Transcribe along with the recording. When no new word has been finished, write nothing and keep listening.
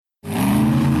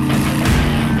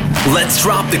Let's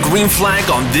drop the green flag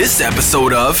on this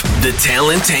episode of the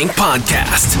Talent Tank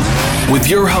Podcast with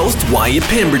your host, Wyatt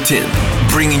Pemberton,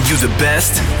 bringing you the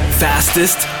best,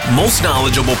 fastest, most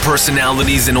knowledgeable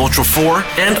personalities in Ultra 4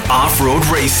 and off-road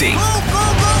racing.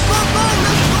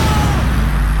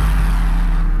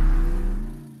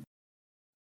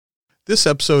 This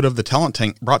episode of the Talent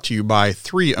Tank brought to you by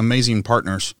three amazing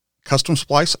partners: Custom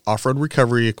Splice Off-Road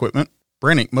Recovery Equipment,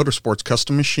 Brannick Motorsports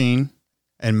Custom Machine,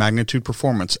 and Magnitude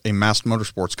Performance, a massed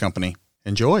motorsports company.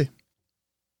 Enjoy.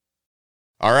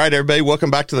 All right, everybody,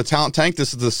 welcome back to the Talent Tank.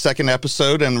 This is the second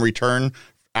episode and return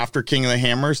after King of the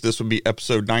Hammers. This would be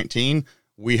episode 19.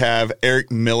 We have Eric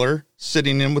Miller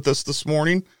sitting in with us this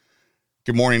morning.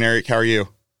 Good morning, Eric. How are you?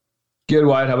 Good,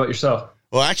 Wyatt. How about yourself?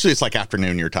 Well, actually, it's like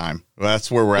afternoon your time. Well, that's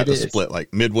where we're at the split,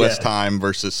 like Midwest time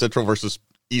versus Central versus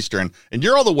Eastern. And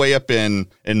you're all the way up in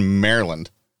Maryland.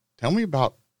 Tell me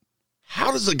about,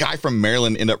 how does a guy from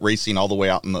Maryland end up racing all the way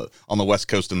out on the West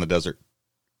Coast in the desert?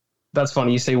 That's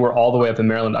funny. You say we're all the way up in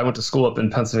Maryland. I went to school up in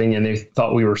Pennsylvania, and they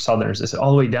thought we were Southerners. They said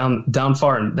all the way down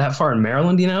far and that far in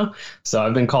Maryland, you know? So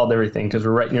I've been called everything because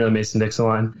we're right near the Mason-Dixon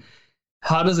line.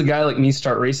 How does a guy like me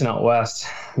start racing out west?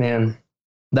 Man,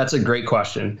 that's a great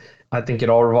question. I think it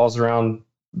all revolves around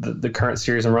the current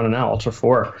series I'm running now, Ultra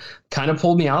 4. Kind of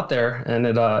pulled me out there, and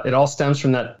it all stems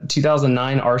from that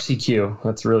 2009 RCQ.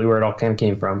 That's really where it all kind of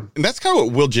came from. And that's kind of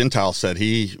what Will Gentile said.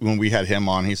 When we had him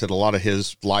on, he said a lot of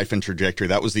his life and trajectory,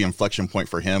 that was the inflection point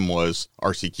for him, was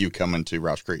RCQ coming to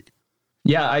Roush Creek.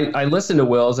 Yeah, I listened to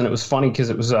Will's, and it was funny because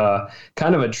it was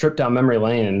kind of a trip down memory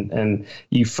lane, and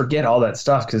you forget all that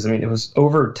stuff because, I mean, it was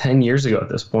over 10 years ago at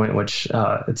this point, which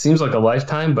it seems like a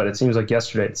lifetime, but it seems like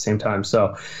yesterday at the same time.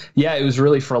 So, yeah, it was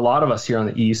really for a lot of us here on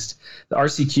the East, the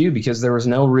RCQ, because there was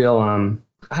no real,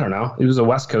 I don't know, it was a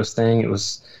West Coast thing. It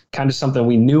was kind of something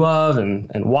we knew of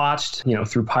and watched, you know,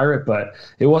 through Pirate, but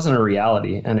it wasn't a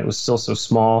reality, and it was still so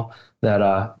small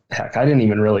that, heck, I didn't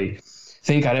even really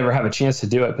think I'd ever have a chance to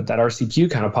do it, but that RCQ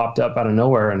kind of popped up out of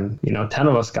nowhere, and 10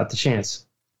 of us got the chance.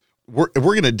 We're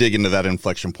going to dig into that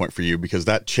inflection point for you because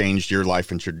that changed your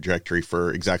life and trajectory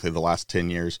for exactly the last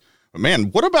 10 years. But man,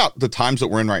 what about the times that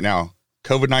we're in right now?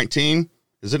 COVID-19,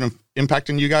 is it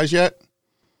impacting you guys yet?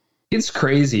 It's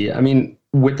crazy. I mean,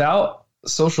 without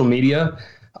social media,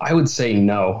 I would say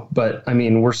no, but I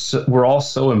mean, we're all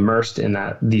so immersed in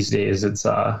that these days. It's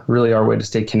really our way to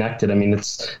stay connected. I mean,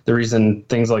 it's the reason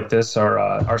things like this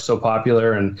are so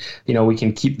popular, and we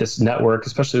can keep this network,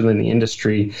 especially in the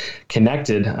industry,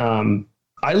 connected.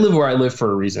 I live where I live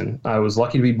for a reason. I was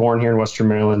lucky to be born here in Western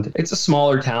Maryland. It's a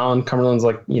smaller town. Cumberland's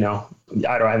like,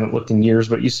 I haven't looked in years,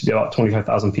 but it used to be about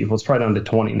 25,000 people. It's probably down to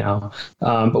 20 now.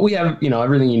 But we have,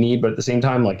 everything you need. But at the same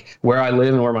time, like where I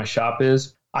live and where my shop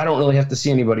is, I don't really have to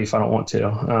see anybody if I don't want to.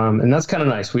 And that's kind of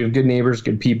nice. We have good neighbors,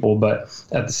 good people. But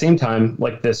at the same time,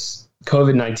 like this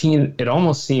COVID-19, it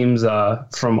almost seems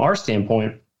from our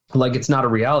standpoint, like it's not a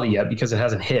reality yet because it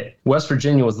hasn't hit. West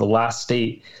Virginia was the last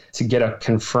state to get a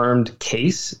confirmed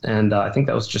case. And I think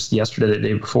that was just yesterday, the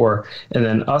day before. And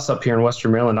then us up here in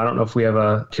Western Maryland, I don't know if we have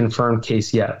a confirmed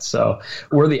case yet. So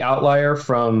we're the outlier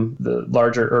from the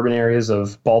larger urban areas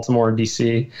of Baltimore and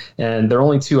DC. And they're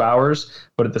only 2 hours.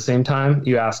 But at the same time,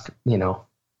 you ask,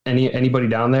 anybody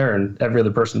down there, and every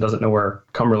other person doesn't know where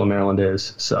Cumberland, Maryland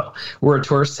is. So we're a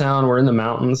tourist town. We're in the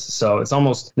mountains. So it's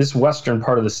almost this western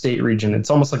part of the state region. It's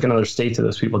almost like another state to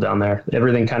those people down there.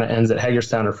 Everything kind of ends at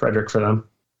Hagerstown or Frederick for them.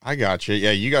 I got you.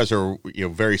 Yeah, you guys are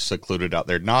very secluded out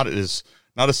there. Not as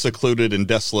secluded and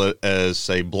desolate as,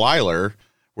 say, Blyler,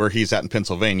 where he's at in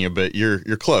Pennsylvania, but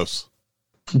you're close.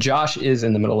 Josh is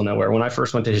in the middle of nowhere. When I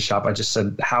first went to his shop, I just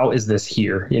said, how is this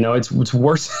here? It's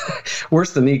worse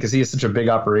than me because he has such a big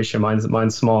operation.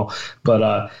 Mine's small. But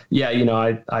I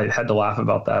had to laugh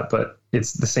about that. But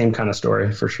it's the same kind of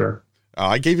story for sure.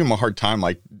 I gave him a hard time.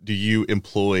 Like, do you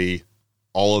employ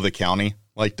all of the county?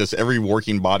 Like, does every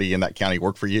working body in that county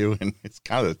work for you? And it's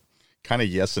kind of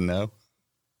yes and no.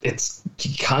 It's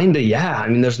kind of, yeah. I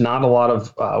mean, there's not a lot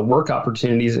of work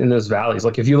opportunities in those valleys.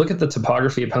 Like if you look at the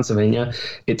topography of Pennsylvania,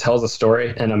 it tells a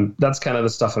story. And that's kind of the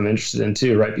stuff I'm interested in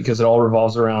too, right? Because it all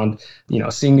revolves around,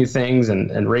 seeing new things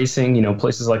and racing,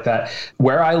 places like that.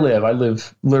 Where I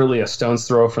live literally a stone's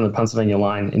throw from the Pennsylvania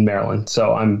line in Maryland.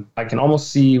 So I can almost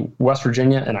see West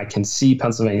Virginia and I can see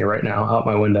Pennsylvania right now out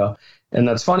my window. And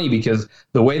that's funny because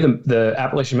the way the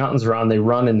Appalachian Mountains are on, they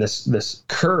run in this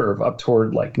curve up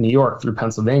toward like New York through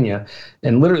Pennsylvania.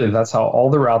 And literally that's how all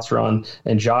the routes run.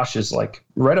 And Josh is like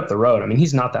right up the road. I mean,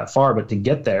 he's not that far, but to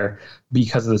get there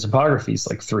because of the topography is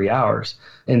like 3 hours.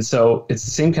 And so it's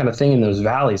the same kind of thing in those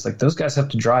valleys. Like those guys have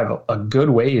to drive a good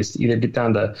ways to either get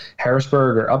down to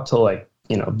Harrisburg or up to like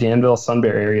Danville,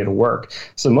 Sunbury area to work.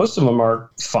 So most of them are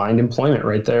find employment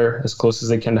right there as close as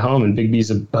they can to home. And Big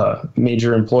B's a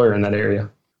major employer in that area.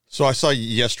 So I saw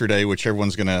yesterday, which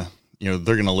everyone's going to,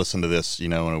 they're going to listen to this,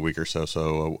 in a week or so.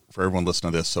 So for everyone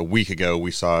listening to this, a week ago,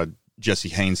 we saw Jesse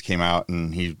Haynes came out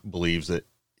and he believes that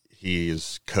he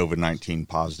is COVID-19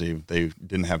 positive. They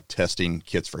didn't have testing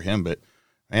kits for him, but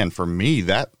man, for me,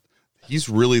 he's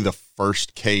really the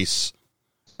first case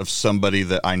of somebody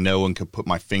that I know and could put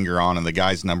my finger on, and the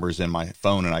guy's number's in my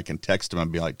phone and I can text him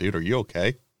and be like, dude, are you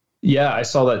okay? Yeah, I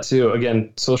saw that too.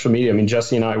 Again, social media. I mean,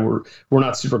 Jesse and I we're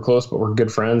not super close, but we're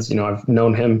good friends. I've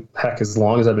known him as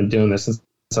long as I've been doing this, since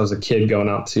I was a kid, going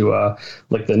out to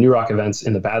like the New Rock events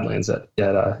in the Badlands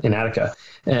in Attica.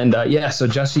 And so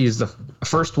Jesse is the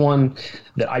first one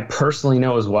that I personally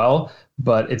know as well,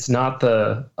 but it's not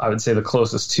I would say the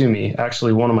closest to me.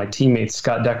 Actually, one of my teammates,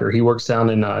 Scott Decker, he works down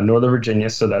in Northern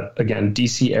Virginia. So that, again,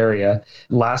 DC area.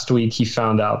 Last week, he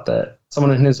found out that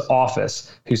someone in his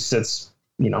office who sits,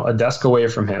 a desk away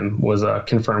from him was a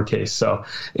confirmed case. So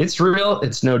it's real.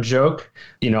 It's no joke.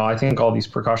 I think all these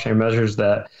precautionary measures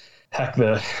that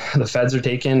the feds are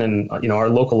taking and, our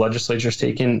local legislature's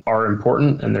taking are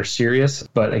important and they're serious.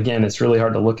 But again, it's really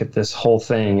hard to look at this whole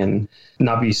thing and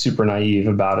not be super naive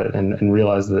about it and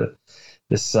realize that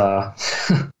this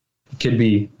could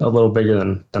be a little bigger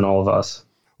than all of us.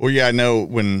 Well, yeah, I know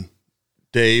when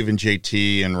Dave and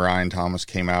JT and Ryan Thomas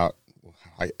came out,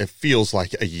 it feels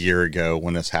like a year ago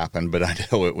when this happened, but I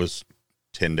know it was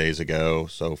 10 days ago.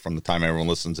 So from the time everyone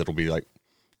listens, it'll be like,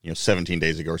 17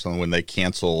 days ago or something, when they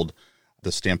canceled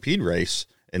the Stampede race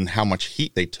and how much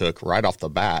heat they took right off the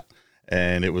bat.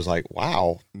 And it was like,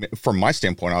 wow. From my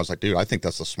standpoint, I was like, dude, I think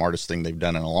that's the smartest thing they've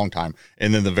done in a long time.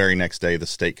 And then the very next day, the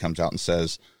state comes out and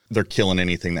says they're killing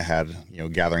anything that had,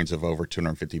 gatherings of over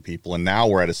 250 people. And now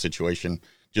we're at a situation,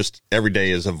 just every day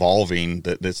is evolving,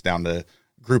 that's down to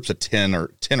groups of 10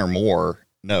 or more.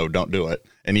 No, don't do it.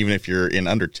 And even if you're in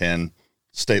under 10,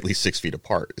 stay at least 6 feet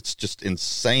apart. It's just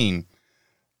insane,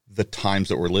 the times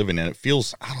that we're living in. It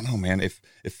feels, I don't know, man, it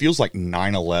feels like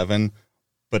 9/11,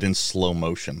 but in slow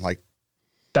motion. Like,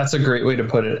 that's a great way to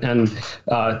put it. And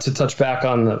to touch back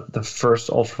on the first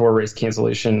Ultra 4 race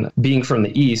cancellation, being from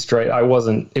the East, right?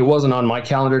 It wasn't on my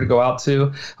calendar to go out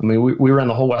to. I mean, we ran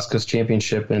the whole West Coast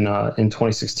Championship in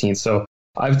 2016. So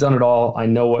I've done it all. I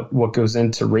know what goes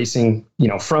into racing,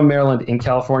 from Maryland in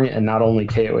California, and not only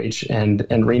KOH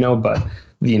and Reno, but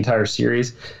the entire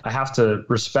series. I have to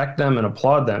respect them and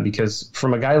applaud them, because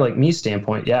from a guy like me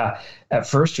standpoint, at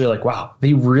first you're like, wow,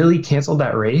 they really canceled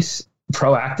that race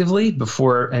proactively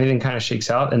before anything kind of shakes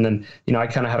out. And then, I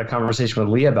kind of had a conversation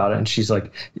with Leah about it, and she's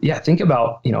like, yeah, think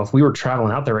about, if we were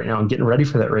traveling out there right now and getting ready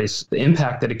for that race, the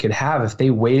impact that it could have if they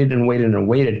waited and waited and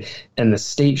waited and the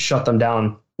state shut them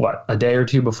down, a day or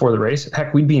two before the race.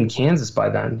 Heck, we'd be in Kansas by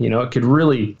then. It could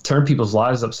really turn people's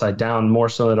lives upside down more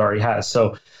so than it already has.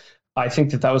 So I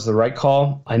think that was the right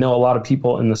call. I know a lot of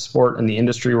people in the sport and the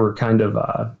industry were kind of,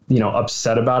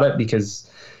 upset about it because,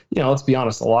 let's be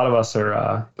honest, a lot of us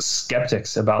are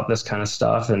skeptics about this kind of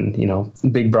stuff, and,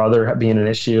 Big Brother being an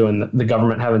issue and the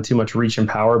government having too much reach and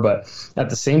power. But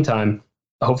at the same time,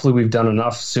 hopefully we've done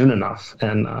enough soon enough.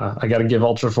 And I got to give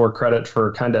Ultra 4 credit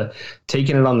for kind of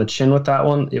taking it on the chin with that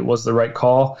one. It was the right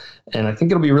call. And I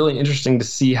think it'll be really interesting to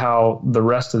see how the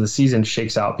rest of the season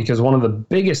shakes out, because one of the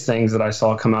biggest things that I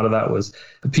saw come out of that was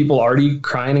the people already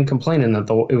crying and complaining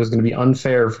that it was going to be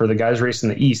unfair for the guys racing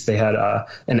the East. They had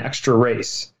an extra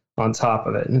race on top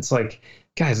of it. And it's like,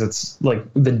 guys, it's like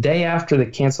the day after the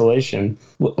cancellation.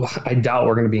 I doubt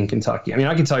we're going to be in Kentucky. I mean,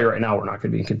 I can tell you right now, we're not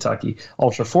going to be in Kentucky.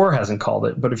 Ultra 4 hasn't called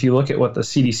it. But if you look at what the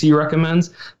CDC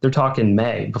recommends, they're talking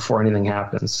May before anything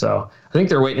happens. So I think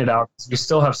they're waiting it out. We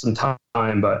still have some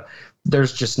time, but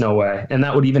there's just no way. And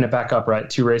that would even it back up, right?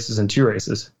 2 races and 2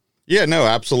 races. Yeah, no,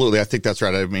 absolutely. I think that's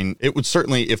right. I mean, it would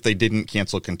certainly, if they didn't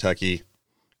cancel Kentucky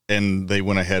and they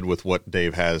went ahead with what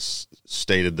Dave has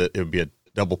stated, that it would be a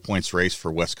double points race for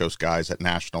West Coast guys at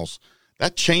nationals,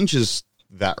 that changes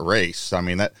that race. I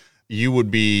mean, that you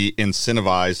would be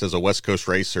incentivized as a West Coast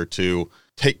racer to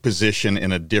take position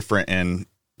in a different, and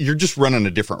you're just running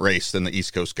a different race than the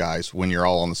East Coast guys when you're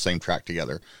all on the same track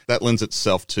together. That lends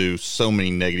itself to so many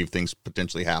negative things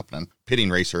potentially happening,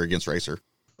 pitting racer against racer.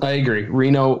 I agree.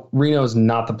 Reno is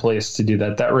not the place to do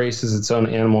that. That race is its own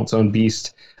animal, its own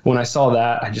beast. When I saw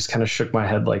that, I just kind of shook my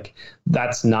head like,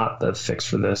 that's not the fix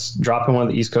for this. Dropping one of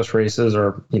the East Coast races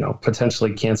or,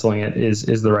 potentially canceling it is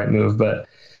the right move. But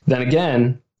then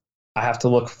again, I have to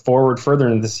look forward further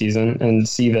into the season and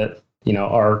see that,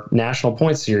 our national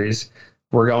points series,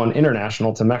 we're going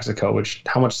international to Mexico, which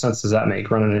how much sense does that make,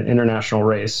 running an international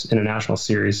race in a national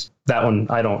series? That one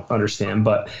I don't understand.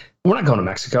 But we're not going to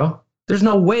Mexico. There's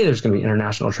no way there's going to be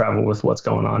international travel with what's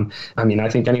going on. I mean, I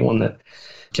think anyone that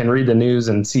can read the news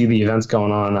and see the events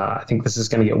going on, I think this is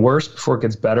going to get worse before it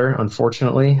gets better,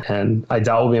 unfortunately. And I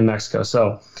doubt we'll be in Mexico.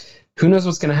 So who knows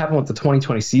what's going to happen with the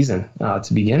 2020 season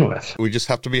to begin with. We just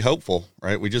have to be hopeful,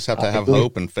 right? We just have to have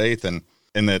hope and faith and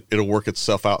that it'll work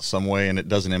itself out some way and it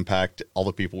doesn't impact all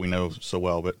the people we know so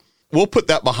well. But we'll put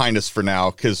that behind us for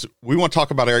now because we want to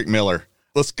talk about Eric Miller.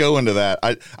 Let's go into that.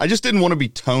 I just didn't want to be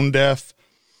tone deaf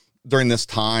during this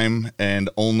time and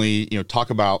only, talk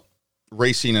about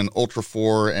racing and Ultra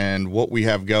 4 and what we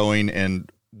have going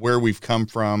and where we've come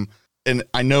from. And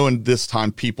I know in this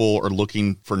time people are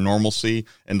looking for normalcy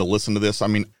and to listen to this. I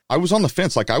mean, I was on the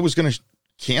fence. Like I was going to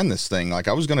can this thing. Like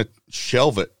I was going to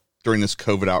shelve it during this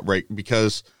COVID outbreak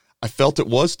because I felt it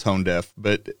was tone deaf,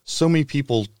 but so many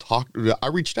people talked. I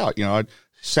reached out,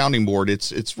 sounding board.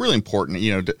 It's really important,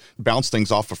 to bounce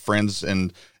things off of friends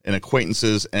and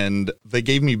acquaintances. And they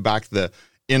gave me back the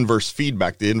inverse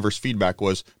feedback. The inverse feedback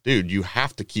was, dude, you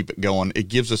have to keep it going. It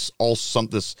gives us all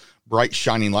this bright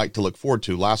shining light to look forward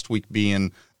to. Last week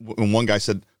being when one guy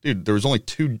said, dude, there was only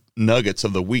 2 nuggets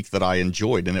of the week that I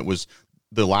enjoyed. And it was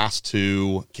the last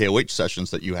 2 KOH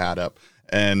sessions that you had up.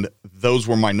 And those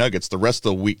were my nuggets. The rest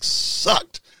of the week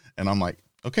sucked. And I'm like,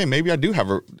 okay, maybe I do have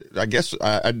I guess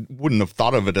I wouldn't have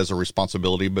thought of it as a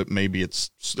responsibility, but maybe it's,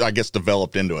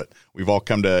 developed into it. We've all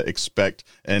come to expect.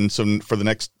 And so for the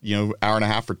next, hour and a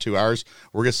half or 2 hours,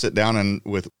 we're going to sit down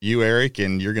with you, Eric,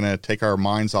 and you're going to take our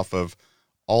minds off of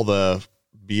all the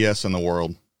BS in the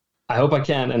world. I hope I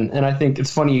can. And I think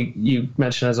it's funny you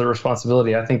mentioned as a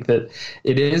responsibility. I think that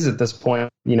it is at this point.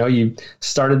 You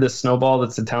started this snowball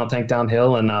that's the Talent Tank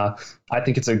Downhill, and I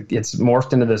think it's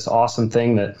morphed into this awesome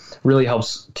thing that really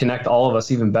helps connect all of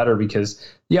us even better because,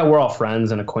 yeah, we're all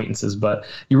friends and acquaintances, but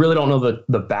you really don't know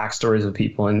the backstories of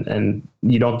people, and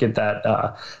you don't get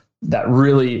that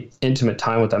really intimate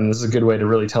time with them. This is a good way to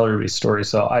really tell everybody's story.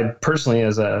 So I personally,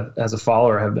 as a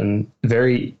follower, have been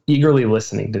very eagerly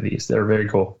listening to these. They're very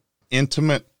cool.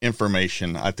 Intimate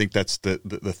information. I think that's the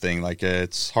thing. Like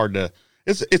it's hard to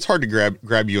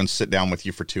grab you and sit down with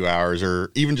you for 2 hours, or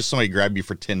even just somebody grab you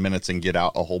for 10 minutes and get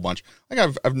out a whole bunch.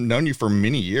 Like I've known you for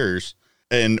many years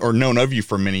or known of you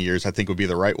for many years, I think would be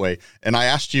the right way. And I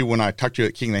asked you when I talked to you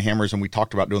at King of the Hammers and we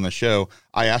talked about doing the show,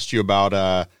 I asked you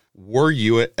about, were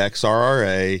you at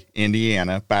XRRA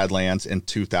Indiana Badlands in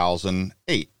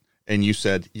 2008? And you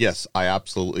said, yes, I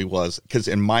absolutely was. Because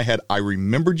in my head, I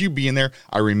remembered you being there.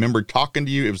 I remembered talking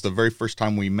to you. It was the very first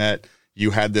time we met.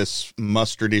 You had this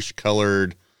mustardish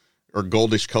colored or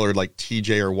goldish colored like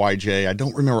TJ or YJ. I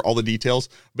don't remember all the details,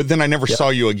 but then I never saw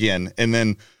you again. And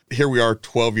then here we are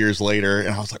 12 years later.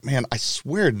 And I was like, man, I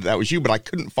swear that was you, but I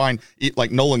couldn't find it.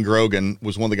 Like Nolan Grogan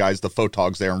was one of the guys, the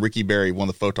photogs there, and Ricky Berry, one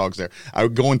of the photogs there. I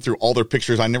was going through all their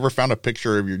pictures. I never found a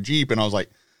picture of your Jeep. And I was like,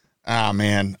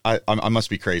 man, I must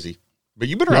be crazy. But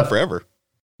you've been around forever.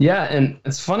 Yeah, and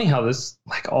it's funny how this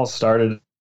all started.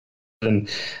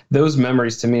 And those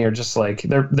memories to me are just like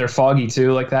they're foggy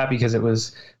too, like that, because it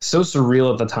was so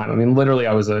surreal at the time. I mean, literally,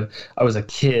 I was a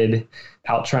kid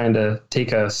out trying to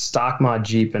take a stock mod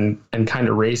Jeep and kind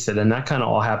of race it, and that kind of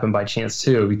all happened by chance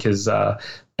too, because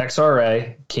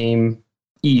XRA came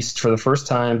east for the first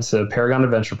time to Paragon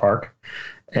Adventure Park,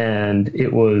 and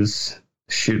it was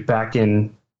back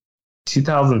in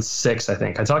 2006, I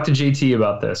think. I talked to JT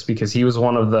about this because he was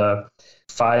one of the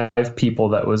 5 people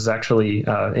that was actually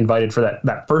invited for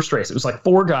that first race. It was like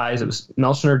 4 guys. It was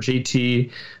Melchner,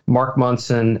 JT, Mark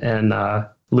Munson, and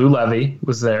Lou Levy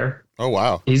was there. Oh,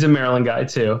 wow. He's a Maryland guy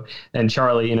too. And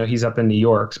Charlie, he's up in New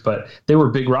York, but they were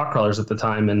big rock crawlers at the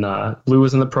time. And Lou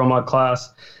was in the Pro Mod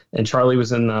class and Charlie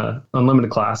was in the Unlimited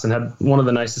class and had one of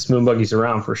the nicest moon buggies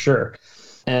around for sure.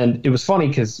 And it was funny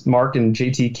because Mark and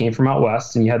JT came from out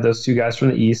west, and you had those 2 guys from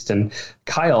the east. And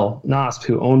Kyle Nosp,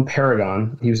 who owned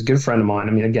Paragon, he was a good friend of mine.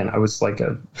 I mean, again, I was like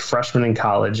a freshman in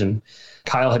college, and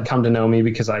Kyle had come to know me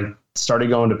because I started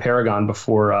going to Paragon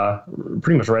before,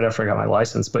 pretty much right after I got my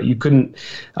license. But you couldn't,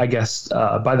 I guess,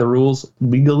 by the rules,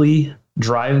 legally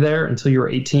drive there until you were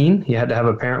 18. You had to have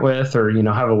a parent with or,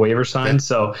 have a waiver signed.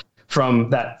 So from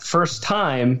that first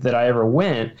time that I ever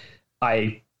went,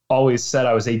 I always said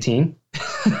I was 18.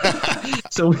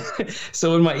 So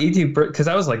in my 18th birthday, because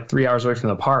I was like 3 hours away from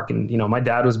the park, and my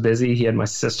dad was busy. He had my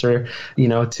sister,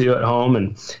 too, at home,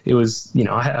 and it was,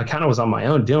 I kind of was on my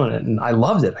own doing it, and I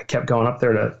loved it. I kept going up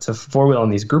there to 4-wheel on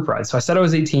these group rides. So I said I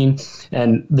was 18,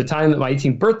 and the time that my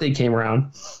 18th birthday came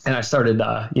around, and I started,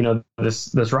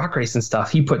 this rock race and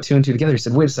stuff, he put 2 and 2 together. He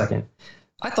said, "Wait a second,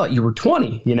 I thought you were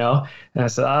 20, And I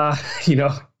said,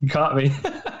 You caught me.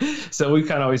 So we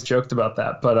kind of always joked about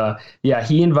that. But yeah,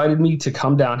 he invited me to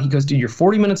come down. He goes, dude, you're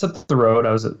 40 minutes up the road.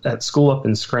 I was at school up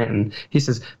in Scranton. He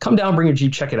says, come down, bring your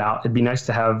Jeep, check it out. It'd be nice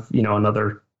to have,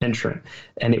 another entrant.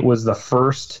 And it was the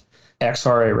first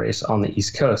XRA race on the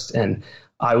East Coast. And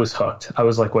I was hooked. I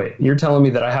was like, wait, you're telling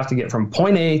me that I have to get from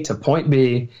point A to point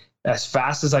B as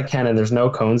fast as I can, and there's no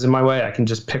cones in my way. I can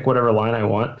just pick whatever line I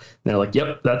want. And they're like,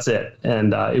 yep, that's it.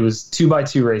 And it was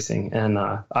 2x2 racing. And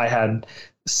I had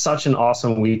such an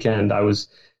awesome weekend. I was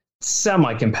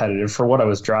semi-competitive for what I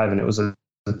was driving. It was a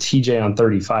TJ on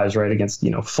 35s, right, against,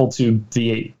 full tube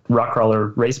V8 rock crawler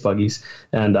race buggies.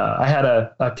 And I had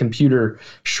a computer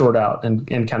short out and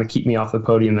kind of keep me off the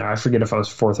podium there. I forget if I was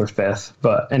fourth or fifth.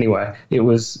 But anyway, it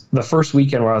was the first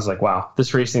weekend where I was like, wow,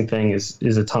 this racing thing is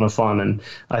a ton of fun. And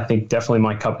I think definitely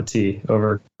my cup of tea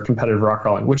over competitive rock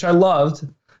crawling, which I loved.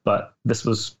 But this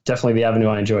was definitely the avenue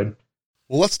I enjoyed.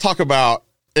 Well, let's talk about,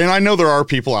 and I know there are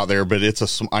people out there, but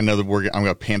I know that I'm going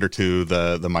to pander to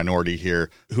the minority here.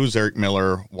 Who's Eric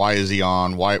Miller? Why is he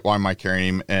on? Why am I carrying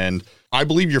him? And I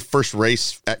believe your first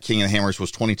race at King of the Hammers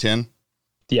was 2010.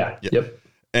 Yeah. Yep.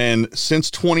 And since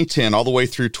 2010, all the way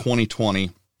through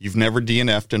 2020, you've never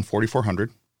DNF'd in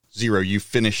 4,400. 0. You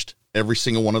finished every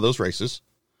single one of those races.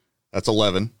 That's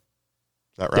 11. Is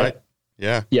that right?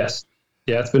 Yeah. Yes.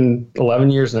 Yeah. It's been 11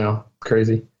 years now.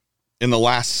 Crazy. In the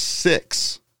last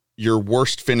 6, your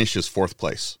worst finish is 4th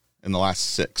place in the last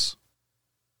 6.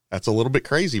 That's a little bit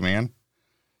crazy, man.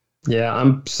 Yeah,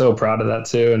 I'm so proud of that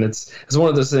too. And it's one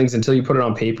of those things until you put it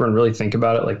on paper and really think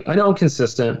about it. Like, I know I'm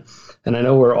consistent, and I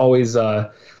know we're always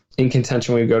in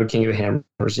contention when we go to King of the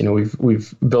Hammers.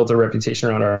 We've built a reputation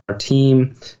around our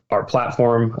team, our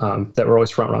platform, that we're always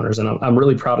front runners, and I'm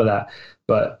really proud of that.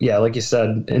 But yeah, like you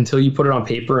said, until you put it on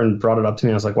paper and brought it up to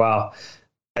me, I was like, wow,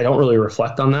 I don't really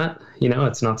reflect on that.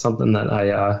 It's not something that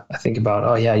I think about.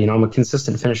 Oh yeah, I'm a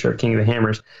consistent finisher at King of the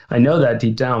Hammers. I know that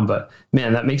deep down, but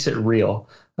man, that makes it real.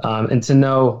 And to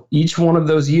know each one of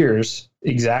those years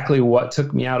exactly what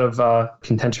took me out of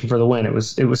contention for the win. It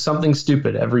was something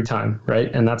stupid every time,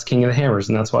 right? And that's King of the Hammers,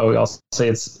 and that's why we all say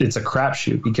it's a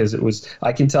crapshoot, because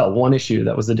I can tell one issue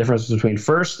that was the difference between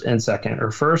first and second,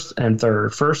 or first and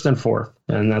third, first and fourth,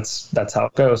 and that's how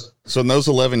it goes. So in those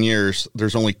 11 years,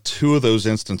 there's only 2 of those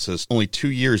instances. Only 2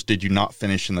 years did you not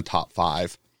finish in the top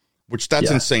 5, which that's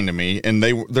insane to me. And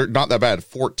they're not that bad.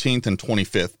 14th and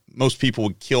 25th. Most people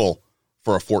would kill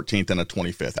for a 14th and a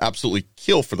 25th, absolutely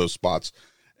kill for those spots.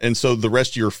 And so the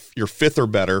rest of your 5th or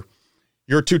better,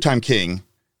 you're a 2-time king,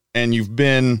 and you've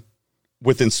been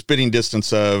within spitting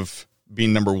distance of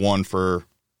being number 1 for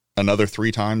another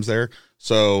 3 times there.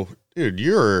 So,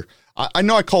 dude, I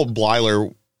know I called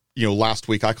Blyler, last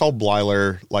week, I called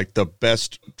Blyler like the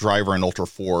best driver in Ultra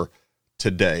 4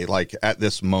 today, like at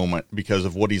this moment, because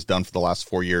of what he's done for the last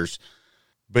 4 years.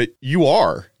 But you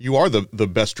are the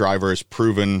best driver, as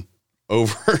proven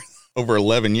over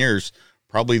 11 years,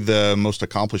 probably the most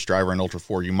accomplished driver in Ultra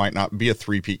 4. You might not be a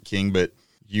 3-peat king, but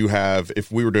you have,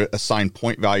 if we were to assign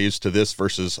point values to this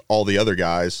versus all the other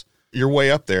guys, you're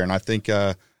way up there. And I think,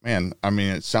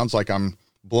 it sounds like I'm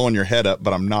blowing your head up,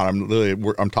 but I'm not.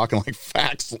 I'm talking like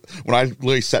facts. When I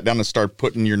literally sat down and started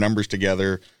putting your numbers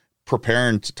together,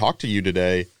 preparing to talk to you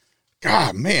today,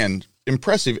 God, man,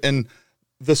 impressive. And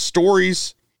the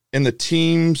stories and the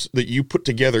teams that you put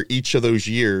together each of those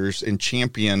years and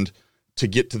championed to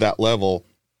get to that level,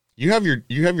 you have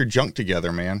your junk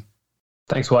together, man.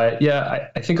 Thanks, Wyatt. Yeah,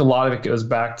 I think a lot of it goes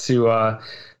back to,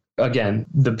 again,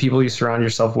 the people you surround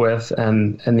yourself with,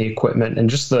 and the equipment, and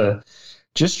just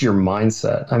your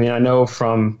mindset. I mean, I know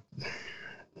from,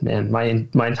 my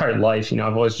entire life,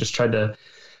 I've always just tried to,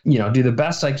 do the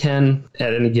best I can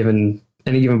at any given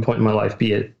point in my life,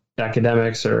 be it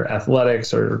academics or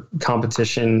athletics or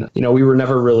competition. We were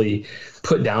never really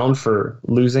put down for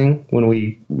losing when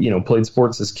we, played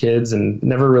sports as kids, and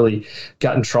never really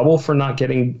got in trouble for not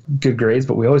getting good grades,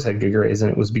 but we always had good grades. And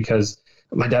it was because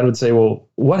my dad would say, well,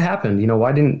 what happened?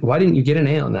 Why didn't you get an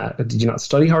A on that? Did you not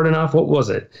study hard enough? What was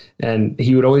it? And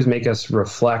he would always make us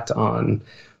reflect on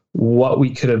what we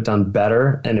could have done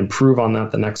better and improve on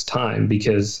that the next time.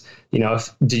 Because,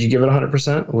 did you give it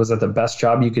 100%? Was that the best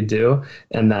job you could do?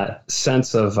 And that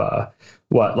sense of,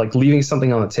 like leaving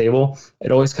something on the table,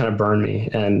 it always kind of burned me.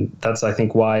 And that's, I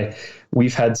think, why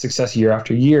we've had success year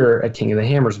after year at King of the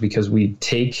Hammers, because we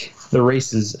take the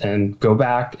races and go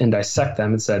back and dissect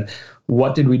them and said,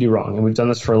 what did we do wrong? And we've done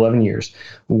this for 11 years.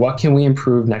 What can we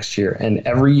improve next year? And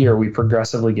every year we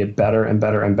progressively get better and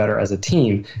better and better as a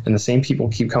team. And the same people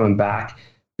keep coming back.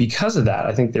 Because of that,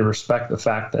 I think they respect the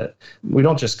fact that we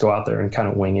don't just go out there and kind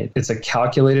of wing it. It's a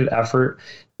calculated effort.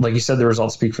 Like you said, the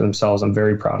results speak for themselves. I'm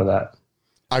very proud of that.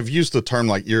 I've used the term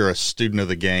like you're a student of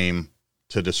the game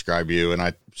to describe you, and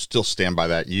I still stand by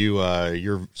that.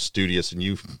 You're studious, and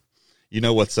you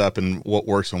know what's up and what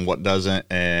works and what doesn't,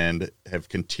 and have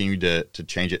continued to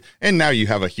change it. And now you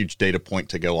have a huge data point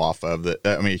to go off of,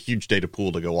 a huge data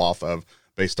pool to go off of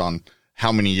based on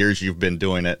how many years you've been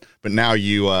doing it. But now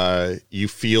you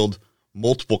field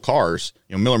multiple cars.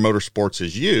 Miller Motorsports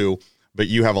is you, but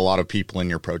you have a lot of people in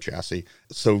your Pro Chassis.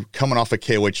 So coming off of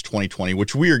KOH 2020,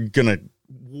 which we are going to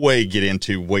get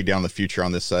into way down the future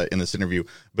on this in this interview,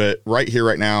 but right here,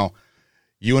 right now,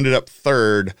 you ended up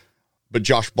third, but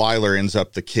Josh Byler ends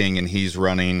up the king, and he's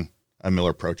running a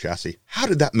Miller Pro Chassis. How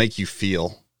did that make you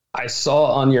feel? I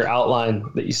saw on your outline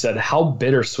that you said, how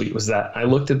bittersweet was that? I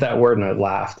looked at that word and I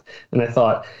laughed, and I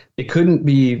thought it couldn't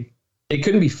be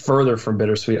further from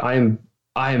bittersweet.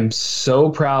 I am so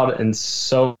proud and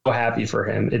so happy for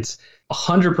him. It's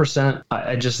 100%.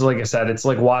 I just, like I said, it's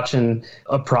like watching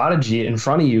a prodigy in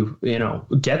front of you,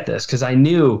 get this. Cause I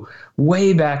knew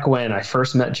way back when I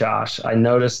first met Josh, I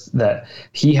noticed that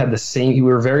he had we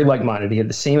were very like-minded. He had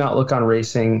the same outlook on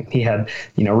racing. He had,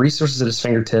 resources at his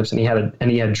fingertips, and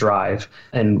he had drive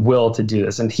and will to do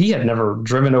this. And he had never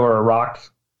driven over a rock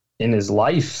in his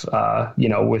life,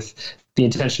 with the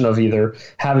intention of either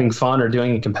having fun or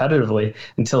doing it competitively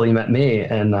until he met me.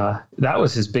 And that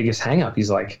was his biggest hang up.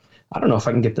 He's like, I don't know if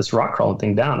I can get this rock crawling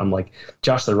thing down. I'm like,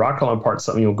 Josh, the rock crawling part's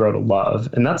something you'll grow to love.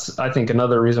 And that's, I think,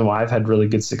 another reason why I've had really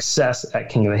good success at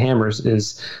King of the Hammers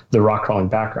is the rock crawling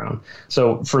background.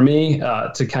 So for me,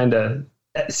 to kind of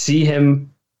see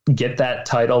him get that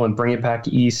title and bring it back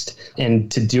east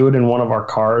and to do it in one of our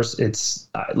cars, it's,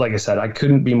 like I said, I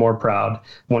couldn't be more proud.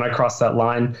 When I crossed that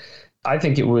line, I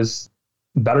think it was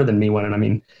better than me winning. I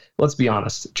mean, let's be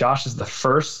honest. Josh is the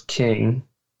first king,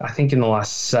 I think, in the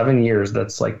last 7 years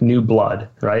that's like new blood,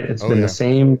 right? It's been the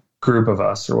same group of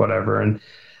us or whatever. And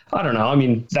I don't know. I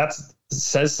mean, that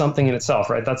says something in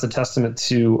itself, right? That's a testament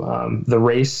to the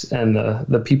race and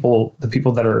the people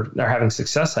that are having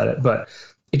success at it. But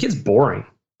it gets boring,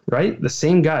 right? The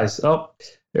same guys. Oh,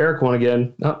 Eric won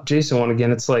again. Oh, Jason won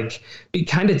again. It's like, it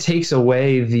kind of takes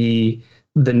away the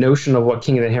notion of what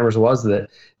King of the Hammers was,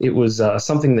 that it was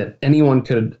something that anyone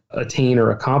could attain or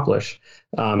accomplish.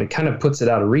 It kind of puts it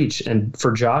out of reach. And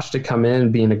for Josh to come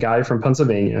in being a guy from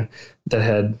Pennsylvania that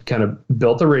had kind of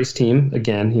built a race team,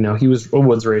 again, he was a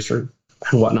woods racer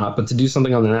and whatnot, but to do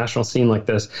something on the national scene like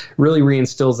this really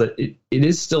reinstills that it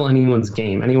is still anyone's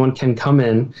game. Anyone can come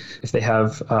in if they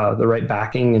have the right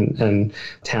backing and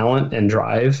talent and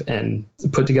drive and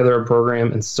put together a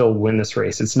program and still win this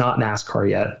race. It's not NASCAR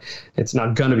yet. It's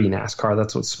not going to be NASCAR.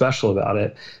 That's what's special about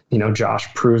it.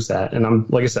 Josh proves that. And I'm,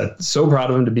 like I said, so proud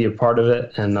of him to be a part of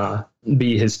it and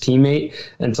be his teammate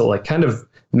and to like kind of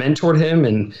mentor him.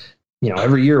 And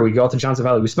every year we go out to Johnson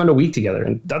Valley, we spend a week together,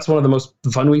 and that's one of the most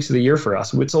fun weeks of the year for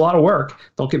us. It's a lot of work.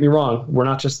 Don't get me wrong. We're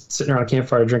not just sitting around a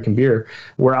campfire drinking beer.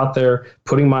 We're out there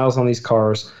putting miles on these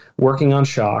cars, working on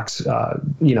shocks,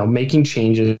 making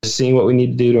changes, seeing what we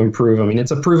need to do to improve. I mean, it's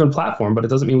a proven platform, but it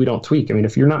doesn't mean we don't tweak. I mean,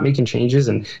 if you're not making changes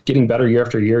and getting better year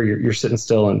after year, you're sitting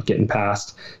still and getting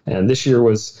past. And this year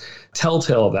was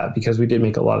telltale of that because we did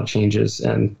make a lot of changes.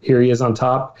 And here he is on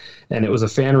top. And it was a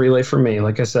fan relay for me.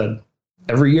 Like I said,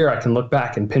 every year I can look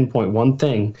back and pinpoint one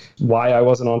thing why I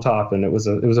wasn't on top, and it was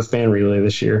a fan relay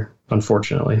this year,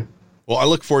 unfortunately. Well, I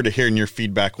look forward to hearing your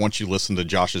feedback once you listen to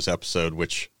Josh's episode,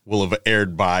 which will have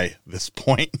aired by this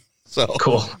point. So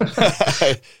cool.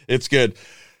 It's good.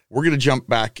 We're going to jump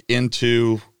back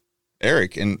into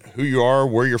Eric and who you are,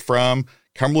 where you're from,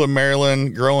 Cumberland,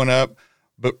 Maryland, growing up.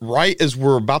 But right as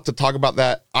we're about to talk about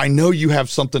that, I know you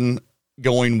have something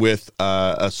going with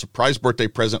a surprise birthday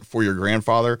present for your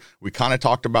grandfather. We kind of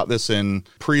talked about this in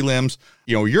prelims.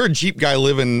 You're a Jeep guy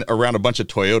living around a bunch of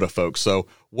Toyota folks. So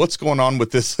what's going on with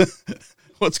this?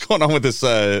 What's going on with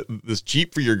this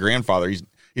Jeep for your grandfather?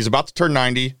 He's about to turn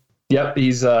 90. Yep.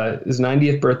 His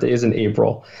 90th birthday is in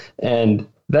April, and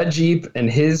that Jeep and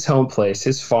his home place,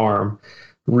 his farm,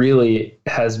 really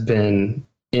has been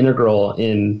integral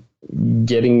in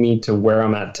getting me to where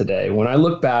I'm at today. When I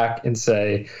look back and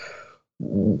say,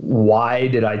 why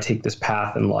did I take this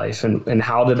path in life, and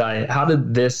how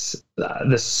did this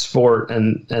sport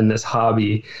and this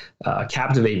hobby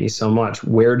captivate me so much?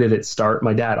 Where did it start?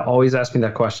 My dad always asked me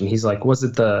that question. He's like, was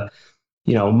it the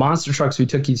monster trucks we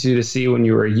took you to see when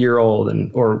you were a year old,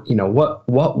 or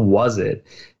what was it?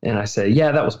 And I say,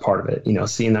 yeah, that was part of it.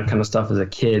 Seeing that kind of stuff as a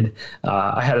kid.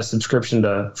 I had a subscription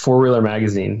to Four Wheeler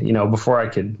magazine, before I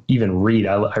could even read.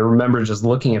 I remember just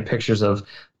looking at pictures of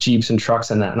Jeeps and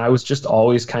trucks and that. And I was just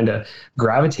always kind of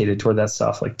gravitated toward that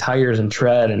stuff, like tires and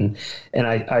tread. And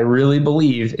I really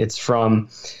believe it's from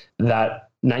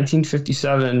that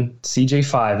 1957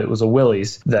 CJ5. It was a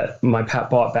Willys that my pap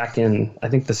bought back in, I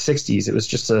think, the 60s. It was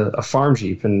just a farm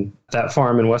Jeep. And that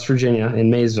farm in West Virginia, in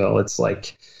Maysville, it's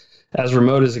like as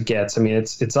remote as it gets. I mean,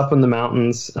 it's up in the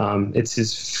mountains. It's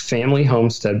his family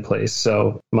homestead place.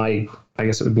 So I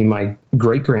guess it would be my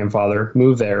great-grandfather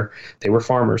moved there. They were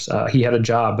farmers. He had a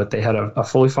job, but they had a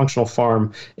fully functional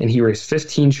farm, and he raised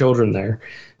 15 children there,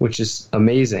 which is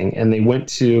amazing. And they went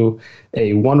to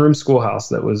a one-room schoolhouse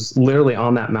that was literally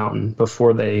on that mountain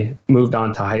before they moved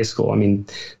on to high school. I mean,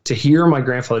 to hear my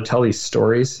grandfather tell these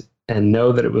stories and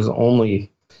know that it was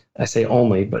only, I say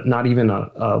only, but not even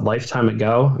a lifetime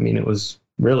ago. I mean, it was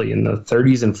really in the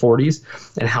 30s and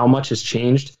 40s, and how much has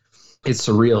changed. It's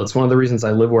surreal. It's one of the reasons I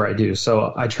live where I do.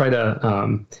 So I try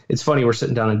to, it's funny, we're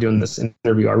sitting down and doing this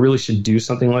interview. I really should do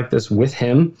something like this with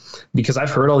him because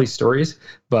I've heard all these stories,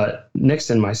 but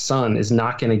Nixon, my son, is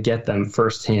not going to get them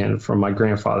firsthand from my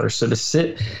grandfather. So to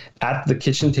sit at the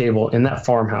kitchen table in that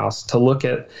farmhouse, to look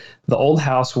at the old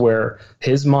house where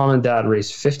his mom and dad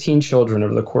raised 15 children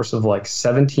over the course of like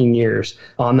 17 years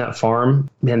on that farm,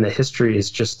 man, the history is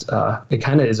just, it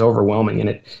kind of is overwhelming. And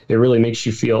it really makes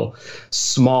you feel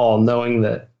small knowing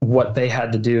that what they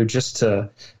had to do just to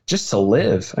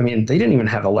live. I mean, they didn't even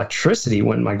have electricity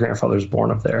when my grandfather was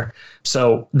born up there.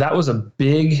 So that was a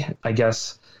big, I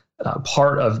guess,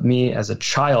 part of me as a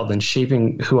child and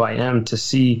shaping who I am, to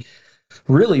see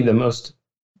really the most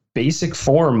basic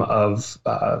form of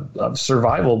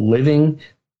survival, living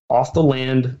off the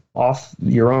land, off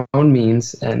your own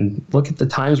means. And look at the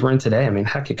times we're in today. I mean,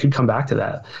 heck, it could come back to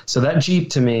that. So that Jeep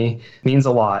to me means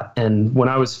a lot. And when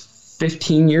I was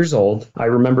 15 years old, I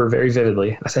remember very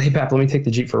vividly, I said, hey, Pap, let me take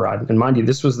the Jeep for a ride. And mind you,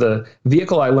 this was the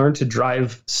vehicle I learned to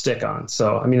drive stick on.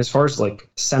 So, I mean, as far as like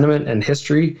sentiment and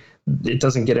history, it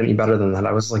doesn't get any better than that.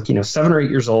 I was like, 7 or 8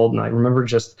 years old, and I remember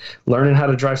just learning how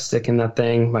to drive stick in that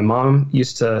thing. My mom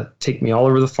used to take me all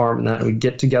over the farm, and that we'd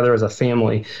get together as a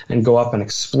family and go up and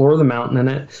explore the mountain in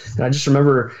it. And I just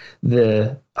remember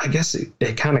I guess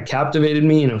it kind of captivated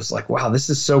me, and it was like, wow, this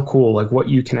is so cool, like what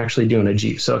you can actually do in a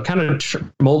Jeep. So it kind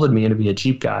of molded me into be a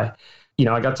Jeep guy.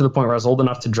 I got to the point where I was old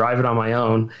enough to drive it on my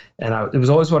own, and it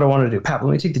was always what I wanted to do. Pap,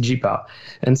 let me take the Jeep out.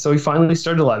 And so he finally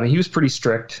started to let me. He was pretty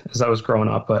strict as I was growing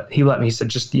up, but he let me. He said,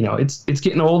 just, it's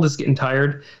getting old, it's getting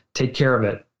tired. Take care of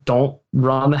it. Don't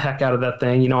run the heck out of that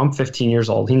thing. I'm 15 years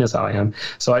old. He knows how I am.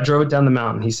 So I drove it down the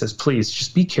mountain. He says, please,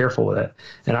 just be careful with it.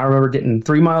 And I remember getting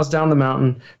 3 miles down the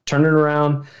mountain, turning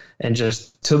around, and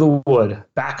just to the wood,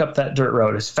 back up that dirt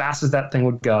road as fast as that thing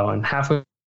would go. And halfway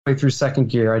through second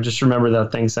gear, I just remember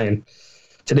that thing saying,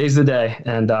 today's the day.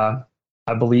 And I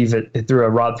believe it threw a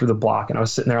rod through the block. And I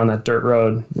was sitting there on that dirt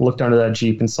road, looked under that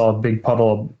Jeep and saw a big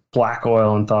puddle of black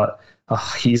oil and thought,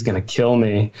 oh, he's going to kill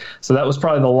me. So that was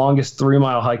probably the longest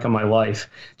 3-mile hike of my life,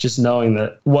 just knowing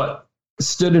that what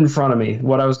stood in front of me,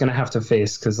 what I was going to have to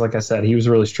face. Because like I said, he was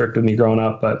really strict with me growing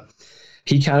up, but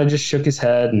he kind of just shook his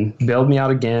head and bailed me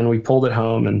out again. We pulled it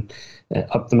home and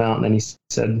up the mountain, and he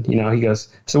said, he goes,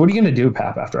 so what are you going to do,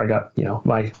 Pap, after I got,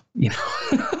 my,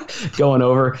 going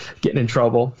over, getting in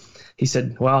trouble? He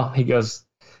said, well, he goes,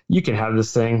 you can have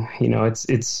this thing.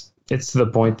 It's to the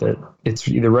point that it's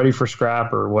either ready for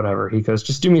scrap or whatever. He goes,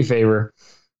 just do me a favor.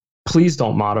 Please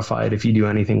don't modify it if you do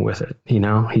anything with it. He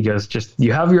goes, just,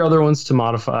 you have your other ones to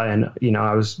modify. And,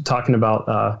 I was talking about,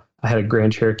 I had a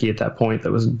Grand Cherokee at that point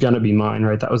that was going to be mine,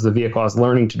 right? That was the vehicle I was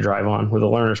learning to drive on with a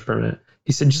learner's permit.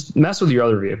 He said, just mess with your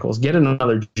other vehicles. Get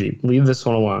another Jeep. Leave this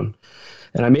one alone.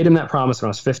 And I made him that promise when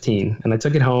I was 15. And I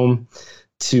took it home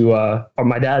to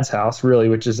my dad's house, really,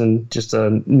 which is in just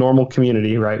a normal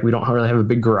community, right? We don't really have a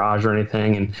big garage or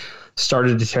anything. And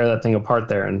started to tear that thing apart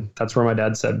there. And that's where my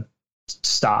dad said,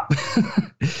 stop.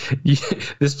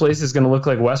 This place is going to look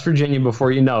like West Virginia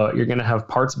before you know it. You're going to have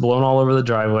parts blown all over the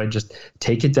driveway. Just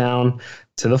take it down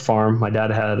to the farm. My dad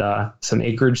had some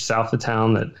acreage south of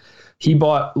town that he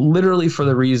bought literally for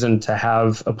the reason to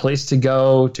have a place to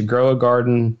go, to grow a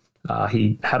garden.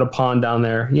 He had a pond down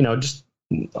there, just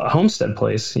a homestead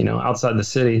place, outside the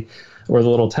city or the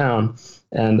little town.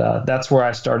 And that's where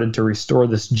I started to restore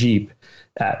this Jeep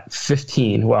at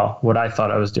 15. Well, what I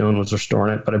thought I was doing was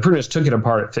restoring it, but I pretty much took it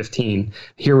apart at 15.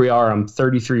 Here we are, I'm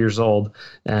 33 years old,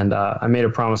 and I made a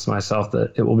promise to myself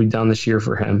that it will be done this year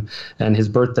for him. And his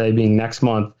birthday being next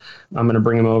month, I'm going to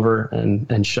bring him over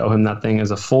and show him that thing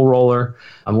as a full roller.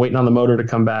 I'm waiting on the motor to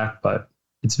come back, but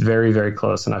it's very, very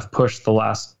close. And I've pushed the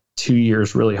last 2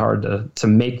 years really hard to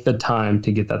make the time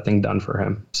to get that thing done for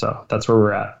him. So that's where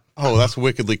we're at. Oh, that's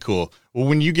wickedly cool. Well,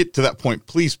 when you get to that point,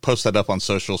 please post that up on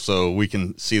social so we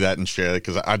can see that and share it,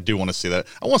 because I do want to see that.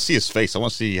 I want to see his face. I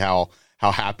want to see how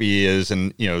happy he is.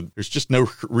 And, there's just no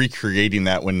recreating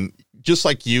that when just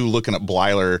like you looking at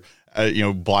Blyler,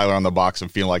 Blyler on the box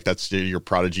and feeling like that's your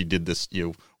prodigy did this,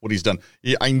 what he's done.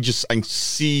 Yeah, I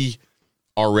see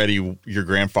already your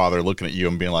grandfather looking at you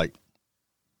and being like,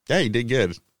 yeah, he did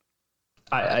good.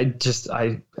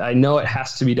 I know it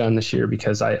has to be done this year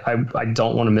because I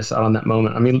don't want to miss out on that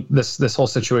moment. I mean, this whole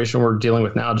situation we're dealing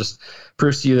with now just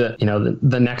proves to you that,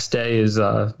 the next day is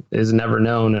never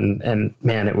known. And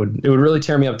man, it would really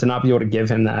tear me up to not be able to give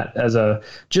him that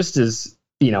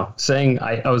saying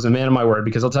I was a man of my word,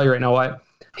 because I'll tell you right now why.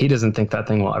 He doesn't think that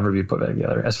thing will ever be put back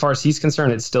together. As far as he's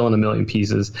concerned, it's still in a million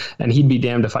pieces, and he'd be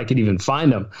damned if I could even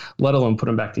find him, let alone put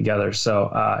him back together.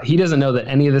 So he doesn't know that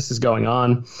any of this is going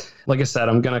on. Like I said,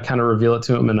 I'm going to kind of reveal it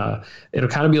to him, and it'll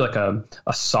kind of be like a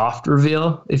soft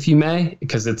reveal, if you may,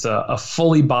 because it's a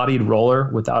fully bodied roller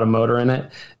without a motor in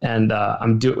it. And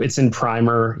it's in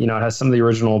primer. It has some of the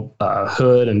original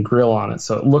hood and grille on it,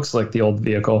 so it looks like the old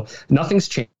vehicle. Nothing's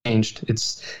changed.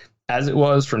 It's as it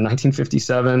was from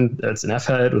 1957. It's an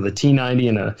F-head with a T90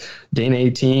 and a Dana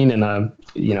 18 and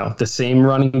the same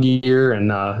running gear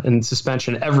and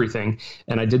suspension, everything.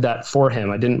 And I did that for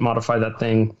him. I didn't modify that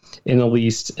thing in the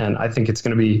least. And I think it's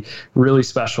going to be really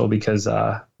special because,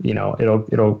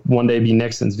 it'll one day be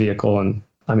Nixon's vehicle. And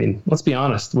I mean, let's be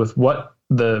honest, with what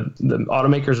the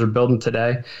automakers are building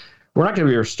today, we're not going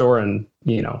to be restoring,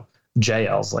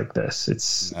 JLs like this.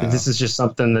 This is just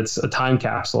something that's a time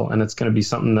capsule, and it's going to be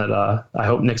something that I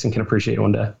hope Nixon can appreciate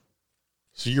one day.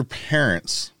 So your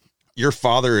parents, your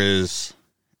father he's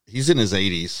in his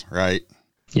 80s, right?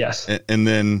 Yes. And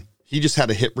then he just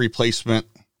had a hip replacement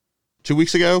 2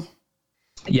 weeks ago.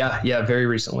 Yeah, very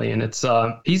recently, and it's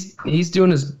he's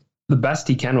doing the best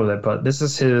he can with it, but this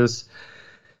is his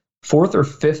fourth or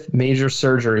fifth major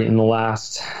surgery in the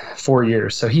last 4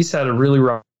 years. So he's had a really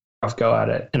rough go at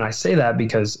it. And I say that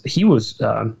because he was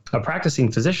a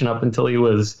practicing physician up until he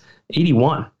was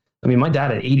 81. I mean, my dad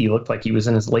at 80 looked like he was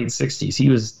in his late 60s. He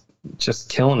was just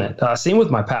killing it. Same with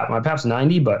my pap. My pap's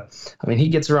 90, but I mean, he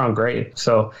gets around great.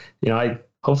 So, I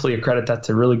hopefully accredit that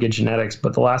to really good genetics.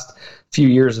 But the last few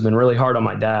years have been really hard on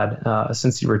my dad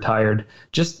since he retired.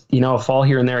 Just, a fall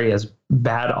here and there. He has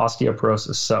bad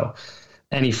osteoporosis. So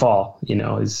any fall,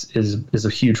 is a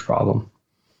huge problem.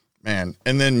 Man.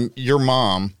 And then your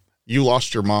mom, you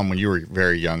lost your mom when you were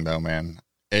very young, though, man.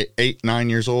 9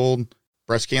 years old,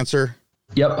 breast cancer.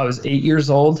 Yep, I was 8 years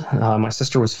old. My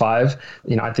sister was 5.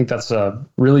 I think that's a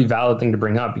really valid thing to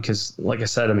bring up because, like I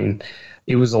said, I mean,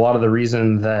 it was a lot of the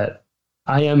reason that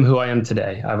I am who I am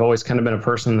today. I've always kind of been a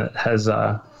person that has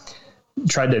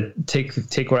tried to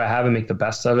take what I have and make the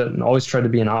best of it, and always tried to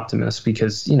be an optimist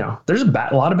because, there's a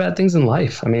lot of bad things in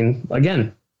life. I mean,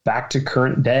 again, back to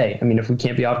current day. I mean, if we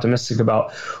can't be optimistic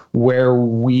about where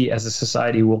we as a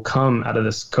society will come out of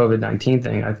this COVID-19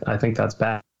 thing, I think that's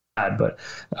bad. But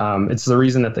it's the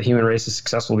reason that the human race is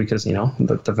successful because,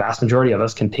 the vast majority of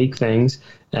us can take things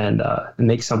and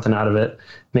make something out of it,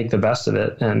 make the best of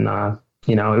it. And,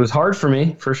 it was hard for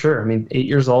me, for sure. I mean, 8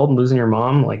 years old and losing your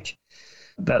mom, like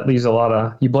that leaves a lot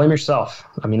of, you blame yourself.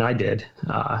 I mean, I did.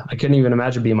 I couldn't even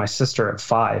imagine being my sister at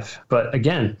 5. But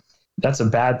again, that's a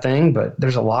bad thing, but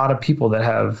there's a lot of people that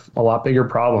have a lot bigger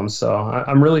problems. So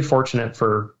I'm really fortunate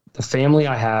for the family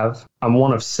I have. I'm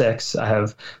one of 6. I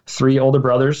have 3 older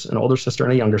brothers, an older sister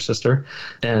and a younger sister.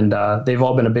 And they've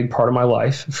all been a big part of my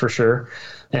life for sure.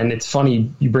 And it's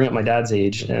funny, you bring up my dad's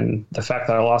age and the fact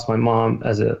that I lost my mom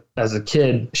as a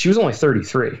kid. She was only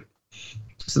 33.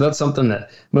 So that's something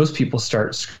that most people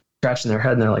start scratching their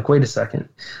head and they're like, wait a second.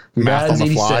 Your dad's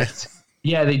 86.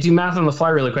 Yeah, they do math on the fly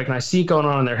really quick, and I see it going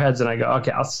on in their heads, and I go,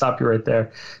 okay, I'll stop you right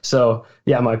there. So,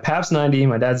 yeah, my pap's 90,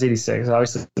 my dad's 86.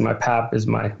 Obviously, my pap is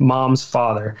my mom's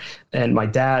father, and my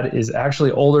dad is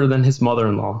actually older than his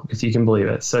mother-in-law, if you can believe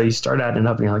it. So you start adding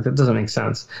up, and you're like, that doesn't make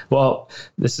sense. Well,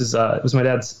 this is it was my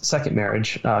dad's second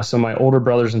marriage, so my older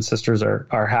brothers and sisters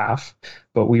are half,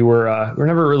 but we were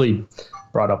never really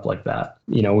brought up like that.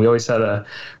 We always had a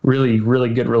really,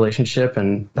 really good relationship,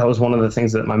 and that was one of the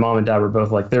things that my mom and dad were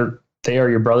both like, they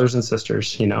are your brothers and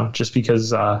sisters, just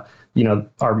because, our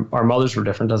mothers were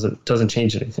different doesn't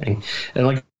change anything. And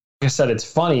like I said, it's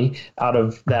funny out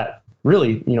of that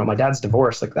really, my dad's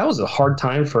divorce, like that was a hard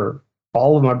time for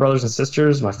all of my brothers and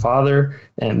sisters, my father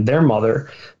and their mother,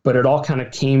 but it all kind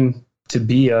of came to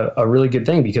be a really good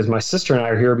thing because my sister and I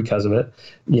are here because of it.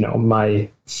 My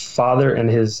father and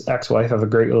his ex-wife have a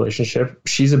great relationship.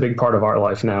 She's a big part of our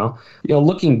life now.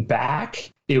 Looking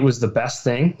back, it was the best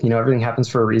thing. Everything happens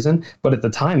for a reason. But at the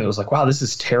time, it was like, wow, this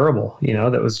is terrible.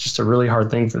 That was just a really hard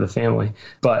thing for the family.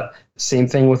 But same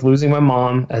thing with losing my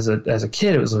mom as a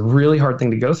kid. It was a really hard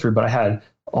thing to go through. But I had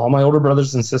all my older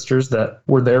brothers and sisters that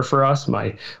were there for us.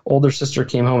 My older sister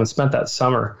came home and spent that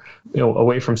summer,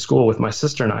 away from school with my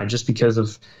sister and I, just because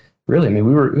of really, it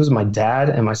was my dad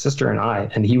and my sister and I,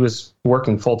 and he was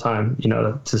working full time,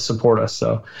 to support us.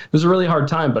 So it was a really hard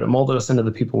time, but it molded us into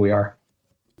the people we are.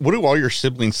 What do all your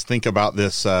siblings think about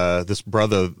this, this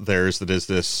brother of theirs that is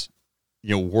this,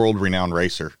 world-renowned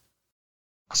racer?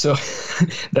 So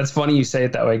that's funny you say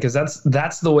it that way, because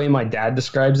that's the way my dad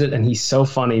describes it. And he's so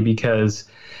funny because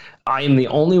I am the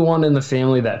only one in the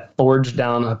family that forged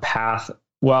down a path.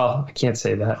 Well, I can't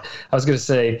say that. I was going to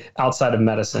say outside of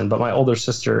medicine, but my older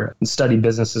sister studied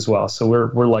business as well. So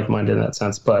we're like-minded in that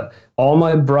sense. But all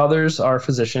my brothers are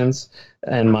physicians,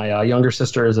 and my younger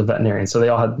sister is a veterinarian. So they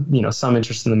all had, some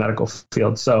interest in the medical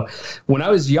field. So when I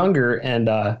was younger and,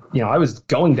 I was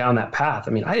going down that path,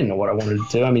 I didn't know what I wanted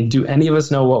to do. Do any of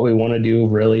us know what we want to do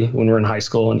really when we're in high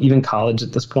school and even college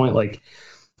at this point? Like,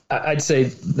 I'd say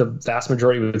the vast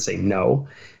majority would say no.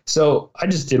 So I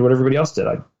just did what everybody else did.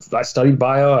 I studied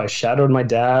bio. I shadowed my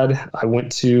dad. I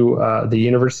went to the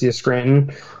University of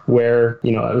Scranton, where,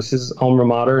 it was his alma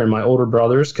mater and my older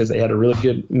brothers, because they had a really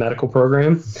good medical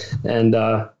program. And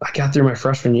I got through my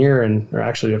freshman year, or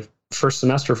actually a first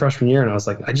semester freshman year, and I was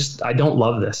like, I don't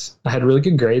love this. I had really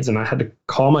good grades, and I had to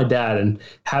call my dad and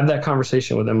have that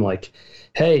conversation with him, like,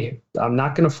 hey, I'm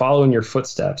not going to follow in your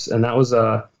footsteps. And that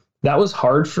was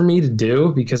hard for me to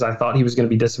do because I thought he was going to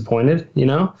be disappointed,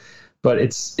 but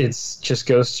it's just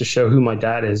goes to show who my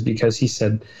dad is, because he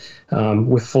said,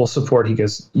 with full support, he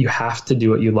goes, you have to do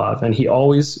what you love. And he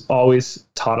always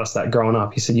taught us that growing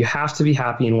up. He said, you have to be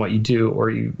happy in what you do,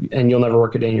 and you'll never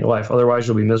work a day in your life. Otherwise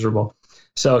you'll be miserable.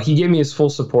 So he gave me his full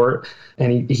support.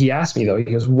 And he asked me though, he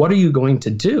goes, what are you going to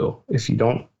do if you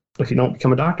don't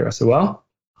become a doctor? I said, well,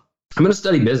 I'm going to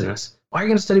study business. Why are you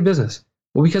going to study business?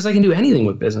 Well, because I can do anything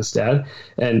with business, Dad.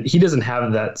 And he doesn't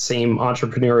have that same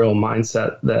entrepreneurial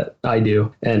mindset that I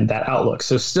do and that outlook.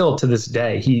 So still to this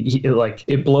day, he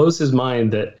it blows his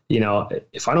mind that,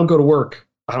 if I don't go to work,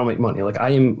 I don't make money. Like,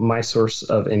 I am my source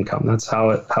of income. That's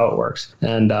how it works.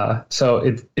 And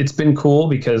so it's been cool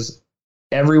because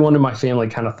everyone in my family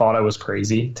kind of thought I was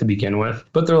crazy to begin with.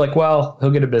 But they're like, well,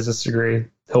 he'll get a business degree.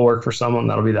 He'll work for someone.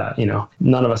 That'll be that.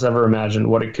 None of us ever imagined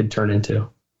what it could turn into.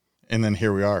 And then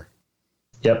here we are.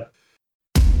 Yep.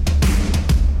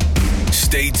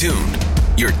 Stay tuned.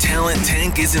 Your talent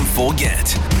tank isn't full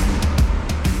yet.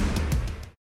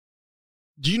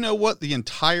 Do you know what the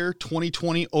entire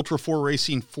 2020 Ultra 4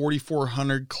 Racing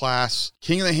 4400 class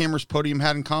King of the Hammers podium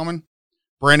had in common?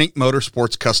 Brannick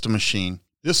Motorsports Custom Machine.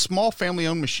 This small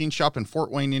family-owned machine shop in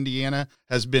Fort Wayne, Indiana,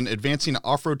 has been advancing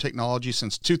off-road technology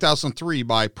since 2003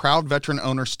 by proud veteran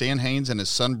owner Stan Haynes and his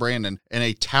son Brandon, and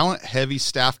a talent-heavy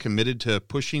staff committed to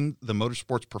pushing the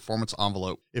motorsports performance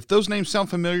envelope. If those names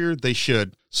sound familiar, they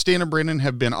should. Stan and Brandon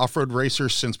have been off-road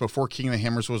racers since before King of the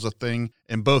Hammers was a thing,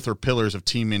 and both are pillars of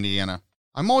Team Indiana.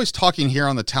 I'm always talking here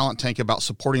on the Talent Tank about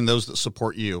supporting those that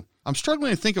support you. I'm struggling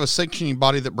to think of a sanctioning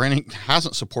body that Brannick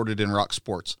hasn't supported in rock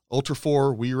sports. Ultra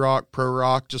 4, We Rock, Pro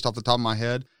Rock, just off the top of my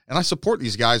head. And I support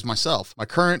these guys myself. My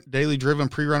current daily driven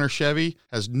pre-runner Chevy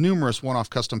has numerous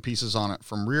one-off custom pieces on it,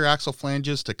 from rear axle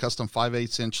flanges to custom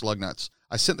 5/8" lug nuts.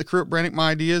 I sent the crew at Brannick my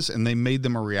ideas, and they made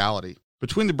them a reality.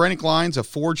 Between the Brannick lines of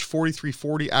forged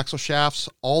 4340 axle shafts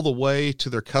all the way to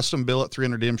their custom billet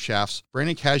 300M shafts,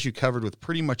 Brannick has you covered with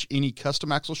pretty much any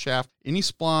custom axle shaft, any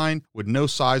spline with no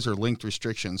size or length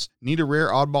restrictions. Need a rare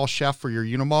oddball shaft for your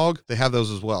Unimog? They have those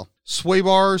as well. Sway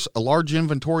bars, a large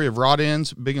inventory of rod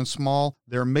ends, big and small,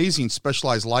 their amazing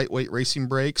specialized lightweight racing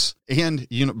brakes, and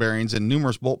unit bearings in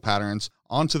numerous bolt patterns,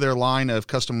 onto their line of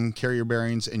custom carrier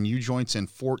bearings and U-joints in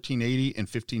 1480 and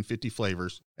 1550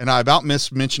 flavors. And I about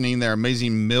missed mentioning their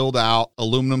amazing milled out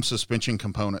aluminum suspension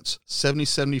components,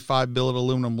 70-75 billet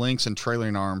aluminum links and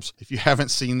trailering arms. If you haven't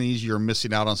seen these, you're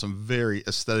missing out on some very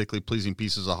aesthetically pleasing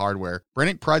pieces of hardware.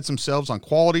 Brannick prides themselves on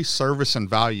quality, service, and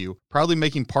value, proudly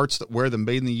making parts that wear the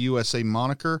Made in the USA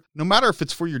moniker, no matter if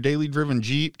it's for your daily driven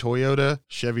Jeep, Toyota,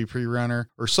 Chevy Pre-Runner,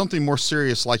 or something more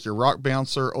serious like your Rock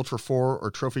Bouncer, Ultra 4,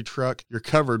 or Trophy Truck. You're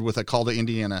covered with a call to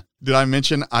Indiana. Did I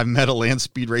mention I've met a land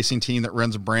speed racing team that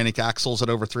runs Brannick axles at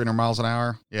over 300 miles an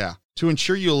hour? Yeah. To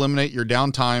ensure you eliminate your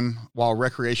downtime while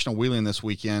recreational wheeling this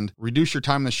weekend, reduce your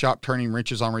time in the shop turning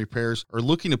wrenches on repairs, or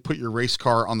looking to put your race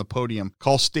car on the podium,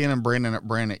 call Stan and Brandon at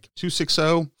Brannick,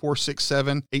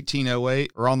 260-467-1808,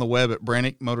 or on the web at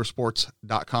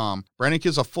brannickmotorsports.com. Brannick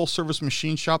is a full-service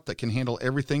machine shop that can handle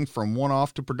everything from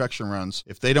one-off to production runs.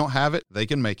 If they don't have it, they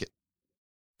can make it.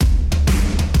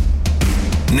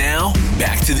 Now,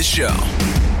 back to the show.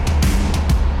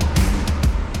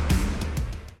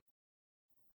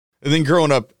 And then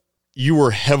growing up, you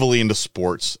were heavily into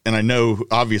sports, and I know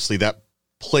obviously that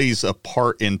plays a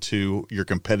part into your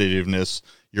competitiveness,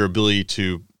 your ability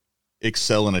to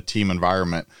excel in a team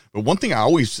environment. But one thing I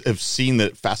always have seen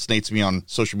that fascinates me on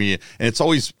social media, and it's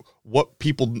always what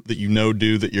people that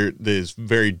do that is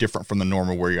very different from the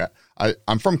normal where you're at.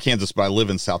 I'm from Kansas, but I live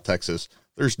in South Texas.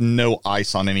 There's no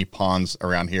ice on any ponds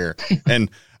around here. And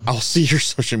I'll see your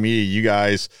social media, you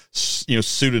guys,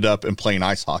 suited up and playing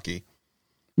ice hockey.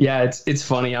 Yeah, it's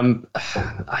funny.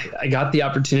 I got the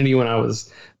opportunity when I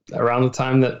was around the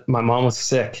time that my mom was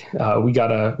sick. We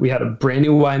had a brand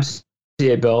new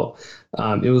YMCA built.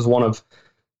 It was one of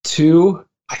two,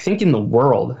 I think, in the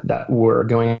world that were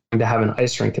going to have an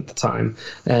ice rink at the time.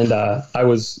 And I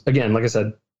was, again, like I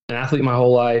said, an athlete my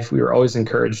whole life. We were always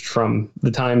encouraged from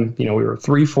the time, we were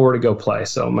 3-4 to go play.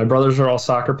 So my brothers were all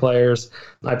soccer players.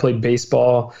 I played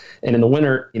baseball. And in the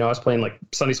winter, I was playing like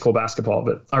Sunday school basketball,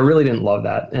 but I really didn't love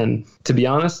that. And to be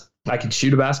honest, I could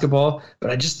shoot a basketball,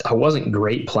 but I wasn't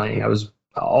great playing. I was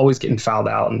always getting fouled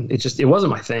out, and it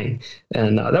wasn't my thing.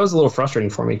 And that was a little frustrating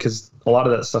for me because a lot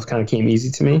of that stuff kind of came easy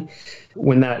to me.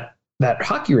 When that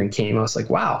hockey rink came, I was like,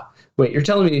 wow, wait, you're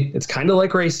telling me it's kind of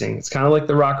like racing. It's kind of like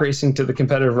the rock racing to the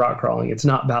competitive rock crawling. It's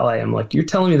not ballet. I'm like, you're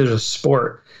telling me there's a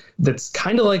sport that's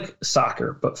kind of like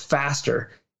soccer, but faster,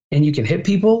 and you can hit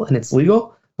people and it's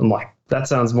legal? I'm like, that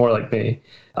sounds more like me.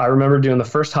 I remember doing the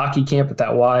first hockey camp at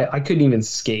that Y. I couldn't even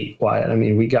skate, Wyatt. I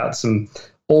mean, we got some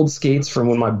old skates from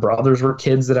when my brothers were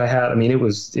kids that I had. I mean, it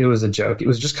was a joke. It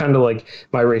was just kind of like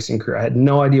my racing career. I had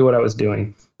no idea what I was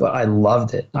doing, but I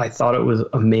loved it. I thought it was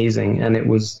amazing. And it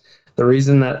was the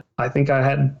reason that I think I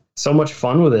had so much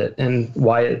fun with it, and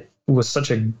why it was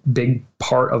such a big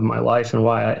part of my life, and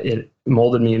why it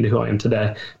molded me into who I am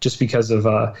today, just because of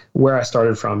where I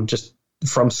started from, just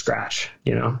from scratch,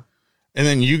 And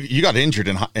then you got injured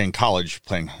in college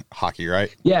playing hockey,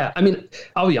 right? Yeah, I mean,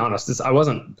 I'll be honest. I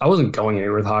wasn't going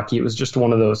anywhere with hockey. It was just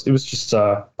one of those. It was just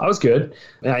I was good,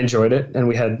 and I enjoyed it. And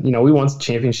we had, we won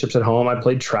championships at home. I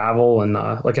played travel, and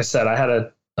like I said, I had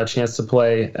a chance to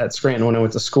play at Scranton when I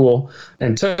went to school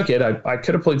and took it. I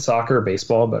could have played soccer or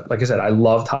baseball, but like I said, I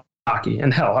loved hockey.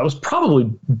 And hell, I was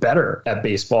probably better at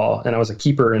baseball, and I was a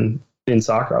keeper in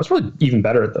soccer. I was really even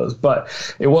better at those, but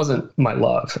it wasn't my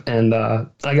love. And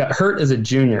I got hurt as a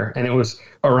junior, and it was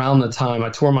around the time I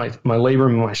tore my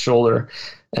labrum in my shoulder.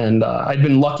 And I'd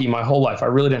been lucky my whole life. I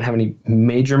really didn't have any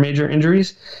major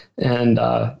injuries. And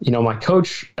my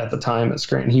coach at the time at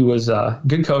Scranton, he was a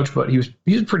good coach, but he was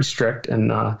pretty strict.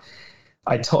 And I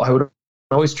would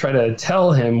always try to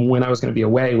tell him when I was going to be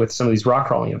away with some of these rock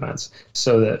crawling events,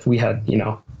 so that we had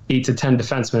 8 to 10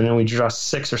 defensemen, and we dressed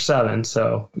 6 or 7.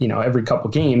 So, every couple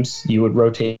games you would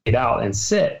rotate out and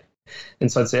sit.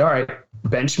 And so I'd say, all right,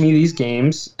 bench me these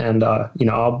games, and,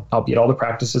 I'll be at all the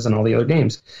practices and all the other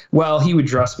games. Well, he would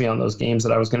dress me on those games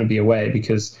that I was going to be away,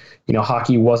 because,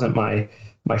 hockey wasn't my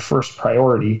first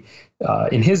priority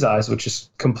in his eyes, which is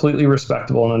completely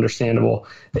respectable and understandable.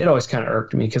 It always kind of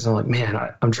irked me, because I'm like, man,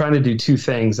 I'm trying to do two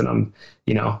things, and I'm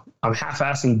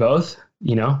half-assing both.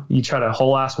 You try to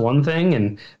whole ass one thing,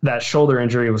 and that shoulder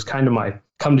injury was kind of my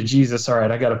come to Jesus. All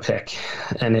right, I got to pick.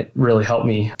 And it really helped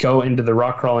me go into the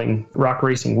rock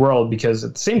racing world, because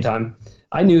at the same time,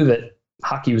 I knew that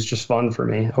hockey was just fun for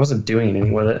me. I wasn't doing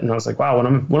anything with it. And I was like, wow,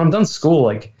 when I'm done school,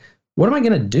 like, what am I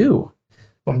going to do?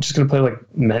 Well, I'm just going to play like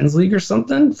men's league or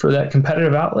something for that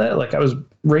competitive outlet. Like, I was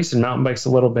racing mountain bikes a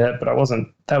little bit, but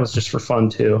that was just for fun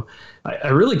too. I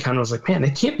really kind of was like, man,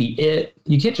 it can't be it.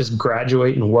 You can't just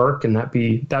graduate and work and that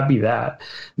be that,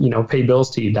 pay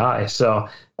bills till you die. So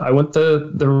I went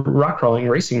the rock crawling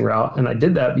racing route, and I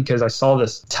did that because I saw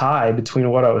this tie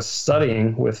between what I was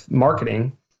studying with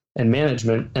marketing and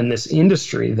management and this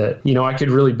industry that, I could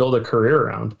really build a career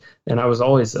around. And I was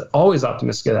always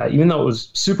optimistic of that, even though it was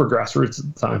super grassroots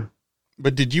at the time.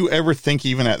 But did you ever think,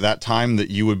 even at that time, that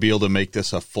you would be able to make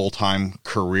this a full-time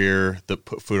career that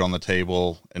put food on the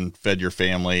table and fed your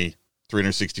family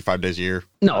 365 days a year?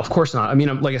 No, of course not. I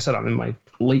mean, like I said, I'm in my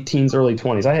late teens, early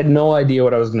 20s. I had no idea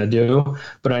what I was going to do,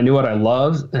 but I knew what I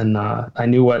loved, and I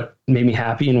knew what made me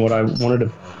happy and what I wanted to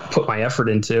put my effort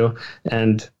into.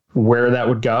 And where that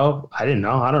would go, I didn't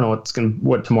know. I don't know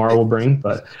what tomorrow will bring,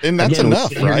 but and that's again,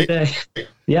 enough, right?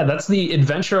 Yeah, that's the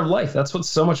adventure of life. That's what's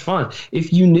so much fun.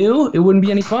 If you knew, it wouldn't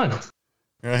be any fun.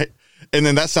 Right. And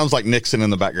then that sounds like Nixon in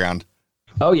the background.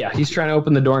 Oh yeah, he's trying to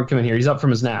open the door and come in here. He's up from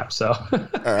his nap, so all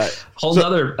right. Whole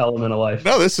other element of life.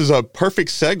 No, this is a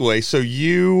perfect segue. So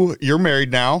you're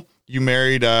married now. You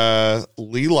married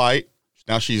Lee Light.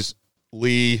 Now she's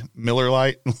Lee Miller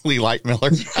Light. Lee Light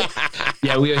Miller.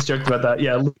 Yeah, we always joked about that.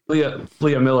 Yeah,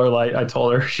 Leah Miller Light. I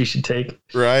told her she should take.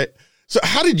 Right. So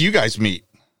how did you guys meet?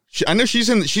 I know she's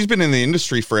been in the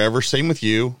industry forever. Same with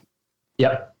you.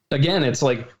 Yep. Again, it's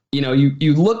like,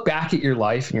 you look back at your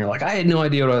life and you're like, I had no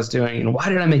idea what I was doing. And why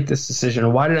did I make this decision? Or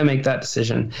why did I make that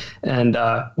decision? And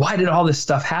why did all this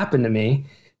stuff happen to me?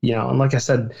 And like I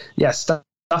said, yeah, stuff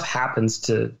happens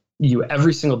to you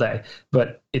every single day,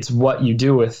 but it's what you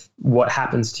do with what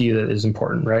happens to you that is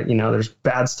important, right? There's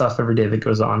bad stuff every day that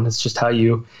goes on. It's just how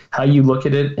you look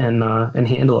at it and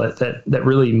handle it that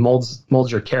really molds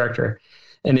your character.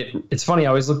 And it's funny, I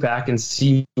always look back and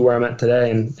see where I'm at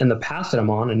today and the path that I'm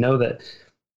on, and know that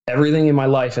everything in my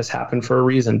life has happened for a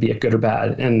reason, be it good or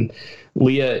bad. And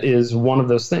Leah is one of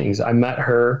those things. I met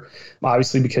her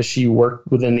obviously because she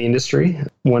worked within the industry.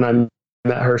 When I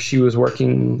met her, she was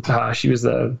working, she was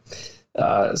the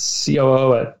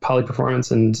COO at Poly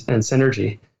Performance and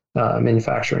Synergy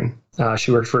Manufacturing.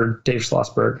 She worked for Dave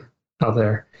Schlossberg out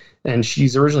there. And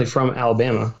she's originally from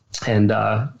Alabama. And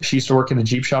she used to work in the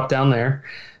Jeep shop down there,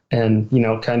 and,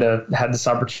 kind of had this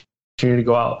opportunity to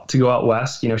go out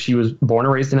west. She was born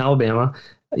and raised in Alabama.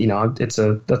 That's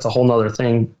a whole nother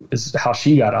thing, is how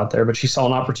she got out there, but she saw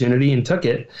an opportunity and took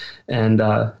it, and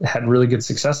had really good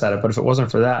success at it. But if it wasn't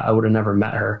for that, I would have never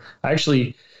met her. I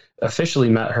actually officially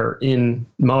met her in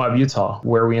Moab, Utah,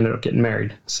 where we ended up getting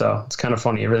married. So it's kind of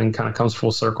funny. Everything kind of comes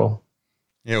full circle.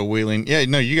 Yeah. Wheeling. Yeah.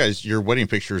 No, you guys, your wedding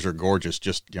pictures are gorgeous.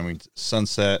 Just,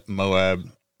 sunset, Moab,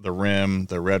 the Rim,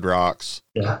 the Red Rocks,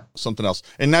 something else.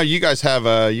 And now you guys have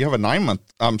a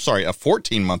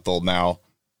 14-month-old now,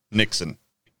 Nixon.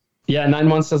 Yeah. 9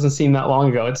 months doesn't seem that long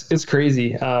ago. It's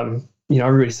crazy.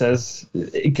 Everybody says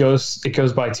it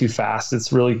goes by too fast.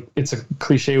 It's a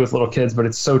cliche with little kids, but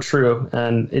it's so true.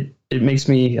 And it makes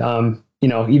me,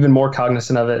 even more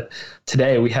cognizant of it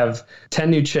today. We have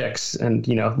 10 new chicks, and,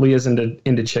 Leah's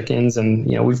into chickens, and,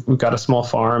 we've got a small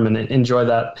farm and enjoy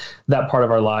that part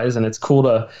of our lives. And it's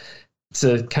cool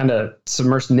to kind of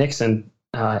submerge Nixon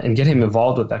and get him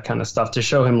involved with that kind of stuff, to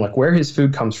show him like where his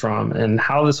food comes from and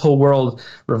how this whole world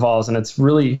revolves. And it's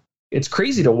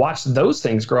crazy to watch those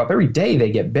things grow up. Every day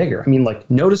they get bigger. I mean, like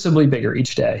noticeably bigger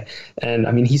each day. And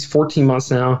I mean, he's 14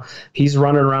 months now. He's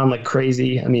running around like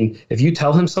crazy. I mean, if you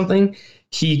tell him something,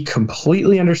 he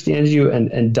completely understands you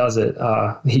and does it.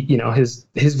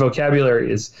 His vocabulary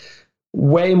is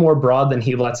way more broad than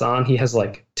he lets on. He has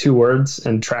like 2 words,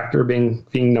 and tractor being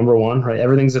number one, right?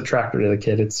 Everything's a tractor to the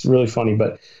kid. It's really funny,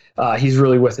 but he's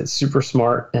really with it. Super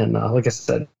smart. And like I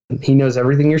said, he knows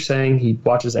everything you're saying. He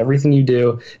watches everything you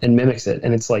do and mimics it.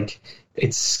 And it's like,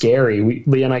 it's scary.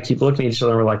 Leah and I keep looking at each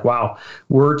other and we're like, wow,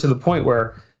 we're to the point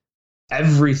where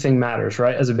everything matters,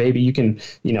 right? As a baby, you can,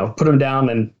 put them down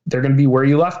and they're going to be where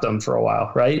you left them for a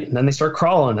while, right? And then they start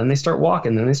crawling, then they start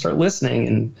walking, then they start listening.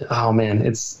 And oh man,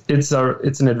 it's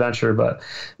an adventure. But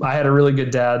I had a really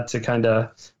good dad to kind of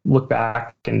look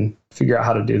back and figure out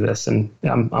how to do this. And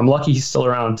I'm lucky he's still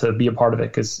around to be a part of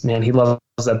it, because man, he loves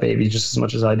that baby just as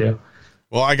much as I do.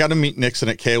 Well, I got to meet Nixon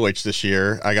at KOH this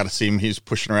year. I got to see him. He's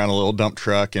pushing around a little dump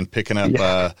truck and picking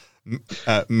up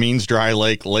Means Dry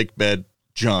Lake bed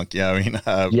junk. Yeah,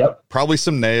 I mean, probably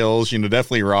some nails,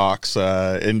 definitely rocks,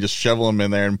 and just shovel them in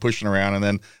there and pushing around. And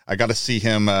then I got to see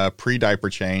him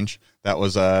pre-diaper change. That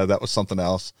was something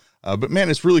else. But man,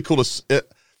 it's really cool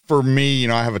for me.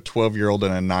 I have a 12-year-old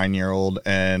and a 9-year-old,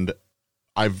 and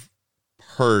I've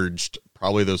purged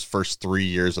probably those first 3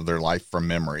 years of their life from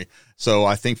memory. So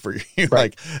I think for you,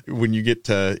 like when you get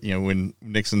to, when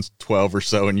Nixon's 12 or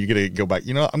so and you get to go back,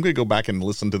 I'm going to go back and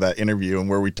listen to that interview and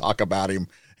where we talk about him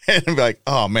and be like,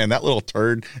 oh man, that little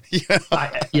turd.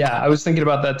 I was thinking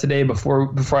about that today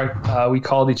before we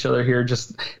called each other here,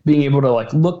 just being able to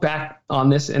like look back on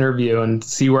this interview and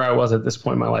see where I was at this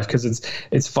point in my life. Cause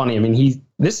it's funny. I mean,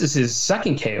 this is his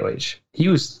second KOH. He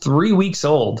was 3 weeks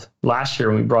old last year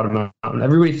when we brought him out, and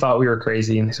everybody thought we were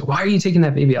crazy. And they said, why are you taking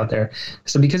that baby out there?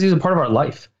 So because he's a part of our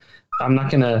life. I'm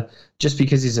not going to, just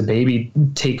because he's a baby,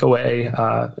 take away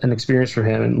an experience from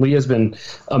him. And Leah's been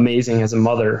amazing as a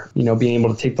mother, being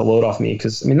able to take the load off me.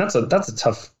 Cause I mean, that's a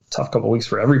tough couple of weeks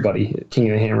for everybody, King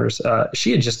of the Hammers.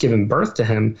 She had just given birth to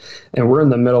him, and we're in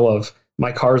the middle of,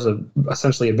 my car's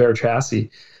essentially a bare chassis.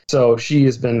 So she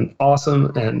has been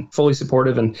awesome and fully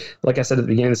supportive. And like I said at the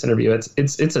beginning of this interview,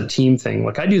 it's a team thing.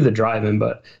 Like I do the driving,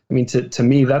 but I mean, to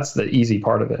me, that's the easy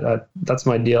part of it. That's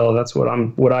my deal. That's what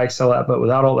I excel at. But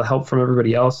without all the help from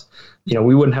everybody else,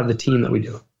 we wouldn't have the team that we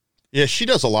do. Yeah, she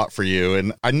does a lot for you.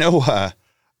 And I know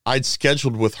I'd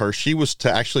scheduled with her. She was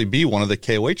to actually be one of the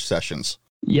KOH sessions.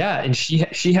 Yeah, and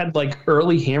she had like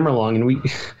early hammerlong, and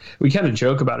we kind of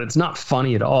joke about it. It's not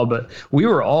funny at all, but we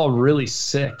were all really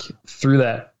sick through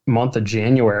that month of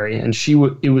January, and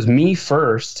it was me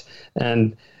first.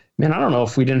 And man, I don't know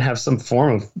if we didn't have some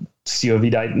form of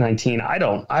COVID-19. I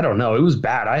don't know. It was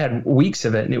bad. I had weeks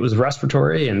of it, and it was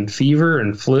respiratory and fever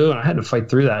and flu, and I had to fight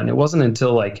through that. And it wasn't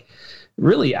until like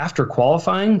really after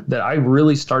qualifying that I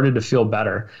really started to feel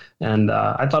better. And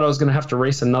I thought I was going to have to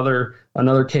race another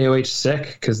KOH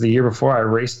sick, because the year before I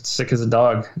raced sick as a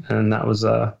dog, and that was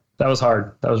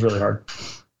hard. That was really hard.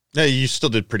 Yeah, you still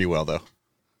did pretty well though.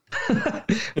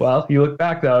 Well, you look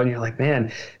back though, and you're like,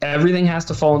 man, everything has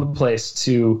to fall into place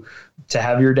to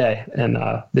have your day. And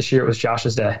this year it was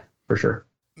Josh's day for sure.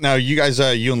 Now you guys,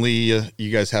 you and Lee,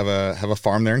 you guys have a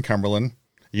farm there in Cumberland.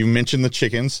 You mentioned the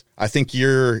chickens. I think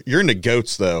you're into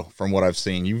goats though, from what I've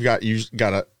seen. You got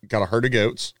a herd of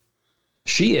goats.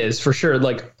 She is for sure.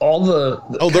 Like all the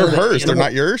they're hers. They're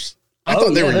not yours. I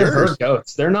thought they were yours. Her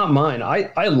goats. They're not mine.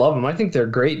 I love them. I think they're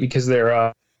great because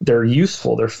they're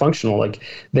useful. They're functional. Like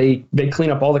they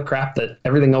clean up all the crap that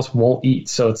everything else won't eat.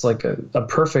 So it's like a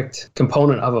perfect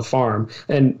component of a farm.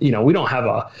 And, we don't have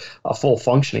a full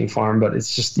functioning farm, but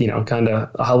it's just, kind of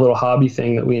a little hobby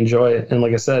thing that we enjoy. And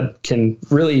like I said, can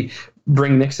really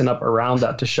bring Nixon up around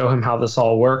that to show him how this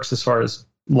all works as far as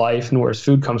life and where his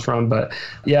food comes from. But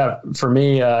yeah, for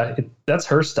me, that's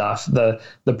her stuff. The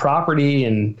property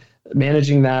and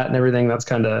managing that and everything, that's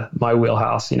kind of my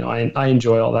wheelhouse. I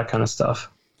enjoy all that kind of stuff.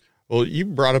 Well, you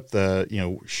brought up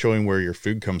the, showing where your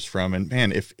food comes from. And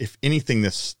man, if anything,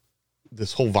 this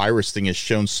whole virus thing has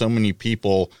shown so many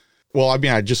people. Well, I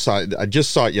mean, I just saw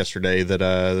it yesterday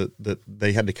that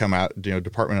they had to come out,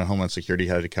 Department of Homeland Security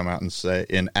had to come out and say,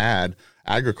 and add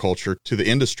agriculture to the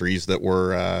industries that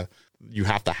were, you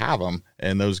have to have them.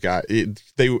 And those guys,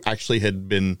 they actually had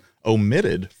been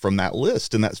omitted from that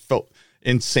list. And that felt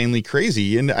insanely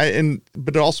crazy.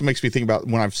 But it also makes me think about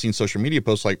when I've seen social media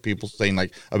posts, like people saying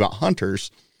like about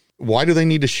hunters, why do they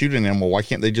need to shoot an animal? Why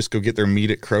can't they just go get their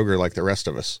meat at Kroger like the rest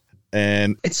of us?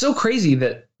 And it's so crazy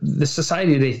that the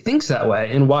society today thinks that way,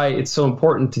 and why it's so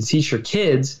important to teach your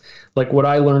kids, like what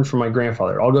I learned from my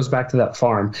grandfather. It all goes back to that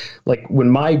farm. Like when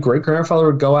my great grandfather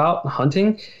would go out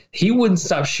hunting, he wouldn't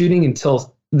stop shooting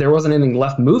until there wasn't anything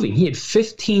left moving. He had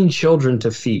 15 children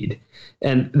to feed.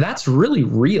 And that's really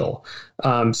real.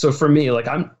 So for me, like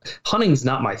hunting's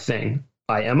not my thing.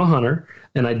 I am a hunter,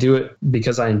 and I do it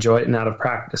because I enjoy it and out of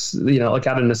practice, like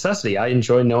out of necessity. I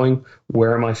enjoy knowing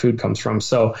where my food comes from.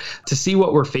 So to see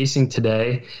what we're facing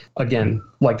today, again,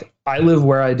 like I live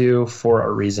where I do for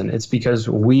a reason. It's because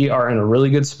we are in a really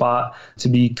good spot to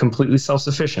be completely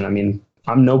self-sufficient. I mean,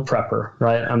 I'm no prepper,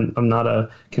 right? I'm not a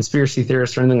conspiracy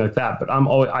theorist or anything like that, but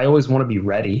I always want to be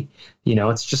ready.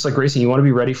 It's just like racing. You want to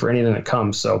be ready for anything that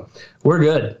comes. So we're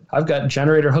good. I've got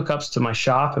generator hookups to my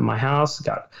shop and my house,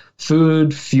 got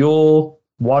food, fuel,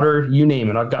 water, you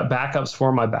name it. I've got backups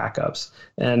for my backups.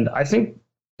 And I think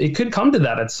it could come to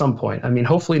that at some point. I mean,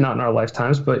 hopefully not in our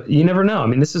lifetimes, but you never know. I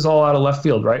mean, this is all out of left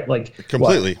field, right? Like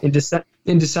completely.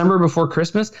 In December before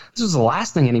Christmas, this was the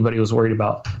last thing anybody was worried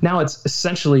about. Now it's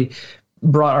essentially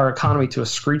brought our economy to a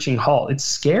screeching halt. It's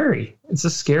scary. It's a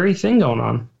scary thing going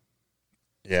on.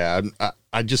 Yeah.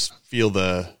 I just feel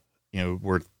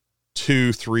we're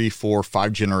 2, 3, 4,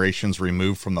 5 generations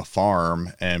removed from the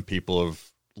farm, and people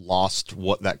have lost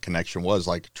what that connection was,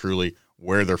 like truly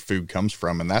where their food comes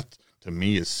from. And that to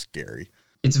me is scary.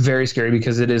 It's very scary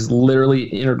because it is literally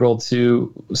integral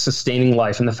to sustaining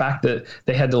life. And the fact that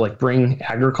they had to like bring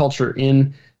agriculture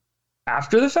in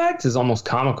after the fact is almost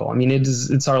comical. I mean,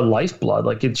 it's our lifeblood.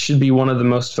 Like it should be one of the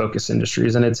most focused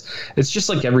industries. And it's just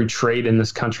like every trade in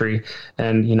this country.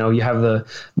 And, you have the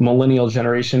millennial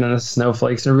generation and the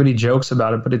snowflakes, and everybody jokes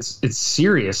about it, but it's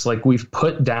serious. Like we've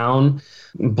put down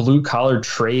blue collar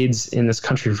trades in this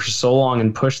country for so long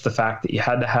and pushed the fact that you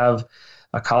had to have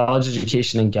a college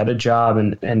education and get a job.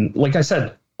 And like I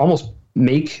said, almost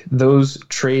make those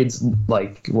trades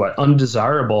like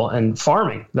undesirable, and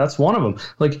farming, that's one of them.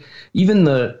 Like even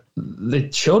the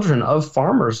children of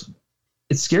farmers,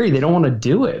 it's scary. They don't want to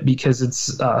do it because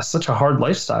it's such a hard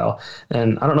lifestyle.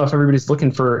 And I don't know if everybody's looking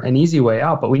for an easy way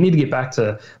out, but we need to get back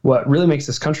to what really makes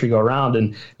this country go around.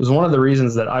 And it was one of the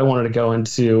reasons that I wanted to go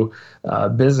into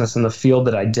business in the field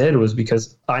that I did, was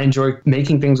because I enjoy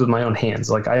making things with my own hands.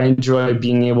 Like I enjoy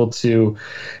being able to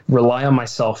rely on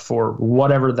myself for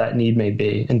whatever that need may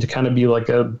be, and to kind of be like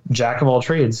a jack of all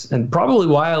trades. And probably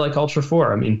why I like Ultra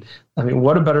 4. I mean,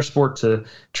 what a better sport to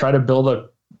try to build a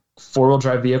four-wheel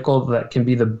drive vehicle that can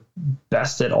be the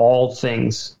best at all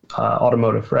things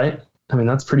automotive, right? I mean,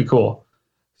 that's pretty cool.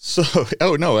 So,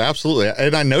 oh no, absolutely.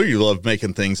 And I know you love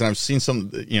making things, and I've seen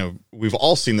some, we've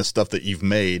all seen the stuff that you've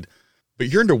made, but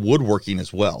you're into woodworking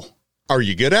as well. Are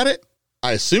you good at it?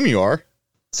 I assume you are.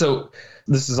 So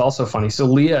this is also funny. So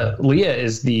Leah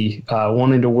is the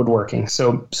one into woodworking,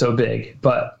 so big,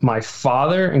 but my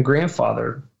father and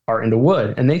grandfather are into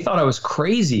wood, and they thought I was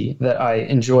crazy that I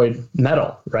enjoyed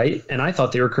metal, right? And I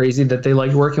thought they were crazy that they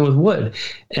liked working with wood.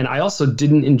 And I also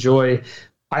didn't enjoy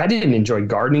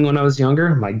gardening when I was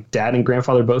younger. My dad and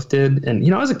grandfather both did. And,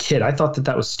 as a kid, I thought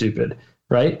that was stupid,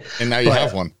 right? And now you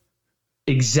have one.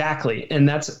 Exactly. And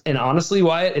honestly,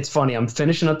 Wyatt, it's funny. I'm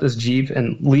finishing up this Jeep,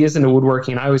 and Leah's into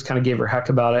woodworking. I always kind of gave her heck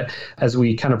about it as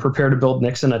we kind of prepare to build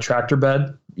Nixon a tractor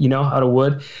bed, out of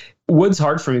wood. Wood's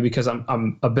hard for me because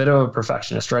I'm a bit of a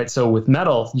perfectionist, right? So with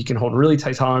metal, you can hold really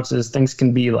tight tolerances. Things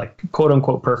can be like quote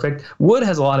unquote perfect. Wood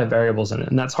has a lot of variables in it,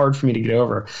 and that's hard for me to get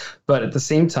over. But at the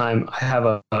same time, I have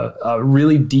a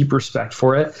really deep respect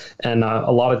for it. And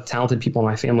a lot of talented people in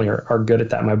my family are good at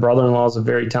that. My brother-in-law is a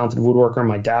very talented woodworker.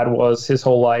 My dad was his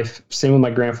whole life. Same with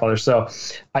my grandfather. So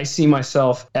I see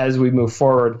myself as we move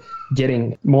forward,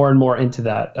 getting more and more into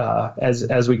that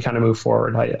as we kind of move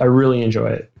forward. I really enjoy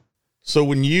it. So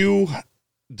when you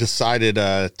decided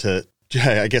to,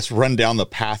 I guess, run down the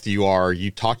path you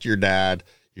talked to your dad,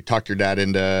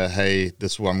 into, hey,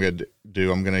 this is what I'm going to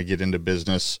do. I'm going to get into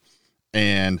business.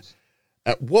 And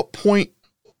at what point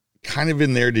kind of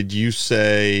in there did you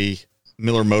say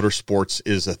Miller Motorsports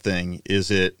is a thing?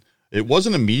 It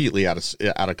wasn't immediately out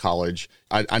of college.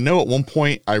 I know at one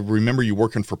point I remember you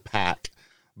working for PAC,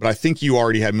 but I think you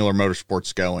already had Miller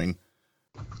Motorsports going.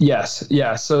 Yes.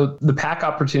 Yeah. So the PAC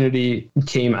opportunity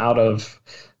came out of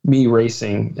me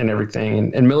racing and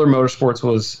everything. And Miller Motorsports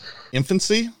was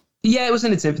infancy. Yeah, it was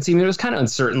in its infancy. I mean, it was kind of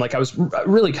uncertain. Like I was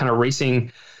really kind of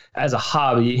racing as a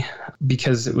hobby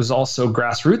because it was also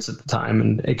grassroots at the time.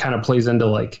 And it kind of plays into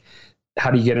like,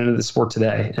 how do you get into the sport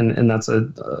today? And that's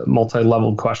a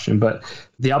multi-leveled question. But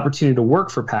the opportunity to work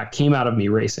for PAC came out of me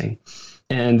racing.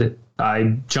 And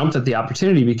I jumped at the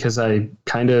opportunity because I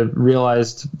kind of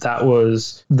realized that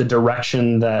was the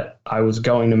direction that I was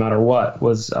going no matter what,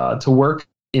 was to work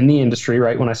in the industry,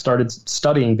 right? When I started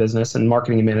studying business and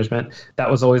marketing and management,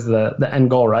 that was always the end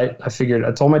goal, right?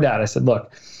 I told my dad, I said,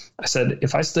 look,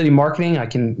 if I study marketing, I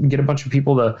can get a bunch of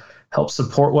people to help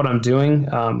support what I'm doing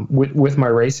with my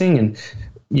racing. And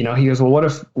he goes, well,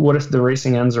 what if the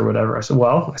racing ends or whatever?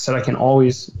 I said, I can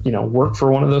always, work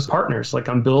for one of those partners. Like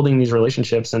I'm building these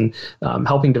relationships and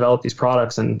helping develop these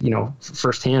products and,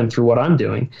 firsthand through what I'm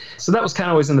doing. So that was kind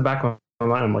of always in the back of my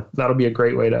mind. I'm like, that'll be a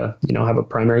great way to, have a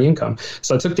primary income.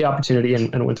 So I took the opportunity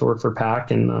and went to work for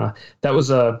PAC. And that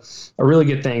was a really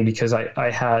good thing because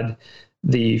I had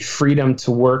the freedom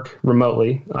to work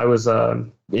remotely. I was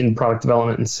in product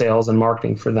development and sales and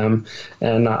marketing for them.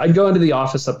 And I'd go into the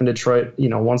office up in Detroit,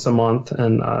 once a month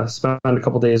and spend a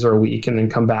couple days or a week and then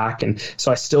come back. And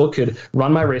so I still could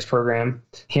run my race program,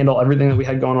 handle everything that we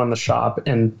had going on in the shop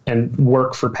and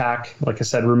work for PAC, like I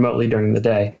said, remotely during the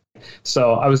day.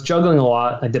 So I was juggling a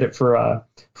lot. I did it for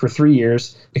 3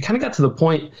 years. It kind of got to the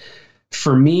point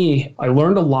for me, I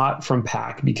learned a lot from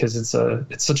PAC because it's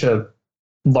such a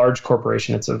large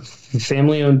corporation. It's a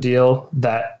family-owned deal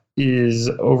that is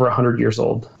over 100 years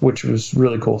old, which was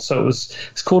really cool. So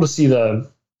it's cool to see the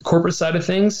corporate side of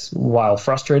things while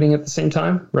frustrating at the same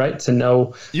time, right? To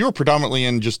know you were predominantly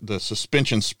in just the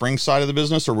suspension spring side of the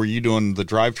business, or were you doing the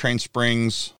drivetrain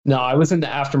springs? No, I was in the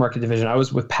aftermarket division. I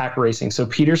was with PAC Racing. So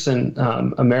Peterson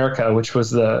America, which was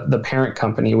the parent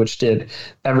company, which did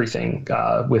everything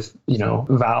with,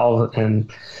 valve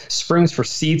and springs for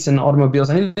seats and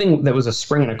automobiles, anything that was a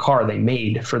spring in a car they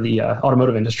made for the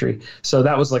automotive industry. So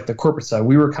that was like the corporate side.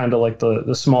 We were kind of like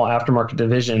the small aftermarket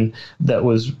division that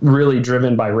was really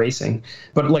driven by racing.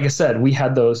 But like I said, we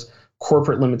had those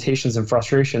corporate limitations and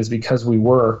frustrations because we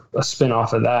were a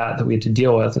spin-off of that we had to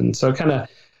deal with. And so it kind of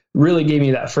really gave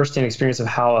me that firsthand experience of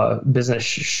how a business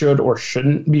should or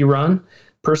shouldn't be run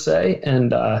per se,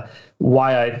 and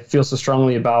why I feel so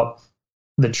strongly about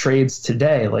the trades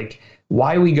today. Like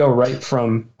why we go right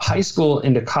from high school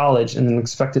into college and then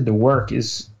expected to work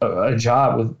is a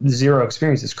job with zero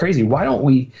experience. It's crazy. Why don't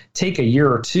we take a year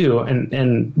or two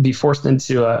and be forced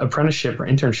into an apprenticeship or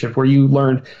internship where you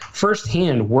learn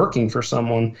firsthand working for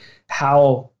someone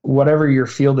how whatever your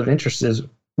field of interest is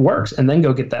works, and then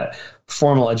go get that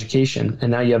formal education.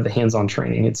 And now you have the hands-on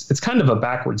training. It's kind of a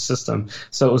backwards system.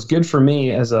 So it was good for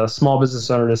me as a small business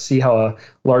owner to see how a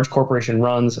large corporation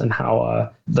runs and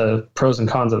how the pros and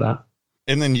cons of that.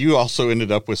 And then you also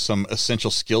ended up with some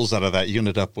essential skills out of that. You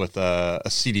ended up with a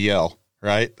CDL,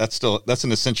 right? That's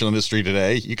an essential industry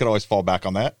today. You could always fall back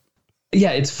on that.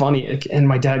 Yeah, it's funny. And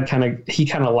my dad kind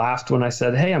of laughed when I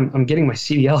said, hey, I'm getting my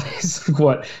CDL. He's like,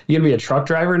 what, you gonna be a truck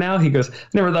driver now? He goes, I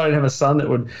never thought I'd have a son that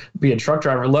would be a truck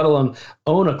driver, let alone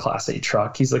own a Class 8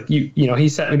 truck. He's like, he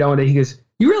sat me down one day. He goes,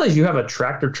 you realize you have a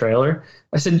tractor trailer?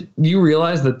 I said, do you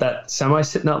realize that semi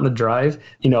sitting out in the drive,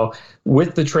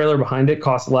 with the trailer behind it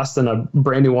costs less than a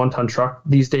brand new 1-ton truck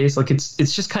these days? Like it's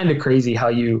just kind of crazy how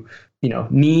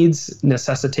needs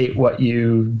necessitate what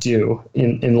you do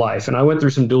in life. And I went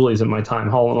through some dualies in my time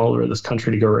hauling all over this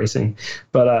country to go racing.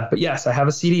 But yes, I have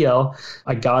a CDL.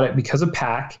 I got it because of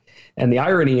PAC. And the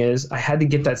irony is I had to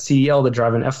get that CDL to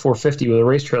drive an F450 with a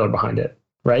race trailer behind it,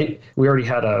 right? We already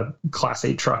had a Class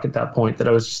 8 truck at that point it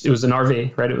was an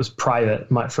RV, right? It was private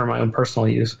for my own personal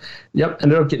use. Yep.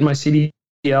 Ended up getting my CDL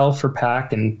for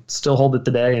PAC and still hold it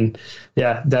today. And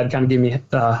yeah, Dad kind of gave me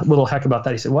a little heck about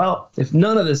that. He said, well, if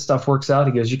none of this stuff works out,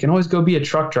 he goes, you can always go be a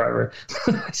truck driver.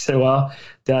 I said, well,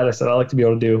 Dad, I like to be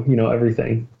able to do,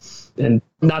 everything and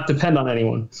not depend on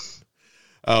anyone.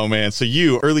 Oh man. So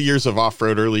early years of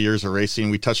off-road, early years of racing,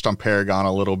 we touched on Paragon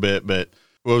a little bit, but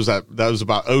what was that? That was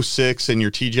about 06 in your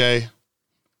TJ.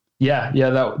 Yeah.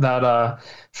 That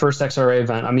first XRA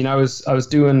event. I mean, I was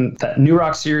doing that New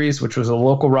Rock series, which was a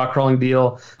local rock crawling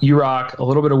deal, U-Rock, a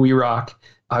little bit of We Rock.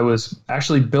 I was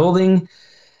actually building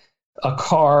a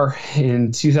car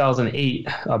in 2008,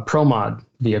 a Pro Mod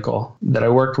vehicle that I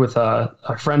worked with a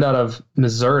friend out of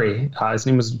Missouri. His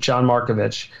name was John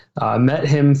Markovich. Met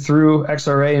him through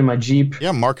XRA in my Jeep.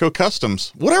 Yeah, Marco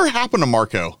Customs. Whatever happened to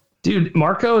Marco? Dude,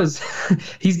 Marco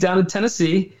he's down in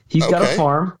Tennessee. He's got a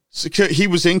farm. So he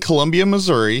was in Columbia,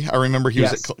 Missouri. I remember he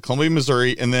was at Columbia,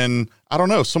 Missouri. And then, I don't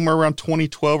know, somewhere around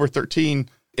 2012 or 13,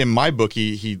 in my book,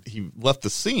 he left the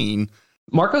scene.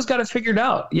 Marco's got it figured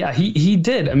out. Yeah, he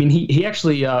did. I mean, he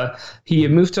actually he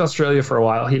had moved to Australia for a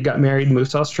while. He had got married,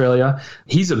 moved to Australia.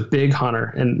 He's a big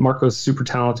hunter, and Marco's super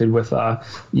talented with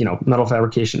metal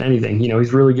fabrication, anything.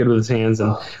 He's really good with his hands.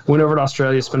 And went over to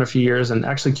Australia, spent a few years, and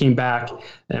actually came back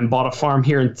and bought a farm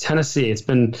here in Tennessee. It's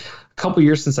been a couple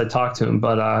years since I talked to him,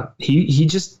 but he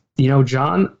just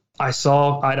John, I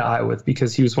saw eye to eye with,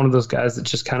 because he was one of those guys that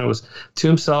just kind of was to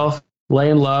himself,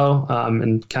 laying low,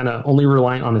 and kind of only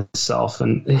reliant on himself.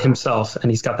 And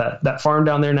he's got that farm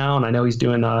down there now. And I know he's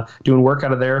doing work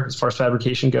out of there as far as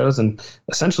fabrication goes, and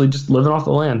essentially just living off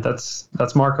the land. That's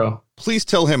Marco. Please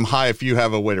tell him hi if you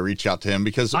have a way to reach out to him,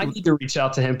 because I need to reach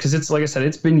out to him, because it's, like I said,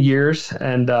 it's been years,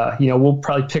 and we'll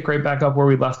probably pick right back up where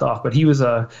we left off. But he was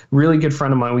a really good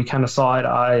friend of mine. We kind of saw eye to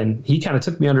eye, and he kind of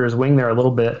took me under his wing there a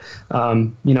little bit,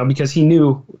 because he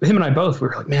knew, him and I both, we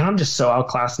were like, man, I'm just so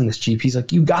outclassed in this Jeep. He's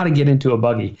like, you got to get into a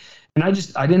buggy. And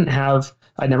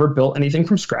I never built anything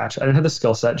from scratch. I didn't have the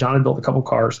skill set. John had built a couple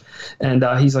cars, and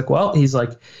he's like,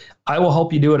 I will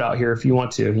help you do it out here if you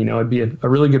want to. It'd be a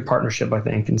really good partnership, I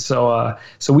think. And so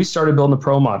we started building a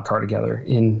Pro Mod car together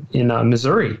in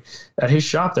Missouri at his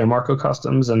shop there, Marco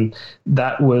Customs. And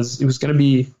it was going to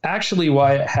be actually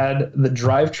why it had the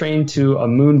drivetrain to a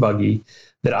moon buggy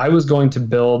that I was going to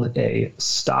build a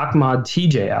stock mod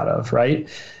TJ out of, right?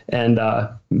 And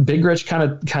Big Rich kind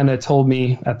of told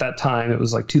me at that time, it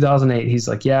was like 2008. He's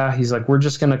like, we're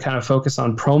just going to kind of focus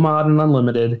on Pro Mod and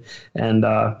Unlimited, and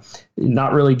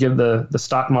not really give the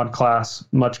stock mod class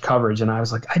much coverage. And I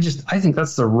was like, I think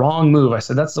that's the wrong move. I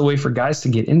said, that's the way for guys to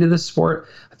get into this sport.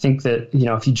 I think that,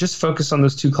 if you just focus on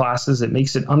those two classes, it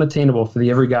makes it unattainable for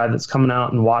every guy that's coming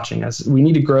out and watching us. We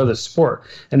need to grow this sport.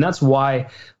 And that's why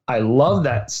I love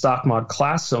that stock mod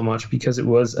class so much, because it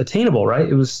was attainable, right?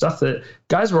 It was stuff that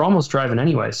guys were almost driving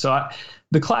anyway. So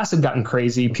the class had gotten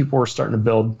crazy. People were starting to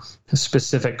build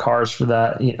specific cars for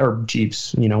that, or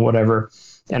Jeeps, whatever.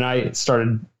 And I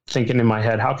started thinking in my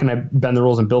head, how can I bend the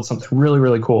rules and build something really,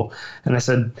 really cool? And I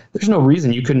said, there's no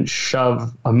reason you couldn't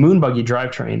shove a moon buggy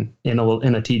drivetrain in a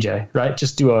TJ, right?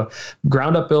 Just do a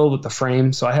ground up build with the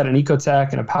frame. So I had an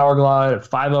Ecotec and a Power Glide, a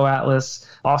 5.0 Atlas,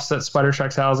 offset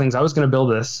Spider-Trax housings. I was going to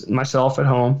build this myself at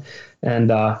home.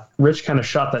 And Rich kind of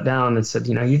shot that down and said,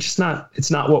 it's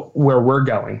not where we're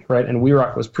going, right? And We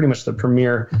Rock was pretty much the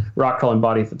premier rock crawling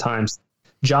body at the time.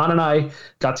 John and I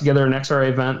got together at an XRA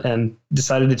event and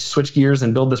decided to switch gears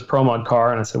and build this Pro Mod car.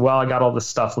 And I said, well, I got all this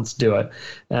stuff. Let's do it.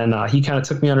 And he kind of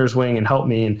took me under his wing and helped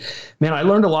me. And man, I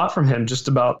learned a lot from him just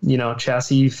about,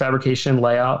 chassis fabrication,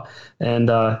 layout.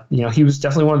 And, he was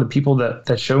definitely one of the people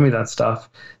that showed me that stuff.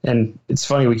 And it's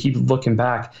funny, we keep looking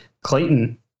back.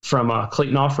 Clayton from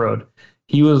Clayton Off-Road,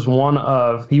 he was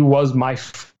my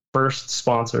first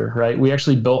sponsor, right? We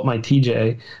actually built my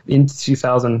TJ in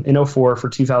 04 for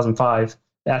 2005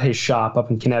 at his shop up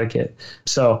in Connecticut.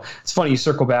 So it's funny, you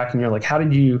circle back and you're like, how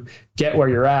did you get where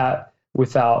you're at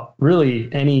without really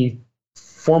any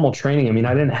formal training? I mean,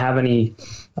 I didn't have any,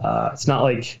 it's not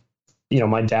like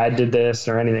my dad did this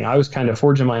or anything. I was kind of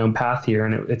forging my own path here,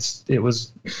 and it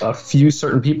was a few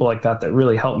certain people like that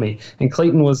really helped me. And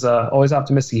Clayton was always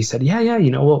optimistic. He said, yeah,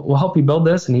 we'll help you build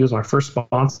this. And he was my first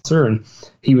sponsor, and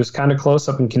he was kind of close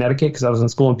up in Connecticut because I was in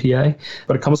school in PA,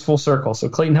 but it comes full circle. So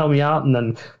Clayton helped me out, and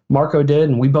then Marco did,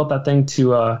 and we built that thing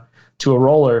to a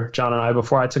roller, John and I,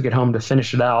 before I took it home to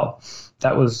finish it out.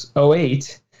 That was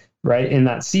 2008. Right in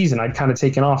that season, I'd kind of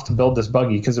taken off to build this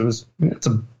buggy because it's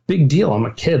a big deal. I'm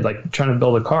a kid, like trying to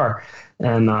build a car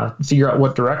and figure out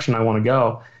what direction I want to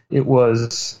go. It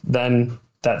was then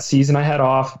that season I had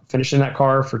off, finishing that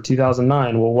car for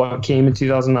 2009. Well, what came in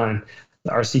 2009?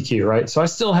 The RCQ, right? So I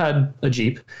still had a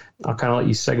Jeep. I'll kind of let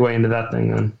you segue into that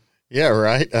thing then. Yeah,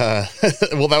 right.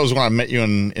 Well, that was when I met you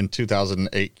in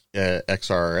 2008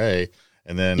 XRA,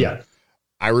 and then yeah.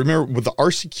 I remember with the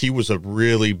RCQ was a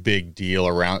really big deal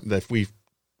around that. If we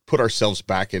put ourselves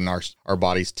back in our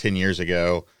bodies 10 years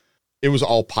ago, it was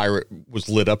all Pirate was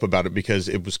lit up about it because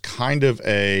it was kind of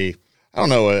a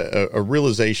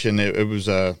realization. It was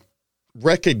a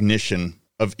recognition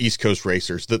of East Coast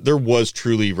racers that there was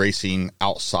truly racing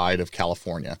outside of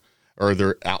California, or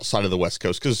they're outside of the West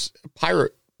Coast, because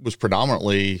Pirate was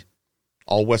predominantly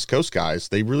all West Coast guys.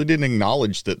 They really didn't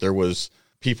acknowledge that there was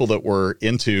people that were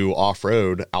into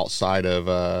off-road outside of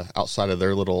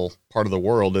their little part of the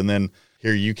world. And then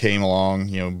here you came along,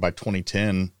 by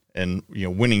 2010 and,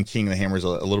 winning King of the Hammers a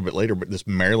little bit later, but this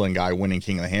Maryland guy winning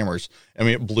King of the Hammers, I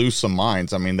mean, it blew some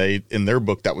minds. I mean, they, in their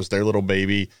book, that was their little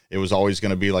baby. It was always going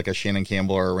to be like a Shannon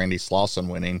Campbell or a Randy Slauson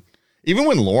winning. Even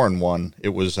when Lauren won, it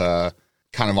was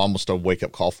kind of almost a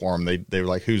wake-up call for them. They were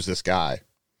like, who's this guy?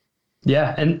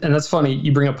 Yeah, and that's funny.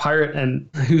 You bring up Pirate and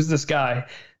who's this guy?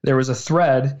 There was a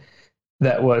thread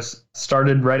that was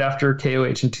started right after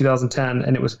KOH in 2010,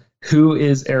 and it was, who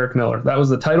is Eric Miller? That was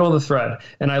the title of the thread.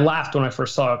 And I laughed when I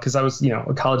first saw it because I was,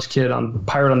 a college kid on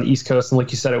Pirate on the East Coast. And like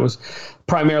you said, it was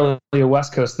primarily a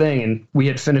West Coast thing. And we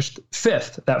had finished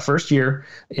 5th that first year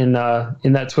in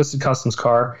that Twisted Customs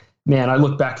car. Man, I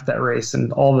look back at that race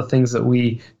and all the things that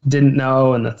we didn't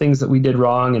know and the things that we did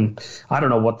wrong. And I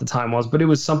don't know what the time was, but it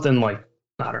was something like,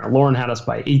 I don't know, Lauren had us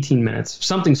by 18 minutes,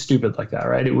 something stupid like that,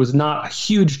 right? It was not a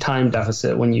huge time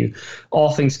deficit when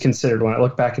all things considered, when I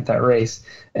look back at that race.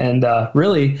 And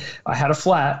really, I had a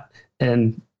flat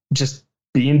and just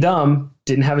being dumb,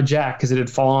 didn't have a jack because it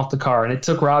had fallen off the car. And it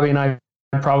took Robbie and I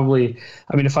probably,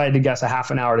 if I had to guess, a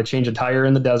half an hour to change a tire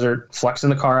in the desert,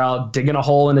 flexing the car out, digging a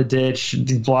hole in a ditch,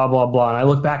 blah, blah, blah. And I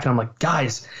look back and I'm like,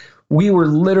 guys, we were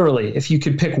literally, if you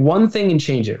could pick one thing and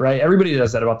change it, right? Everybody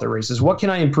does that about their races. What can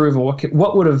I improve? And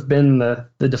what would have been the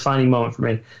defining moment for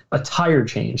me? A tire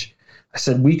change. I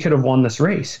said, we could have won this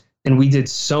race. And we did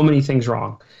so many things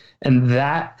wrong. And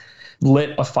that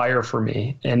lit a fire for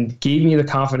me and gave me the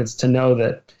confidence to know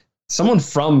that someone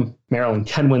from Maryland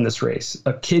can win this race.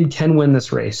 A kid can win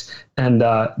this race. And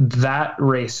that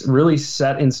race really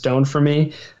set in stone for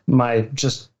me my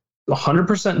just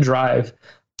 100% drive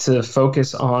to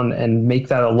focus on and make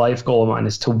that a life goal of mine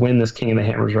is to win this King of the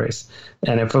Hammers race.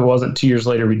 And if it wasn't 2 years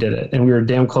later, we did it. And we were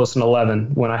damn close in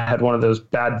 11 when I had one of those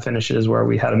bad finishes where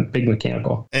we had a big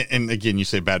mechanical. And again, you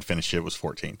say bad finish, it was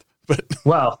 14th. But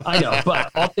well, I know,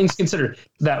 but all things considered,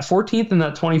 that 14th and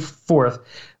that 24th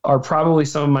are probably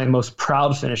some of my most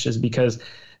proud finishes because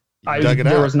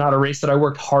there was not a race that I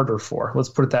worked harder for. Let's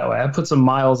put it that way. I put some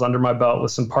miles under my belt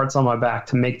with some parts on my back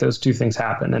to make those two things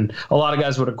happen. And a lot of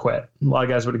guys would have quit. A lot of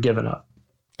guys would have given up.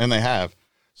 And they have.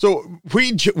 So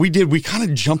we kind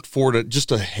of jumped forward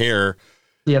just a hair.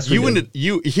 Yes,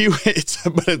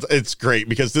 it's great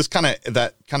because this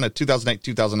that 2008,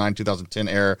 2009, 2010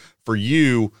 era for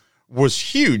you was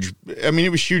huge. I mean, it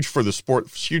was huge for the sport,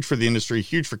 huge for the industry,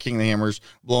 huge for King of the Hammers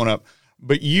blowing up.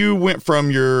 But you went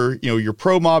from your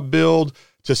Pro Mod build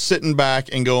to sitting back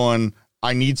and going,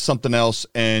 I need something else.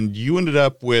 And you ended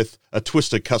up with a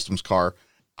Twisted Customs car.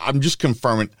 I'm just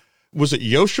confirming. Was it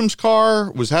Yosham's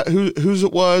car? Was that whose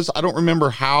it was? I don't remember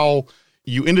how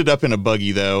you ended up in a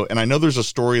buggy though. And I know there's a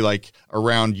story like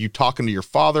around you talking to your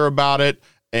father about it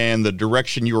and the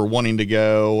direction you were wanting to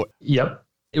go. Yep.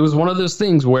 It was one of those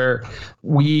things where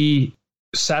we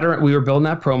were building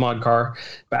that Pro Mod car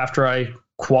after I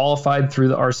qualified through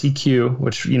the RCQ,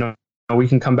 which, we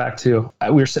can come back to.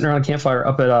 We were sitting around a campfire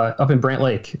up in Brant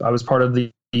Lake. I was part of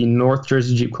the North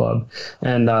Jersey Jeep Club.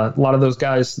 And a lot of those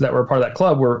guys that were a part of that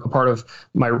club were a part of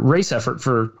my race effort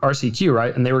for RCQ,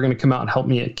 right? And they were going to come out and help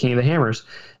me at King of the Hammers.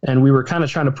 And we were kind of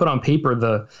trying to put on paper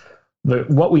the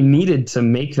what we needed to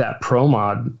make that Pro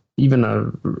Mod, even a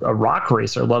rock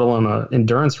racer, let alone an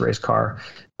endurance race car.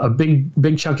 A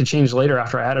big chunk of change later,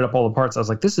 after I added up all the parts, I was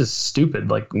like, this is stupid.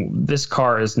 Like, this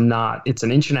car is not, it's an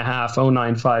 1.5 inch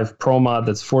 095 Pro Mod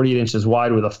that's 48 inches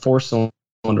wide with a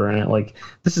 4-cylinder in it. Like,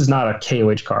 this is not a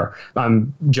KOH car.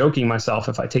 I'm joking myself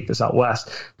if I take this out west,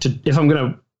 if I'm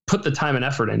going to put the time and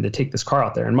effort in to take this car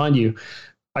out there. And mind you,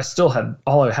 I still had,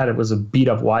 all I had was a beat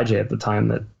up YJ at the time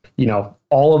that,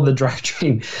 all of the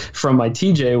drivetrain from my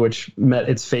TJ, which met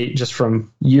its fate just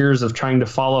from years of trying to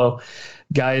follow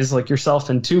guys like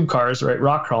yourself in tube cars, right?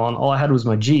 Rock crawling. All I had was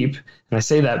my Jeep. And I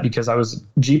say that because I was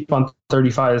Jeep on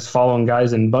 35s following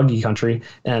guys in buggy country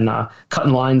and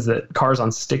cutting lines that cars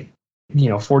on stick,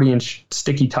 40-inch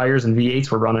sticky tires and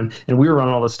V8s were running. And we were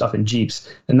running all this stuff in Jeeps.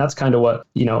 And that's kind of what,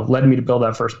 led me to build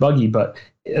that first buggy. But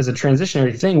as a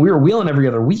transitionary thing, we were wheeling every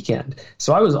other weekend.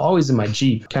 So I was always in my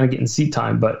Jeep kind of getting seat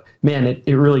time. But man,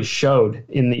 it really showed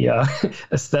in the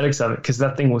aesthetics of it, because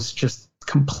that thing was just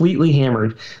completely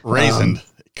hammered.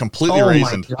 Completely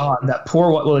raisined. Oh my God, that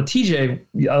poor, the TJ,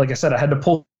 like I said, I had to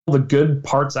pull the good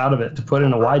parts out of it to put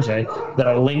in a YJ that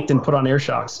I linked and put on air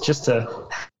shocks just to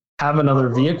have another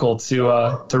vehicle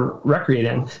to recreate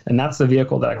in. And that's the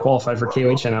vehicle that I qualified for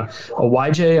KOH in, a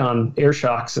YJ on air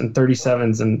shocks and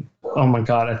 37s. And oh my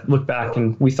God, I look back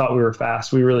and we thought we were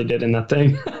fast. We really did in that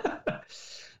thing.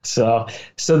 So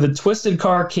the Twisted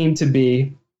car came to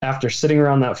be after sitting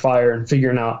around that fire and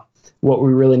figuring out what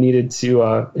we really needed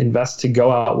to invest to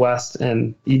go out west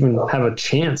and even have a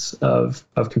chance of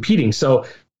competing. So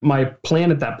my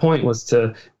plan at that point was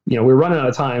to, we were running out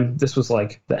of time. This was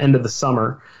like the end of the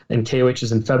summer and KOH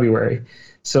is in February.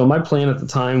 So my plan at the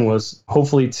time was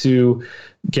hopefully to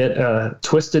get a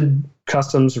Twisted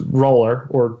Customs roller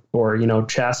or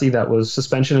chassis that was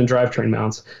suspension and drivetrain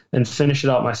mounts and finish it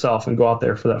out myself and go out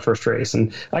there for that first race.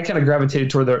 And I kind of gravitated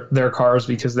toward their cars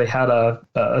because they had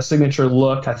a signature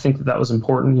look. I think that was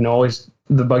important, always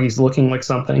the buggies looking like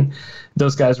something.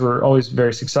 Those guys were always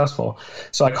very successful.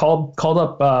 So I called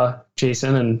up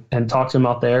Jason and talked to him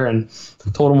out there and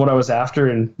told him what I was after.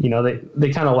 And, they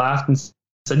kind of laughed and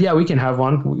said, yeah, we can have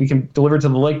one. We can deliver to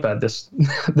the lake bed, this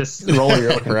roller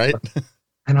you're looking right. for.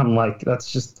 And I'm like,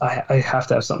 that's just, I have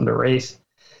to have something to race.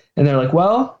 And they're like,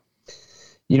 well,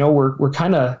 we're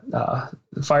kind of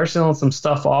fire selling some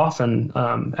stuff off and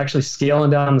actually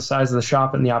scaling down the size of the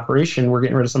shop and the operation. We're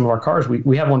getting rid of some of our cars.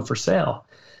 We have one for sale.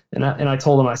 And I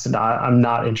told them, I said, I'm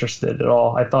not interested at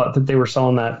all. I thought that they were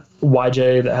selling that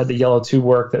YJ that had the yellow tube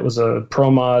work that was a Pro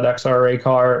Mod XRA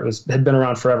car. Had been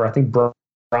around forever. I think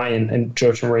Brian and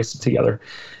Jochen raced it together.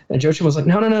 And Jochen was like,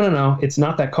 no. It's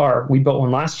not that now we built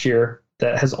one last year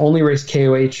that has only raced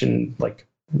KOH and like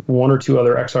one or two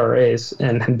other XRAs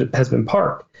and has been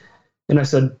parked. And I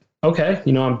said, okay,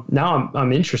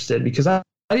 I'm interested because I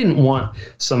didn't want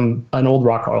an old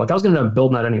rock car. Like I was going to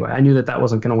build that anyway. I knew that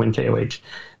wasn't going to win KOH.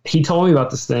 He told me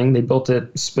about this thing. They built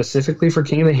it specifically for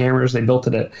King of the Hammers. They built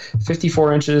it at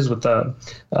 54 inches with a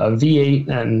V8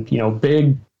 and,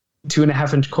 big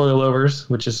 2.5 inch coilovers,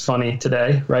 which is funny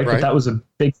today, right? But that was a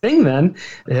big thing then.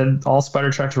 It had all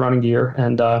Spider-Trax running gear.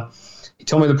 And he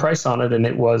told me the price on it, and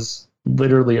it was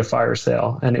literally a fire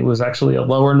sale. And it was actually a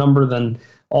lower number than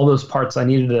all those parts I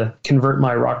needed to convert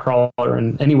my rock crawler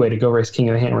in any way to go race King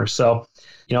of the Hammers. So,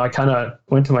 I kind of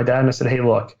went to my dad and I said, hey,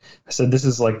 look, I said, this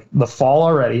is like the fall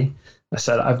already. I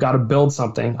said, I've got to build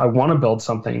something. I want to build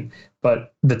something,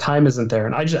 but the time isn't there.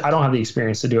 And I don't have the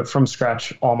experience to do it from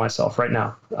scratch all myself right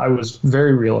now. I was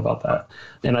very real about that.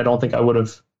 And I don't think I would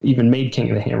have even made King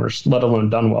of the Hammers, let alone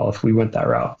done well, if we went that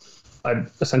route. I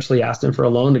essentially asked him for a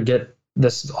loan to get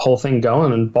this whole thing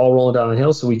going and ball rolling down the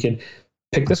hill so we could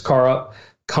pick this car up,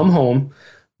 come home,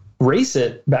 race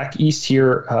it back east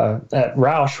here at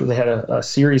Roush, where they had a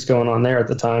series going on there at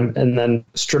the time, and then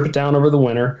strip it down over the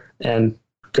winter and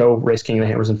go race King of the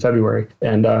Hammers in February.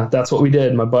 And that's what we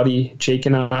did. My buddy Jake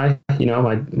and I,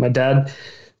 my dad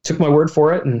took my word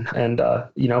for it and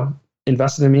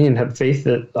invested in me and had faith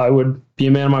that I would be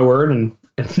a man of my word and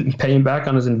pay him back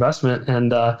on his investment.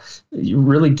 And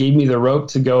really gave me the rope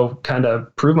to go kind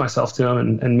of prove myself to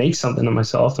him and make something of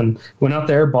myself. And went out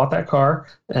there, bought that car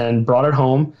and brought it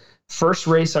home. First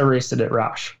race I raced it at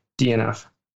Roush, DNF.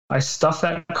 I stuffed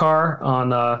that car on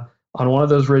one of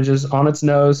those ridges on its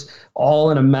nose, all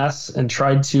in a mess, and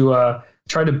tried to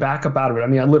back up out of it. I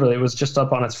mean, it was just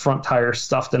up on its front tire,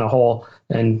 stuffed in a hole,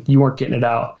 and you weren't getting it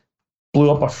out. Blew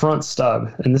up a front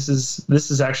stub, and this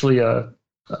is actually a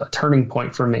turning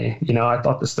point for me. I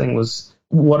thought this thing was,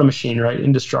 what a machine, right?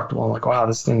 Indestructible. I'm like, wow,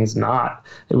 this thing is not.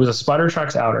 It was a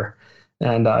Spider-Trax outer,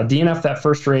 and DNF that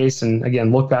first race. And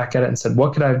again, look back at it and said,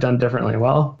 what could I have done differently?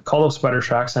 Well, called up Spider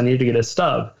Tracks. I needed to get a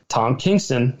stub. Tom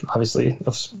Kingston, obviously,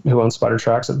 who owned Spider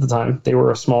Tracks at the time, they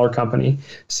were a smaller company,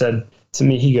 said to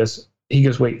me, he goes,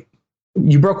 wait,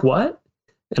 you broke what?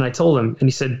 And I told him, and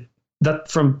he said,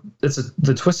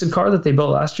 the twisted car that they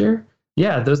built last year?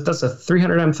 Yeah, that's a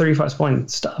 300M 35 spline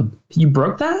stub. You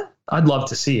broke that? I'd love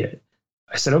to see it.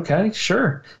 I said, okay,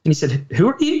 sure. And he said, who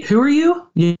are you?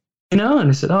 You know? And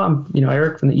I said, I'm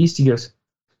Eric from the East. He goes,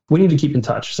 we need to keep in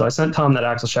touch. So I sent Tom that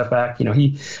axle shaft back.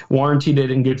 He warranted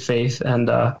it in good faith. And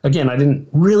again, I didn't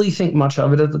really think much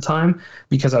of it at the time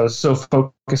because I was so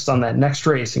focused on that next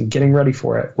race and getting ready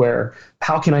for it, where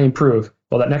how can I improve?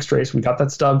 Well, that next race, we got that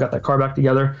stub, got that car back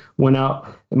together, went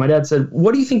out. And my dad said,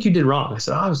 what do you think you did wrong? I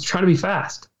said, I was trying to be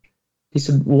fast. He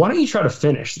said, why don't you try to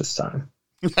finish this time?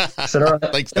 I said, all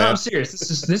right. Thanks, no, Dad. I'm serious.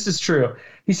 This is true.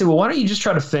 He said, well, why don't you just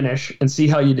try to finish and see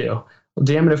how you do? Well,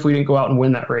 damn it if we didn't go out and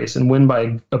win that race and win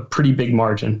by a pretty big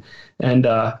margin. And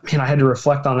I had to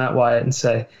reflect on that, Wyatt, and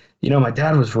say, my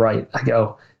dad was right.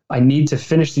 I need to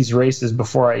finish these races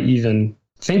before I even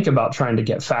think about trying to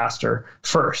get faster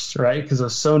first, right? Because I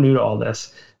was so new to all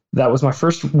this. That was my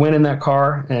first win in that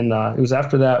car, and it was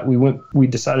after that we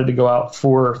decided to go out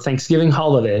for Thanksgiving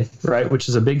holiday, right, which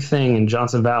is a big thing in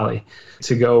Johnson Valley.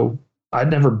 To go,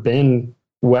 I'd never been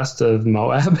west of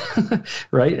Moab,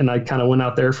 right, and I kind of went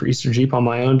out there for Easter Jeep on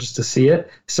my own just to see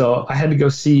it. So I had to go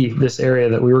see this area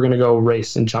that we were going to go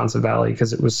race in Johnson Valley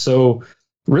because it was so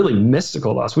really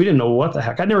mystical to us. We didn't know what the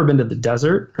heck. I'd never been to the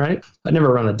desert, right? I'd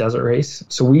never run a desert race.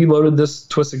 So we loaded this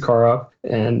twisted car up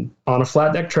and on a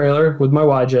flat deck trailer with my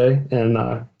YJ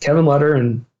and Kevin Letter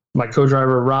and my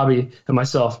co-driver Robbie and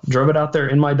myself drove it out there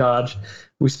in my Dodge.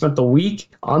 We spent the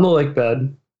week on the lake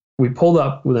bed. We pulled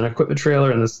up with an equipment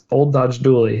trailer and this old Dodge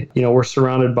Dually. We're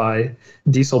surrounded by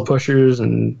diesel pushers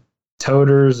and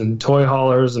toters and toy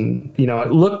haulers. And,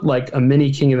 it looked like a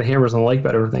mini King of the Hammers on the lake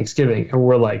bed over Thanksgiving. And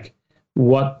we're like,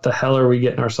 what the hell are we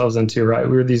getting ourselves into, right?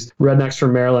 We were these rednecks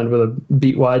from Maryland with a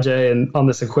beat YJ and on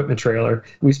this equipment trailer.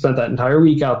 We spent that entire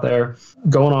week out there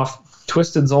going off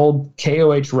Twisted's old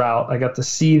KOH route. I got to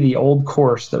see the old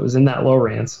course that was in that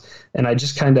Lowrance, and I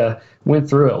just kind of went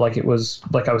through it like it was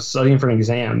like I was studying for an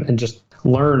exam and just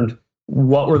learned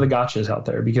what were the gotchas out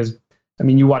there. Because,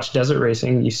 you watch desert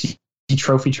racing, you see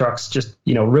trophy trucks just,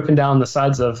 ripping down the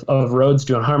sides of roads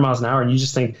doing 100 miles an hour. And you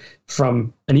just think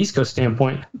from an East Coast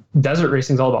standpoint, desert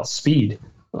racing is all about speed.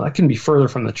 Well, that can be further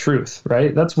from the truth,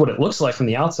 right? That's what it looks like from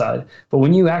the outside. But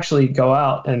when you actually go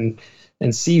out and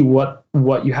see what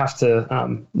you have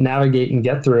to navigate and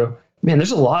get through, man,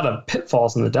 there's a lot of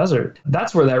pitfalls in the desert.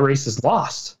 That's where that race is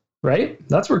lost, right?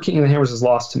 That's where King of the Hammers is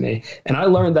lost to me. And I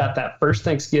learned that first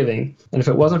Thanksgiving. And if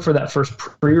it wasn't for that first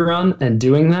pre-run and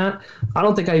doing that, I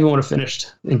don't think I even would have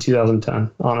finished in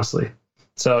 2010, honestly.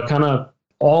 So it kind of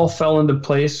all fell into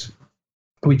place.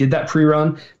 We did that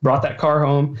pre-run, brought that car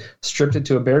home, stripped it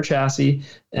to a bare chassis,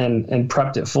 and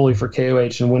prepped it fully for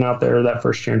KOH and went out there that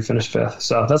first year and finished 5th.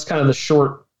 So that's kind of the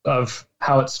short of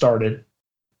how it started.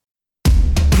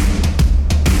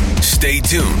 Stay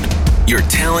tuned. Your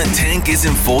talent tank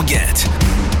isn't full yet.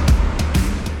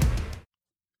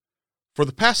 For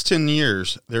the past 10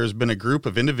 years, there has been a group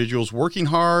of individuals working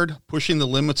hard, pushing the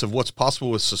limits of what's possible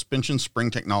with suspension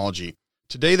spring technology.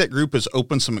 Today, that group has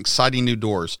opened some exciting new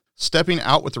doors, stepping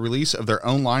out with the release of their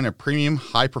own line of premium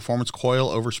high-performance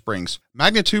coil-over springs.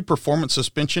 Magnitude Performance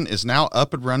Suspension is now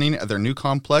up and running at their new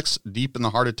complex deep in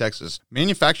the heart of Texas,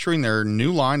 manufacturing their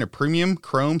new line of premium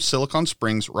chrome silicone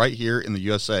springs right here in the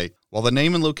USA. While the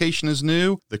name and location is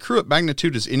new, the crew at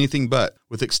Magnitude is anything but,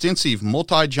 with extensive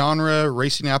multi-genre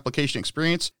racing application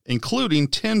experience, including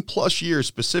 10-plus years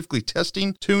specifically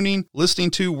testing, tuning,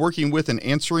 listening to, working with, and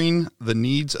answering the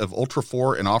needs of Ultra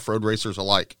 4 and off-road racers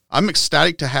alike. I'm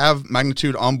ecstatic to have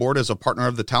Magnitude on board as a partner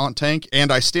of the Talent Tank,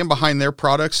 and I stand behind their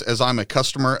products as I'm a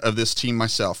customer of this team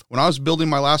myself. When I was building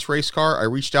my last race car, I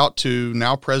reached out to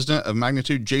now president of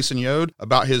Magnitude, Jason Yode,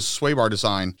 about his sway bar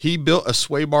design. He built a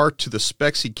sway bar to the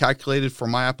specs he calculated for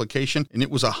my application, and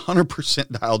it was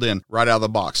 100% dialed in right out of the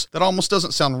box. That almost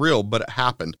doesn't sound real, but it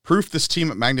happened. Proof this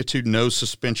team at Magnitude knows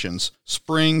suspensions,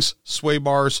 springs, sway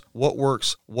bars, what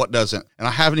works, what doesn't. And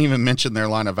I haven't even mentioned their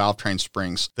line of valve train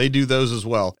springs. They do those as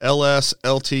well. LS,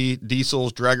 LT,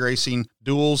 diesels, drag racing,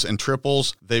 duals and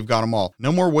triples, they've got them all.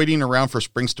 No more waiting around for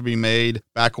springs to be made,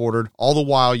 back ordered. All the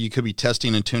while, you could be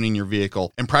testing and tuning your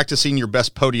vehicle and practicing your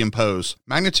best podium pose.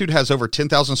 Magnitude has over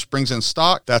 10,000 springs in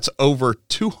stock. That's over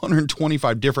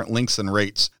 225 different lengths and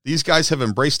rates. These guys have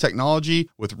embraced technology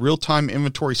with real-time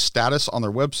inventory status on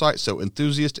their website, so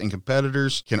enthusiasts and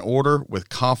competitors can order with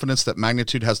confidence that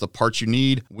Magnitude has the parts you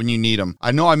need when you need them.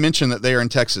 I know I mentioned that they are in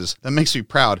Texas. That makes me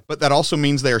proud, but that also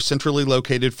means they are centrally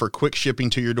located for quick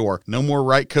shipping to your door. No more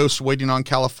right coast waiting on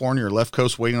California or left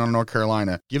coast waiting on North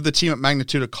Carolina. Give the team at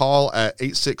Magnitude a call at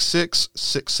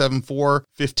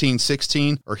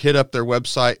 866-674-1516 or hit up their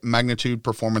website,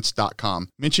 magnitudeperformance.com.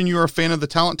 Mention you are a fan of the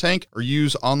Talent Tank or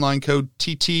use online code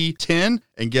TT10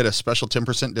 and get a special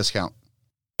 10% discount.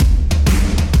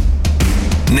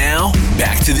 Now,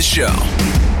 back to the show.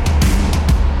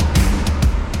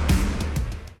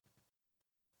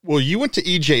 Well, you went to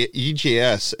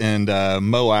EJS and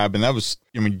Moab, and that was,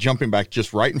 jumping back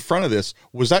just right in front of this.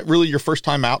 Was that really your first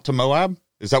time out to Moab?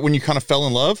 Is that when you kind of fell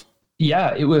in love?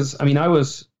 Yeah, it was. I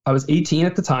was 18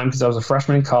 at the time because I was a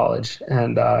freshman in college.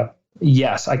 And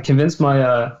yes, I convinced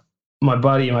my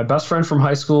buddy, my best friend from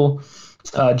high school,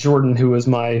 Jordan, who was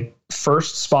my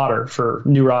first spotter for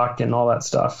New Rock and all that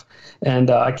stuff. And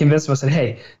I convinced him, I said,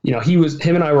 hey,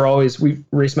 him and I were always, we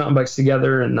raced mountain bikes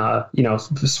together and,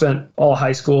 spent all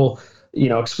high school,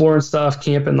 exploring stuff,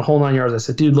 camping, the whole 9 yards. I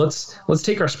said, dude, let's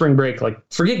take our spring break. Like,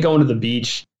 forget going to the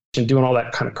beach and doing all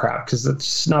that kind of crap, because that's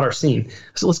just not our scene.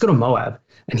 So let's go to Moab.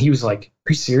 And he was like,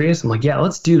 are you serious? I'm like, yeah,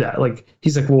 let's do that. Like,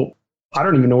 he's like, well, I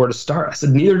don't even know where to start. I said,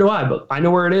 neither do I, but I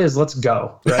know where it is. Let's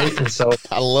go. Right. And so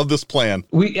I love this plan.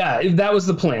 That was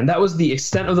the plan. That was the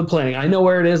extent of the planning. I know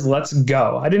where it is. Let's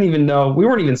go. I didn't even know. We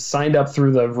weren't even signed up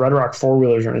through the Red Rock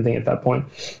 4-wheelers or anything at that point.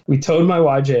 We towed my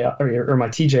YJ out, or my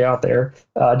TJ out there.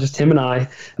 Just him and I.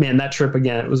 Man, that trip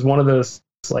again, it was one of those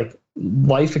like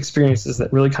life experiences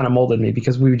that really kind of molded me,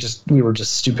 because we were just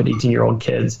stupid 18-year-old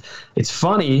kids. It's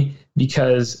funny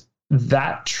because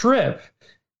that trip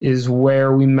is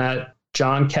where we met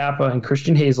John Kappa and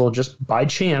Christian Hazel just by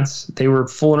chance. They were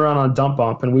fooling around on a dump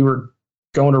bump, and we were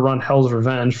going to run Hell's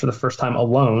Revenge for the first time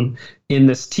alone in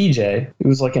this TJ. It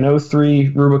was like an 03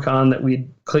 Rubicon that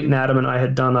Clayton Adam and I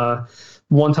had done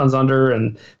 1 tons under,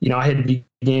 and I had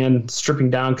began stripping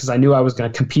down because I knew I was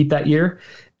going to compete that year.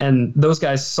 And those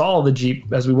guys saw the Jeep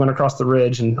as we went across the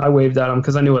ridge, and I waved at them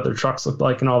because I knew what their trucks looked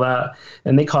like and all that.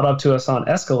 And they caught up to us on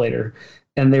Escalator,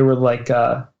 and they were like,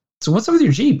 so what's up with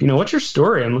your Jeep? What's your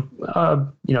story? And,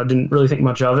 didn't really think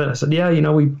much of it. I said, yeah,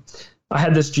 I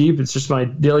had this Jeep. It's just my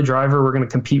daily driver. We're going to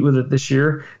compete with it this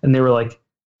year. And they were like,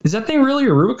 is that thing really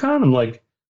a Rubicon? I'm like,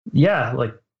 yeah,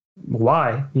 like,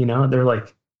 why? They're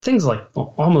like, things like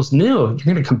almost new. You're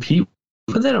going to compete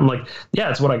with it? I'm like, yeah,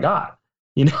 it's what I got.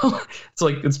 It's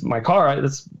like, it's my car. I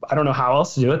don't know how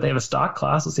else to do it. They have a stock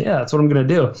class. I said, yeah, that's what I'm going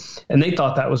to do. And they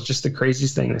thought that was just the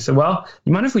craziest thing. They said, well,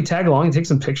 you mind if we tag along and take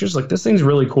some pictures? Like, this thing's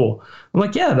really cool. I'm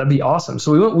like, yeah, that'd be awesome.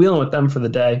 So we went wheeling with them for the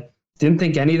day. Didn't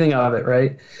think anything of it,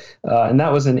 right? And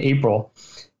that was in April.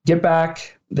 Get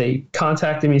back. They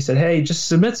contacted me, said, hey, just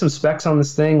submit some specs on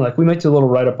this thing. Like, we might do a little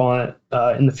write-up on it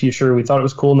in the future. We thought it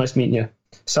was cool. Nice meeting you.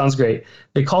 Sounds great.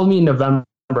 They called me in November.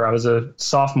 I was a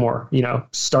sophomore,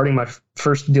 starting my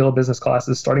first deal of business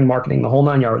classes, starting marketing, the whole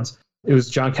 9 yards. It was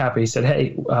John Kappa. He said,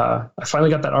 hey, I finally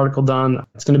got that article done.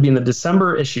 It's going to be in the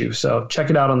December issue, so check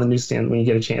it out on the newsstand when you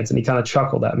get a chance. And he kind of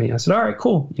chuckled at me. I said, all right,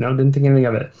 cool. Didn't think anything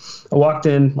of it. I walked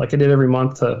in, like I did every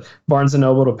month, to Barnes &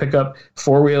 Noble to pick up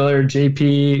 4-wheeler,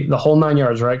 JP, the whole 9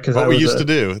 yards, right? What we used to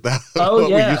do.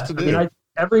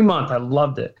 Every month. I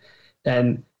loved it.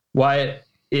 And Wyatt,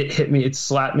 it hit me, it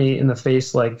slapped me in the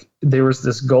face. Like, there was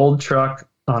this gold truck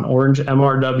on orange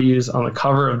MRWs on the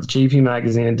cover of JP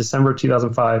magazine in December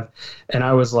 2005. And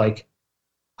I was like,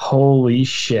 holy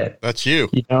shit. That's you.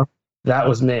 That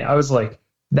was me. I was like,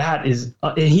 that is,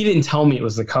 and he didn't tell me it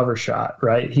was the cover shot,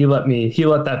 right? He let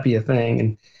that be a thing.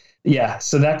 And yeah,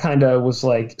 so that kind of was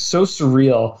like so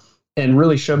surreal and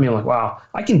really showed me, like, wow,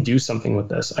 I can do something with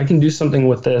this. I can do something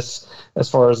with this as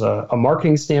far as a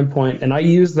marketing standpoint. And I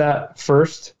used that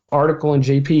first article in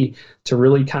JP to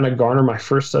really kind of garner my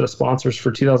first set of sponsors for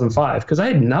 2005, because I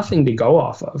had nothing to go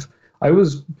off of. I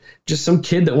was just some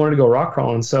kid that wanted to go rock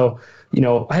crawling. So,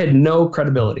 I had no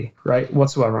credibility, right,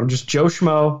 whatsoever. I'm just Joe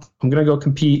Schmo. I'm going to go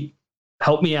compete.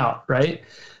 Help me out, right?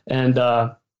 And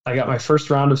I got my first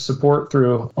round of support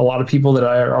through a lot of people that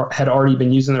I had already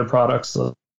been using their products,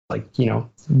 like,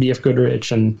 BF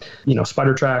Goodrich and,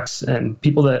 Spider Tracks, and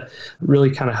people that really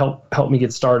kind of helped me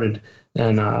get started.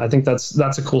 And I think that's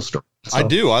a cool story. So. I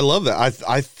do. I love that.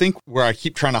 I think where I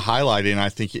keep trying to highlight it, and I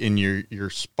think in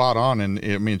you're spot on, and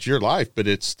I mean, it's your life, but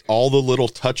it's all the little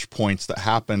touch points that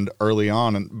happened early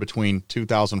on and between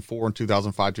 2004 and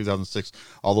 2005, 2006,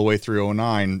 all the way through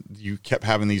 2009. You kept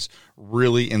having these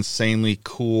really insanely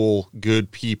cool, good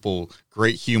people,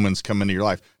 great humans come into your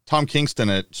life. Tom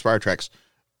Kingston at SpireTrax,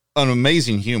 an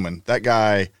amazing human. That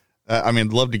guy, I mean,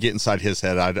 I'd love to get inside his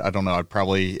head. I don't know.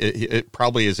 It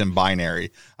probably is in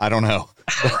binary. I don't know.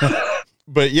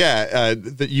 But yeah,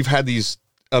 that you've had these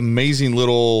amazing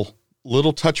little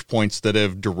touch points that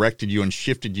have directed you and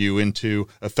shifted you into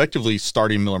effectively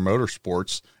starting Miller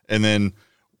Motorsports. And then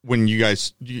when you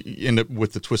guys end up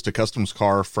with the Twisted Customs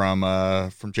car from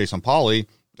Jason Pauly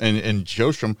and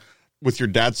Josham, with your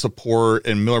dad's support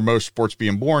and Miller Motorsports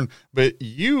being born, but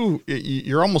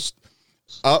you're almost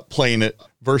up playing it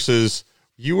versus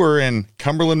you were in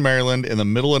Cumberland, Maryland, in the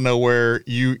middle of nowhere.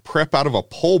 You prep out of a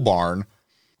pole barn.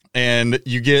 And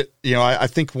you get, I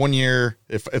think one year,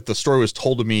 if the story was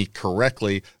told to me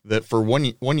correctly, that for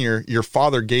one year, your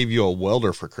father gave you a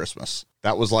welder for Christmas.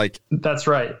 That was like... That's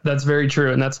right. That's very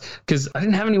true. And that's because I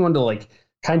didn't have anyone to like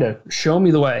kind of show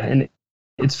me the way. And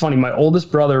it's funny. My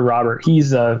oldest brother, Robert,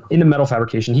 he's into metal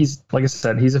fabrication. He's, like I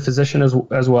said, he's a physician as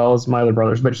well as my other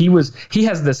brothers. But he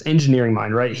has this engineering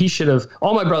mind, right? He should have,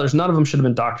 all my brothers, none of them should have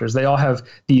been doctors. They all have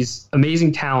these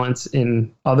amazing talents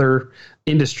in other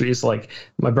industries. Like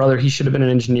my brother, he should have been an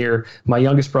engineer. My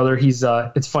youngest brother,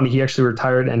 it's funny, he actually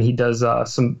retired and he does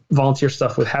some volunteer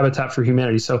stuff with Habitat for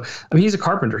Humanity. So I mean, he's a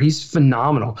carpenter. He's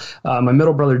phenomenal. My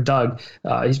middle brother, Doug,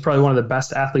 he's probably one of the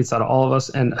best athletes out of all of us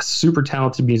and a super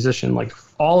talented musician. Like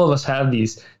all of us have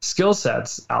these skill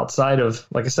sets outside of,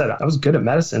 like I said, I was good at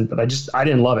medicine, but I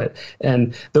didn't love it.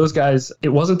 And those guys, it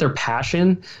wasn't their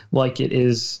passion like it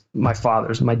is my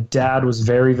father's. My dad was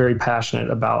very, very passionate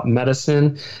about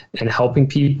medicine and helping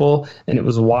people. And it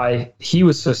was why he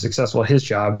was so successful at his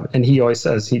job. And he always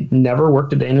says he never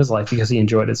worked a day in his life because he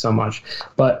enjoyed it so much.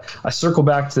 But I circle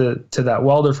back to that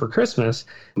welder for Christmas.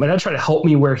 My dad tried to help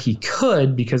me where he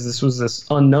could because this was this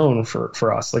unknown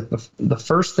for us. Like the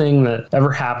first thing that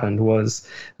ever happened was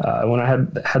when I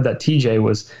had that TJ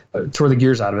was tore the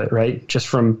gears out of it, right? Just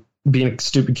from being a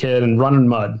stupid kid and running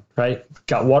mud, right?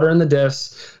 Got water in the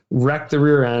diffs, wrecked the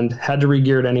rear end, had to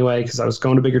re-gear it anyway because I was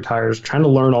going to bigger tires, trying to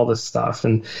learn all this stuff.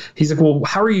 And he's like, well,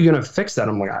 how are you going to fix that?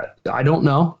 I'm like, I don't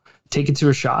know. Take it to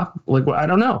a shop? Like, well, I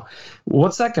don't know.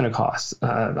 What's that going to cost?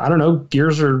 I don't know.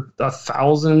 Gears are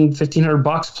 $1,000,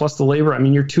 $1,500 plus the labor. I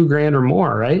mean, you're $2,000 or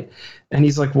more, right? And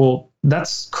he's like, well,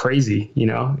 that's crazy.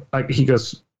 Like he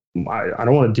goes, I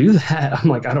don't want to do that. I'm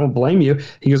like, I don't blame you.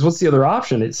 He goes, what's the other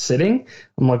option? It's sitting.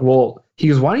 I'm like, well, he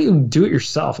goes, why don't you do it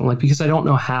yourself? I'm like, because I don't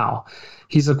know how.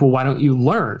 He's like, well, why don't you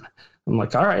learn? I'm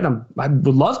like, all right, I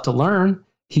would love to learn.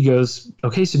 He goes,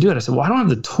 okay, so do it. I said, well, I don't have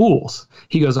the tools.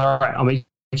 He goes, all right, I'll make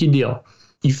you a deal.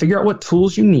 You figure out what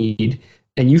tools you need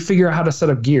and you figure out how to set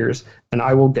up gears and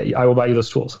I will buy you those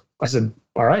tools. I said,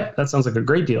 all right, that sounds like a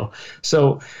great deal.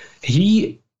 So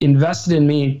he invested in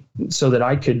me so that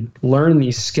I could learn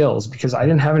these skills because I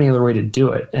didn't have any other way to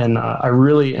do it. And I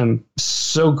really am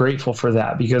so grateful for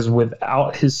that because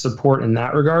without his support in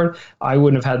that regard, I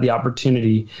wouldn't have had the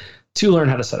opportunity to learn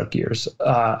how to set up gears.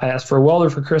 I asked for a welder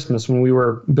for Christmas when we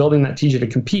were building that TJ to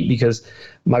compete because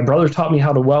my brother taught me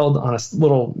how to weld on a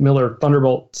little Miller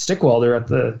Thunderbolt stick welder at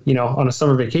on a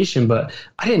summer vacation, but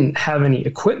I didn't have any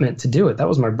equipment to do it. That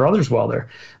was my brother's welder.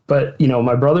 But,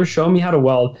 my brother showed me how to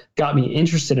weld, got me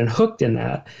interested and hooked in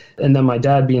that. And then my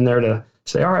dad being there to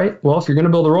say, all right, well, if you're going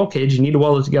to build a roll cage, you need to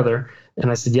weld it together. And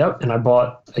I said, yep. And I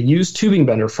bought a used tubing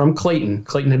bender from Clayton.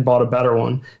 Clayton had bought a better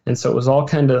one. And so it was all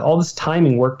this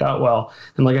timing worked out well.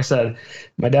 And like I said,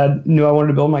 my dad knew I wanted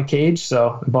to build my cage.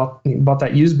 So he bought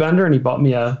that used bender and he bought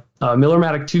me a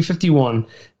Millermatic 251.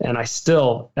 And I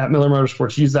still, at Miller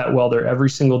Motorsports, use that welder every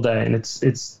single day. And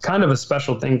it's kind of a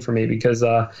special thing for me because,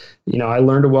 I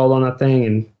learned to weld on that thing.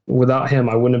 And without him,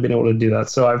 I wouldn't have been able to do that.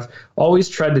 So I've always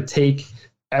tried to take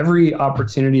every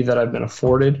opportunity that I've been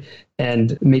afforded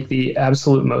and make the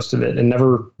absolute most of it and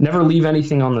never leave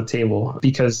anything on the table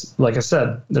because, like I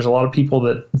said, there's a lot of people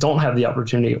that don't have the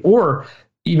opportunity or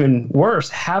even worse,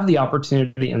 have the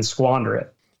opportunity and squander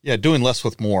it. Yeah, doing less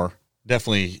with more,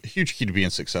 definitely a huge key to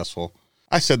being successful.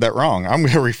 I said that wrong. I'm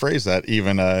going to rephrase that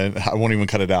even. I won't even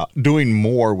cut it out. Doing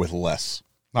more with less.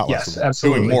 Not less. Yes,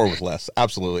 absolutely. Doing more with less.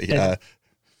 Absolutely.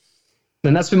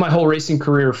 And that's been my whole racing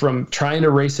career from trying to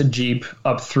race a Jeep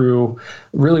up through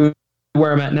really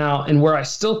where I'm at now and where I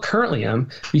still currently am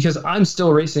because I'm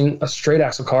still racing a straight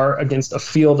axle car against a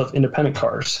field of independent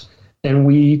cars. And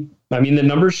the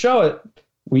numbers show it.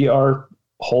 We are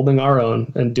holding our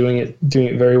own and doing it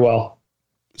very well.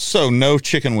 So no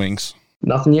chicken wings.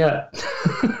 Nothing yet.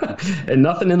 And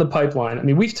nothing in the pipeline. I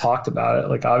mean, we've talked about it.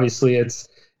 Like, obviously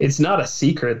it's not a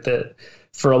secret that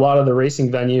for a lot of the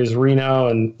racing venues, Reno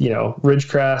and,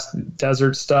 Ridgecrest,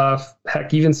 desert stuff,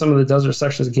 heck, even some of the desert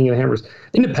sections of King of the Hammers,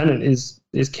 independent is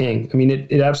king. I mean,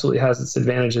 it absolutely has its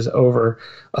advantages over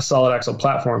a solid axle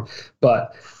platform.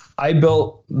 But I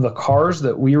built the cars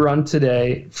that we run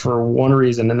today for one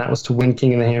reason, and that was to win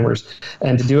King of the Hammers,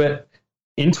 and to do it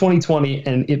in 2020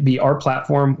 and it be our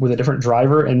platform with a different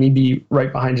driver and me be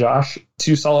right behind Josh,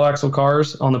 2 solid axle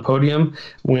cars on the podium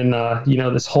when,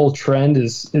 this whole trend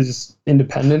is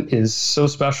independent is so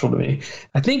special to me.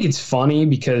 I think it's funny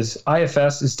because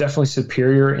IFS is definitely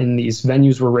superior in these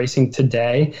venues we're racing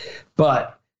today.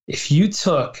 But if you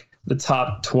took the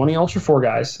top 20 Ultra 4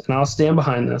 guys, and I'll stand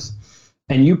behind this,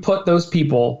 and you put those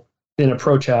people in a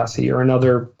Pro chassis or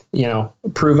another,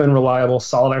 proven, reliable,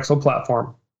 solid axle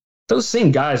platform, those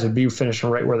same guys would be finishing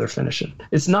right where they're finishing.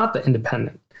 It's not the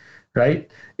independent,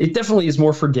 right? It definitely is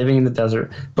more forgiving in the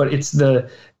desert, but it's the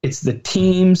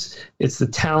teams, it's the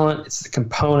talent, it's the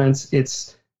components,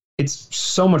 it's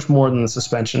so much more than the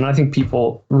suspension. And I think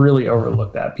people really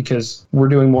overlook that because we're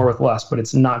doing more with less, but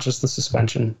it's not just the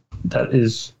suspension that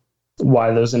is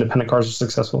why those independent cars are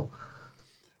successful.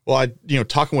 Well,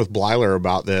 talking with Blyler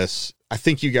about this, I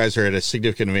think you guys are at a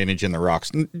significant advantage in the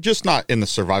rocks, just not in the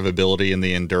survivability and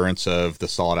the endurance of the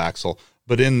solid axle,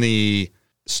 but in the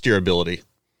steerability.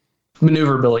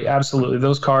 Maneuverability, absolutely.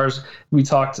 Those cars we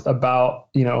talked about,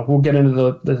 we'll get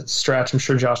into the stretch. I'm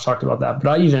sure Josh talked about that, but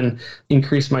I even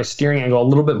increased my steering angle a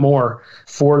little bit more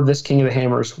for this King of the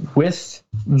Hammers with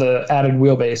the added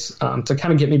wheelbase to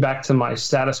kind of get me back to my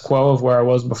status quo of where I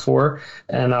was before.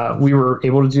 And we were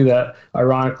able to do that,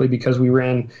 ironically, because we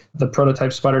ran the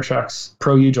prototype SpiderTrax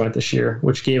Pro U-joint this year,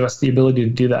 which gave us the ability to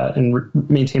do that and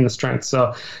maintain the strength.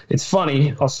 So it's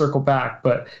funny, I'll circle back,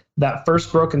 but that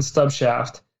first broken stub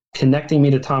shaft connecting me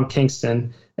to Tom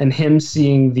Kingston and him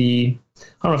seeing I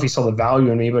don't know if he saw the value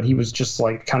in me, but he was just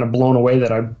like kind of blown away that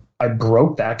I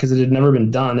broke that because it had never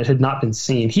been done. It had not been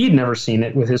seen. He had never seen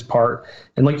it with his part.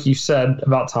 And like you said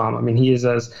about Tom, I mean, he is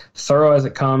as thorough as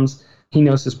it comes. He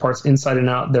knows his parts inside and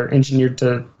out. They're engineered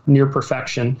to near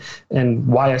perfection, and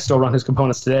why I still run his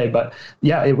components today. But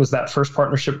yeah, it was that first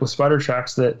partnership with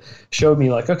SpiderTrax that showed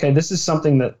me like, okay, this is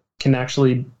something that can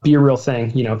actually be a real thing,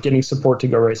 getting support to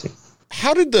go racing.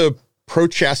 How did the Pro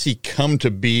chassis come to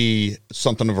be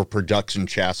something of a production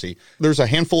chassis? There's a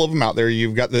handful of them out there.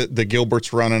 You've got the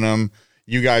Gilberts running them.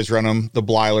 You guys run them. The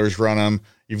Blylers run them.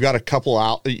 You've got a couple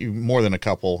out, more than a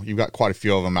couple. You've got quite a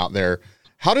few of them out there.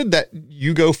 How did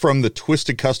you go from the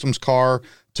Twisted Customs car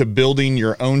to building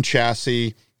your own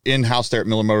chassis in-house there at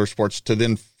Miller Motorsports to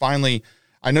then finally,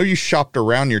 I know you shopped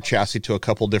around your chassis to a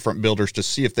couple different builders to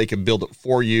see if they could build it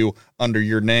for you under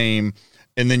your name.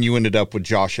 And then you ended up with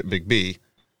Josh at Big B.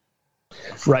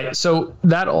 Right. So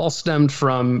that all stemmed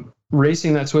from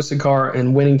racing that Twisted car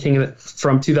and winning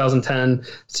from 2010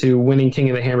 to winning King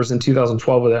of the Hammers in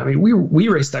 2012 with it. I mean, we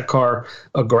raced that car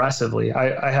aggressively.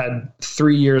 I had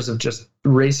 3 years of just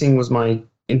racing was my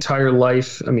entire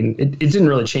life. I mean, it didn't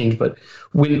really change, but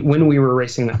when we were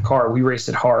racing that car, we raced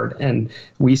it hard and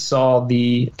we saw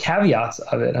the caveats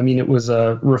of it. I mean, it was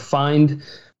a refined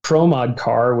Pro Mod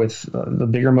car with the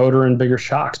bigger motor and bigger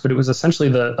shocks, but it was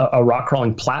essentially a rock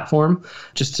crawling platform.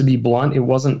 Just to be blunt, it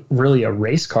wasn't really a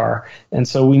race car. And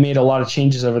so we made a lot of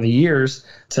changes over the years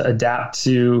to adapt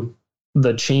to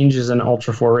the changes in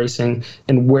Ultra 4 racing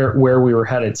and where we were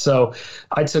headed. So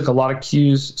I took a lot of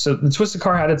cues. So the Twisted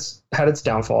car had its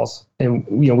downfalls, and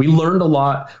we learned a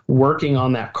lot working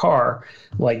on that car.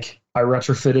 Like, I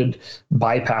retrofitted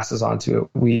bypasses onto it.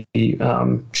 We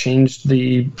changed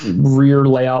the rear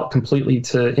layout completely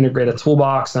to integrate a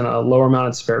toolbox and a lower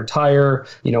mounted spare tire.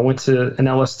 Went to an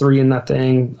LS3 in that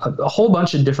thing, a whole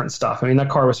bunch of different stuff. I mean, that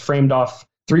car was framed off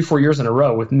 3-4 years in a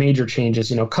row with major changes,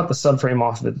 cut the subframe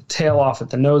off of it, the tail off it,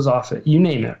 the nose off it, you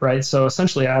name it, right? So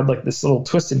essentially I had like this little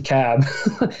twisted cab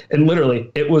and literally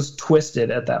it was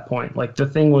twisted at that point. Like, the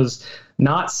thing was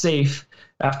not safe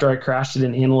after I crashed it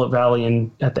in Antelope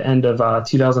Valley at the end of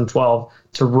 2012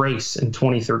 to race in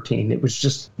 2013. It was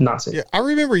just not safe. Yeah, I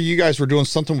remember you guys were doing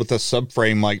something with the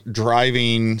subframe, like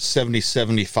driving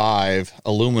 7075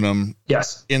 aluminum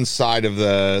inside of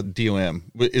the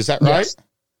DOM. Is that right? Yes.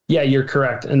 Yeah, you're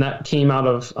correct. And that came out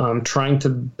of trying to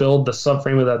build the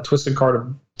subframe of that Twisted car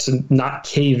to not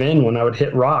cave in when I would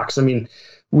hit rocks. I mean,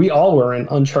 we all were in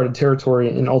uncharted territory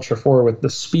in Ultra 4 with the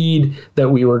speed that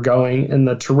we were going and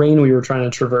the terrain we were trying to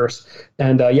traverse.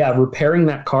 And repairing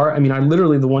that car. I mean, I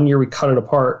literally, the one year we cut it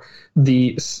apart,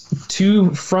 the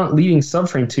two front leading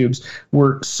subframe tubes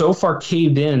were so far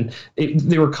caved in,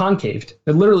 they were concaved.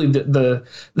 Literally, the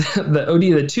OD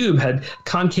of the tube had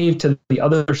concaved to the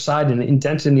other side and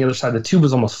indented in the other side. The tube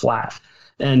was almost flat.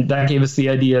 And that gave us the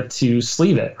idea to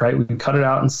sleeve it, right? We cut it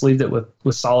out and sleeved it with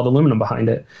solid aluminum behind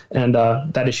it. And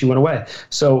that issue went away.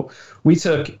 So we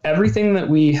took everything that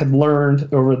we had learned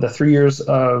over the 3 years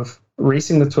of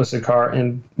racing the Twisted car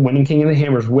and winning King of the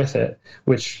Hammers with it,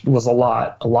 which was a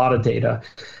lot of data,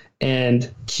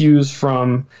 and cues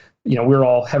from, we're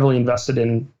all heavily invested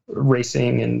in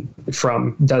racing, and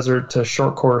from desert to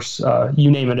short course, you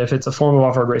name it. If it's a form of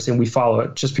off-road racing, we follow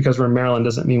it. Just because we're in Maryland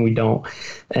doesn't mean we don't.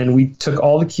 And we took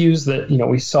all the cues that,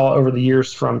 we saw over the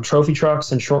years from trophy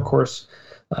trucks and short course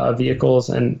vehicles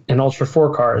and Ultra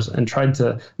 4 cars, and tried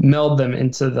to meld them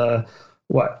into the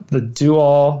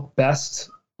do-all best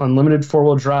unlimited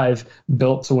four-wheel drive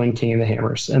built to win King of the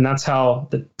Hammers. And that's how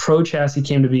the Pro chassis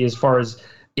came to be, as far as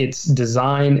its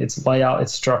design, its layout,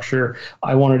 its structure.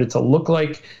 I wanted it to look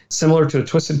like similar to a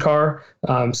Twisted car,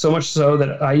 so much so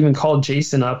that I even called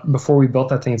Jason up before we built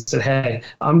that thing and said, hey,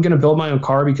 I'm going to build my own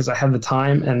car because I have the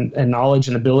time and knowledge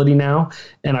and ability now,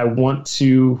 and I want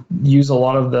to use a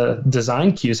lot of the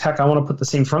design cues. Heck, I want to put the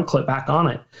same front clip back on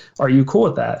it. Are you cool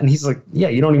with that? And he's like, yeah,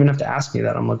 you don't even have to ask me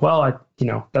that. I'm like, well,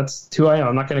 that's who I am.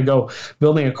 I'm not going to go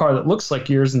building a car that looks like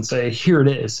yours and say, here it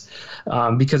is,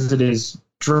 because it is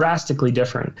drastically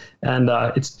different. And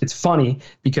it's funny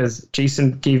because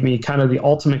Jason gave me kind of the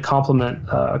ultimate compliment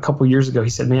a couple years ago. He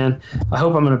said, man, I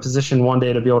hope I'm in a position one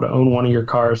day to be able to own one of your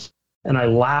cars. And I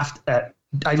laughed at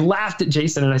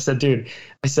Jason, and I said, dude,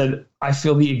 I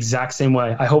feel the exact same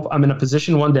way. I hope I'm in a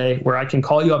position one day where I can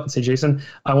call you up and say, Jason,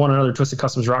 I want another Twisted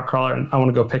Customs rock crawler and I want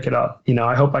to go pick it up.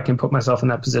 I hope I can put myself in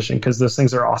that position, because those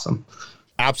things are awesome.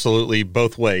 Absolutely,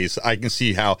 both ways. I can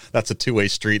see how that's a two-way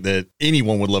street that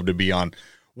anyone would love to be on.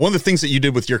 One of the things that you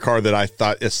did with your car that I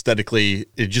thought aesthetically,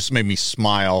 it just made me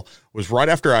smile, was right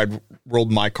after I'd rolled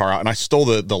my car out, and I stole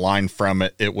the line from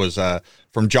it. It was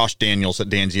from Josh Daniels at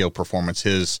Danzio Performance,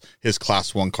 his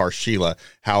Class 1 car, Sheila,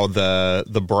 how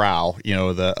the brow,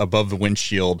 the above the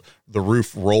windshield, the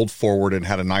roof rolled forward and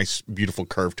had a nice, beautiful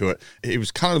curve to it. It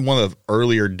was kind of one of the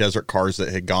earlier desert cars that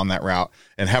had gone that route,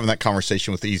 and having that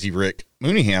conversation with Easy Rick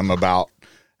Mooneyham about,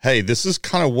 hey, this is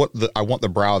kind of what I want the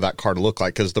brow of that car to look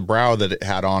like, because the brow that it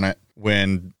had on it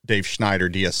when Dave Schneider,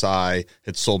 DSI,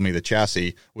 had sold me the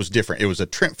chassis was different. It was a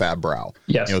Trent Fab brow.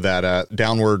 Yes. That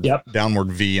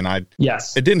downward V, and it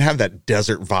didn't have that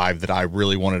desert vibe that I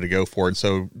really wanted to go for. And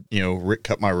so, Rick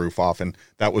cut my roof off, and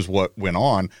that was what went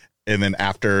on. And then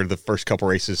after the first couple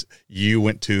races, you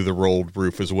went to the rolled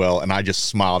roof as well. And I just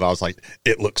smiled. I was like,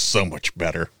 it looks so much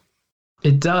better.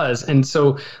 It does. And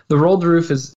so the rolled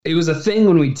roof it was a thing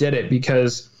when we did it,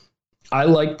 because I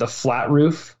like the flat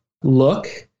roof look,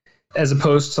 as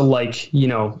opposed to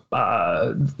Lance's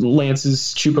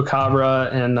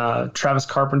Chupacabra, and Travis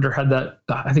Carpenter had that.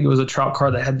 I think it was a Trout car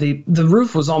that had the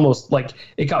roof was almost like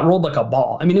it got rolled like a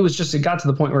ball. I mean, it got to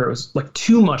the point where it was like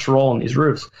too much roll in these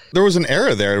roofs. There was an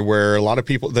era there where a lot of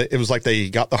people, it was like they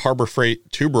got the Harbor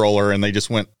Freight tube roller and they just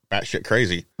went batshit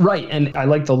crazy. Right. And I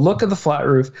like the look of the flat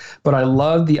roof, but I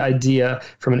love the idea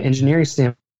from an engineering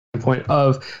standpoint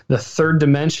of the third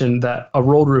dimension that a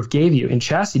rolled roof gave you in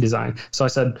chassis design. So I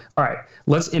said, all right,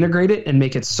 let's integrate it and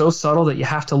make it so subtle that you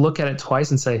have to look at it twice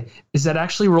and say, is that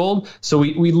actually rolled? So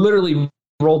we literally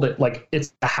rolled it like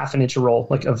it's a half an inch of roll,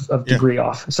 like of degree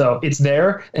off. So it's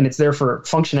there, and it's there for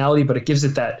functionality, but it gives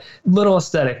it that little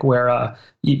aesthetic where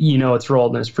it's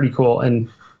rolled, and it's pretty cool. And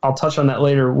I'll touch on that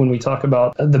later when we talk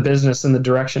about the business and the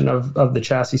direction of the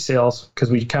chassis sales, because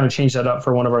we kind of changed that up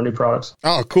for one of our new products.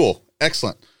 Oh, cool.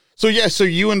 Excellent. So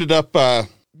you ended up,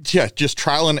 just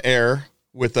trial and error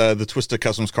with the Twisted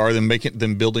Customs car,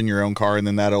 then building your own car, and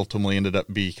then that ultimately ended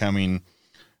up becoming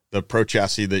the Pro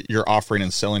chassis that you're offering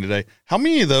and selling today. How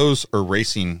many of those are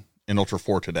racing in Ultra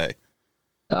 4 today?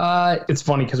 It's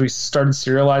funny because we started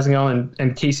serializing them,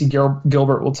 and Casey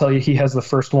Gilbert will tell you he has the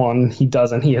first one. He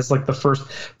doesn't. He has like the first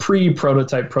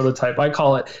prototype. I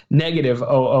call it negative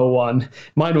 001.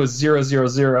 Mine was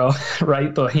 000,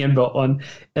 right? The hand-built one.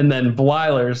 And then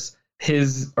Blyler's,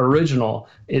 his original,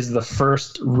 is the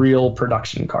first real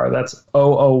production car. That's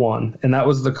 001. And that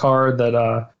was the car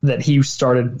that he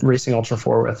started racing Ultra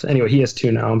 4 with. Anyway, he has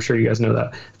two now. I'm sure you guys know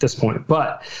that at this point.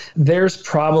 But there's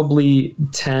probably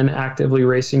 10 actively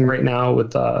racing right now,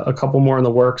 with a couple more in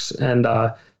the works, and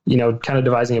kind of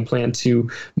devising a plan to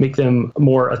make them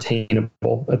more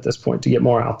attainable at this point, to get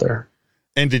more out there.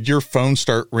 And did your phone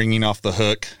start ringing off the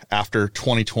hook after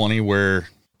 2020 where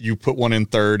you put one in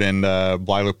third and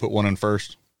Blyler put one in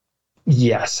first?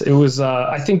 Yes, it was.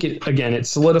 I think it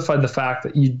solidified the fact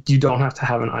that you don't have to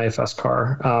have an IFS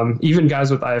car. Even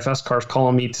guys with IFS cars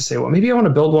calling me to say, well, maybe I want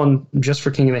to build one just for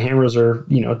King of the Hammers, or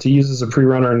to use as a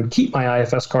pre-runner and keep my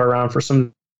IFS car around for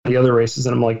some of the other races.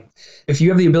 And I'm like, if you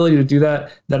have the ability to do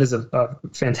that, that is a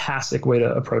fantastic way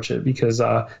to approach it, because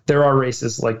there are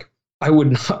races like, I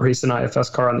would not race an IFS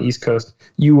car on the East Coast.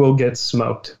 You will get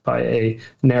smoked by a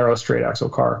narrow straight axle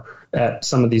car at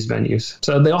some of these venues.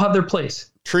 So they all have their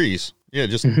place. Trees. Yeah,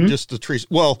 just the trees.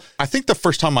 Well, I think the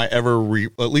first time I ever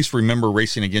at least remember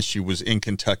racing against you was in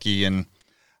Kentucky, and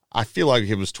I feel like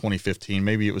it was 2015,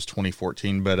 maybe it was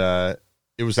 2014, but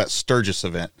it was that Sturgis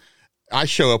event. I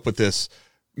show up with this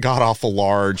god-awful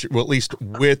large, well, at least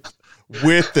width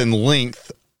and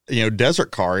length, desert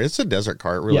car. It's a desert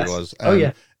car. It really was.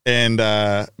 And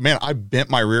man, I bent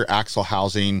my rear axle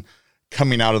housing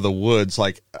coming out of the woods.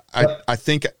 Like I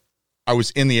think I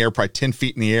was in the air, probably 10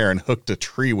 feet in the air, and hooked a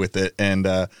tree with it. And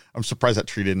I'm surprised that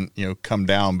tree didn't, come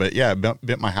down. But yeah,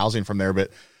 bent my housing from there. But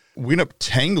we ended up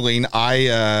tangling.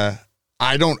 I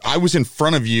was in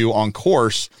front of you on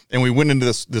course, and we went into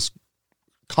this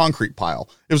concrete pile.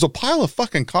 It was a pile of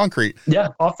fucking concrete. Yeah,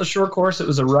 off the shore course. It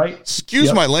was a right.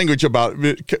 Excuse my language about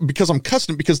it, because I'm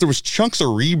cussing, because there was chunks of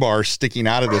rebar sticking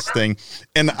out of this thing,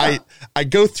 and I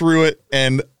go through it,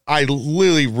 and I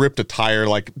literally ripped a tire,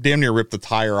 like damn near ripped the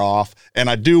tire off, and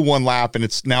I do one lap, and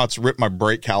it's ripped my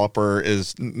brake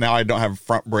caliper. Now I don't have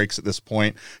front brakes at this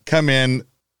point. Come in,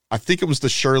 I think it was the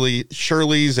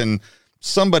Shirley's, and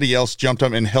somebody else jumped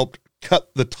up and helped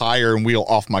cut the tire and wheel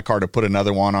off my car to put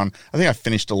another one on. I think I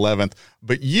finished 11th,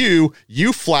 but you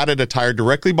flatted a tire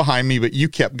directly behind me, but you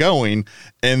kept going.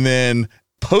 And then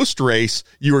post race,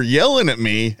 you were yelling at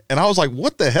me, and I was like,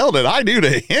 what the hell did I do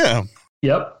to him?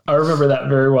 Yep. I remember that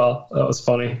very well. That was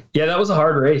funny. Yeah, that was a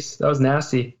hard race. That was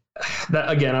nasty. That,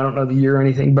 again, I don't know the year or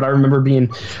anything, but I remember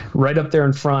being right up there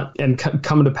in front and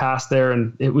coming to pass there.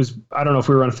 And it was, I don't know if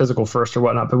we were on physical first or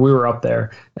whatnot, but we were up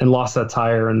there and lost that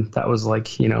tire. And that was like,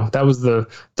 that was the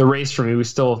race for me.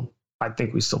 I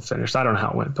think we still finished. I don't know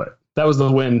how it went, but that was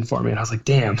the win for me. And I was like,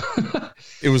 damn.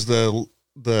 It was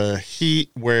the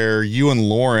heat where you and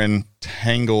Lauren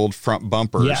tangled front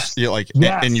bumpers. Yes.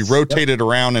 And you rotated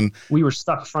around, and we were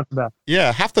stuck front to back.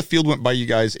 Yeah. Half the field went by you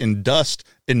guys in dust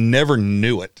and never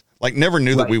knew it. Like never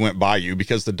knew that we went by you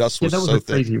because the dust was so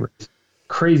thick.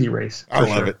 Crazy race. I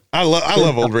love it. I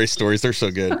love old race stories. They're so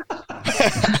good.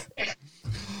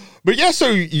 But yeah,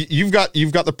 so you've got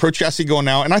the Pro Chassis going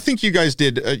now, and I think you guys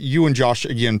did. You and Josh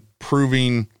again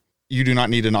proving you do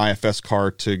not need an IFS car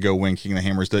to go win King of the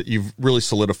Hammers. That you've really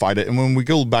solidified it. And when we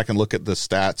go back and look at the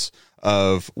stats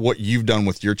of what you've done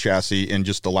with your chassis in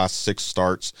just the last 6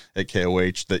 starts at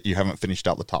KOH, that you haven't finished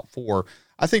out the top 4.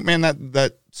 I think, man,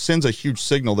 that sends a huge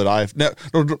signal that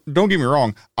don't get me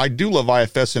wrong. I do love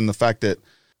IFS in the fact that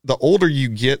the older you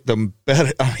get, the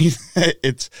better. I mean,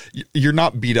 you're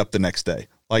not beat up the next day.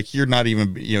 Like you're not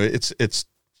even, it's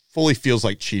fully feels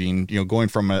like cheating, going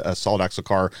from a solid axle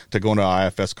car to going to an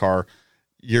IFS car.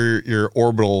 Your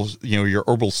orbitals, your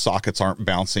orbital sockets aren't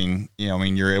bouncing.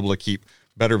 You're able to keep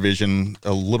better vision,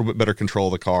 a little bit better control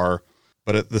of the car.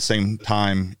 But at the same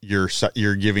time, you're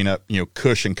giving up,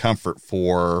 cushion and comfort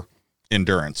for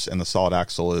endurance, and the solid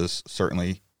axle is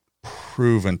certainly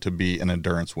proven to be an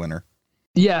endurance winner.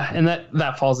 Yeah, and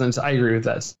that falls into, I agree with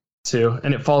that too,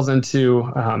 and it falls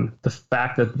into the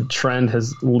fact that the trend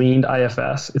has leaned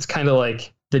IFS. It's kind of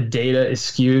like the data is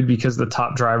skewed because the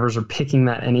top drivers are picking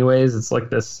that anyways. It's like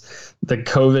the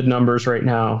COVID numbers right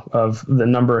now of the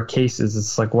number of cases.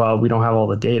 It's like, well, we don't have all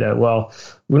the data. Well,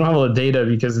 we don't have all the data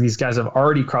because these guys have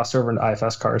already crossed over into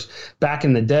IFS cars. Back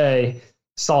in the day,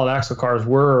 solid axle cars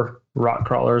were rock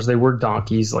crawlers. They were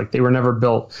donkeys. Like they were never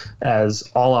built as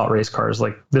all out race cars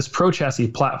like this Pro Chassis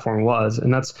platform was.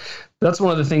 And that's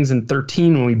one of the things in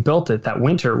 2013 when we built it that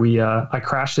winter. I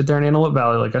crashed it there in Antelope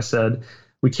Valley, like I said.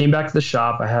 We came back to the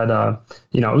shop. I had,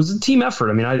 it was a team effort.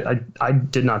 I mean, I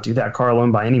did not do that car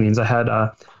alone by any means. I had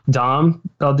Dom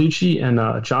Balducci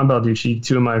and John Balducci,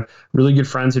 2 of my really good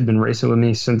friends who'd been racing with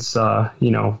me since,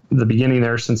 the beginning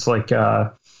there, since like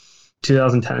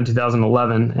 2010 and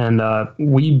 2011. And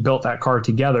we built that car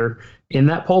together in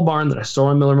that pole barn that I stole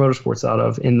on Miller Motorsports out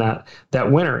of in that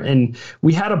winter. And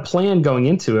we had a plan going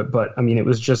into it, but I mean, it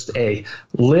was just a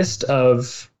list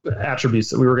of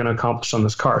attributes that we were going to accomplish on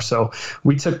this car. So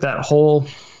we took that whole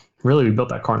really, we built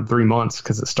that car in 3 months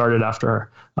because it started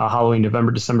after Halloween,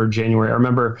 November, December, January. I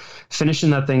remember finishing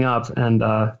that thing up and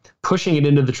pushing it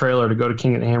into the trailer to go to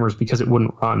King of the Hammers because it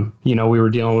wouldn't run. We were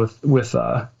dealing with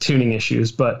tuning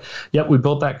issues. But yep, we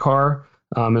built that car.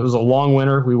 It was a long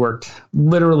winter. We worked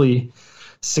literally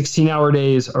 16-hour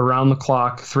days around the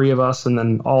clock, 3 of us, and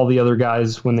then all the other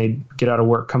guys, when they get out of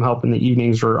work, come help in the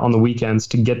evenings or on the weekends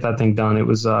to get that thing done. It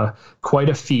was quite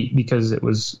a feat because it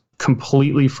was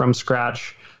completely from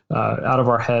scratch, out of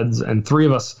our heads, and 3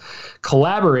 of us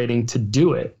collaborating to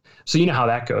do it. So you know how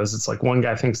that goes. It's like one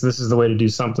guy thinks this is the way to do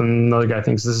something, another guy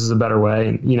thinks this is a better way.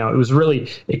 And,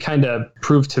 it kind of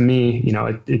proved to me,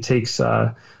 it takes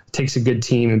a good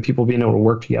team and people being able to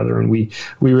work together. And we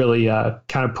really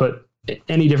kind of put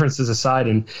any differences aside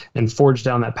and forge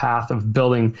down that path of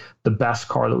building the best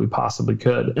car that we possibly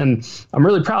could. And I'm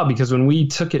really proud because when we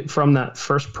took it from that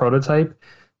first prototype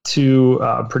to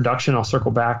production, I'll circle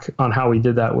back on how we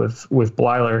did that with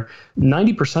Blyler.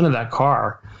 90% of that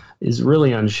car is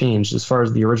really unchanged as far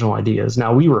as the original ideas.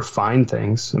 Now, we refined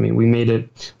things. I mean, we made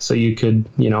it so you could,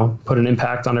 put an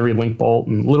impact on every link bolt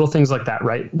and little things like that,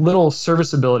 right? Little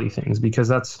serviceability things, because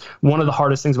that's one of the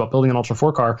hardest things about building an Ultra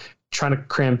 4 car. Trying to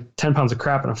cram 10 pounds of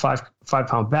crap in a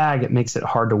 5-pound bag, it makes it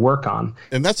hard to work on.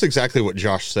 And that's exactly what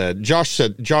Josh said. Josh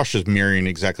is mirroring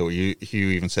exactly what you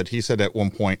even said. He said at one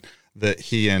point that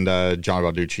he and John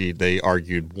Balducci, they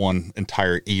argued one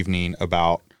entire evening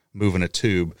about moving a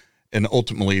tube. And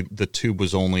ultimately the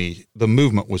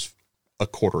movement was a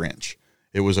 1/4 inch.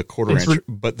 It was a 1/4 inch,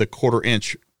 but the 1/4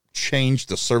 inch changed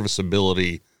the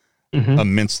serviceability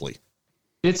immensely.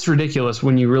 It's ridiculous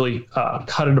when you really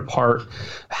cut it apart,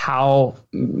 how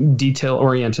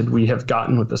detail-oriented we have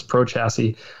gotten with this Pro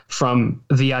chassis. From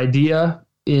the idea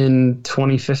in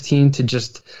 2015 to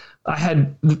just,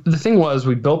 the thing was,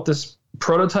 we built this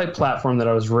prototype platform that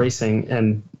I was racing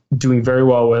and doing very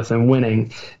well with and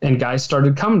winning, and guys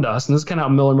started coming to us, and this is kind of how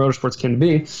Miller Motorsports came to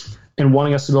be, and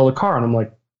wanting us to build a car. And I'm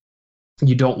like,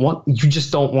 you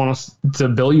just don't want us to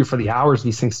bill you for the hours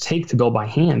these things take to build by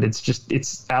hand.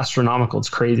 It's astronomical. It's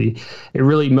crazy. It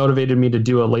really motivated me to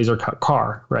do a laser cut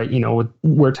car, right? With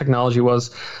where technology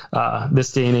was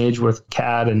this day and age with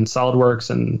CAD and SolidWorks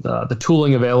and the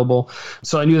tooling available.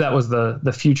 So I knew that was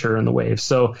the future and the wave.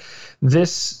 So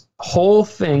this whole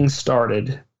thing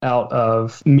started out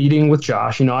of meeting with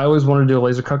Josh. I always wanted to do a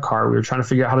laser cut car. We were trying to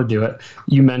figure out how to do it.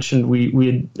 You mentioned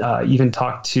we had even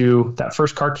talked to that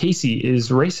first car Casey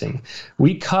is racing.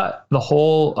 We cut the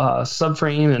whole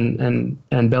subframe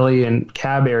and belly and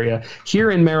cab area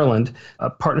here in Maryland, a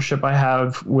partnership I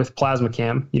have with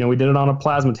PlasmaCam. We did it on a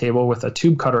plasma table with a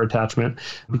tube cutter attachment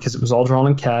because it was all drawn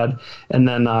in CAD. And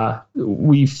then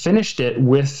we finished it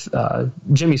with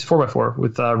Jimmy's 4x4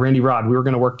 with Randy Rod. We were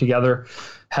going to work together,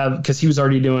 because he was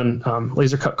already doing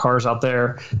laser cut cars out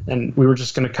there, and we were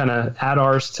just going to kind of add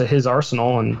ours to his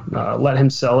arsenal and let him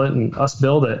sell it and us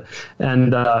build it.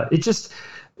 And it just,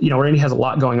 Randy has a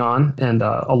lot going on and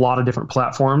a lot of different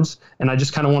platforms, and I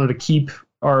just kind of wanted to keep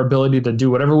our ability to do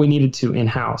whatever we needed to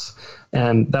in-house.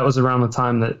 And that was around the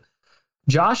time that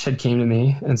Josh had came to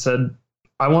me and said,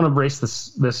 I want to race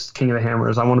this King of the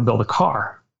Hammers. I want to build a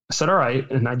car. I said, all right.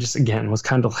 And I just, again, was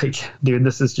kind of like, dude,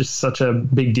 this is just such a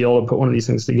big deal to put one of these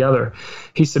things together.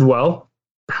 He said, well,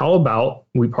 how about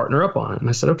we partner up on it? And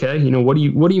I said, okay, what do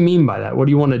you mean by that? What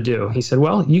do you want to do? He said,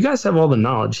 well, you guys have all the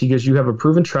knowledge. He goes, you have a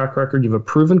proven track record. You have a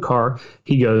proven car.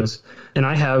 He goes, and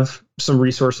I have some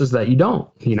resources that you don't,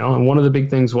 and one of the big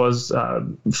things was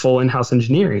full in-house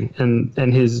engineering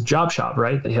and his job shop,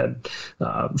 right? They had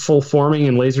full forming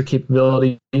and laser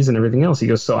capabilities and everything else. He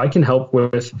goes, so I can help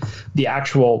with the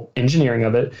actual engineering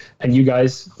of it. And you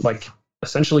guys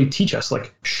essentially teach us,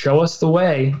 show us the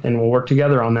way, and we'll work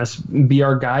together on this, be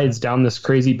our guides down this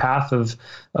crazy path of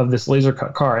this laser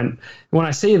cut car. And when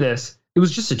I say this, it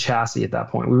was just a chassis at that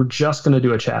point. We were just going to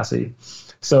do a chassis.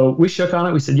 So we shook on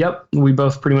it. We said, yep, we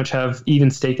both pretty much have even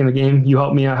stake in the game. You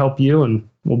help me, I help you, and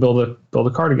we'll build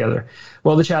a car together.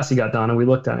 Well, the chassis got done, and we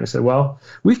looked at it and we said, well,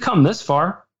 we've come this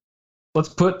far. Let's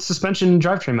put suspension and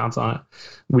drivetrain mounts on it.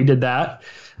 We did that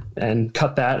and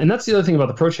cut that. And that's the other thing about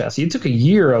the Pro chassis. It took a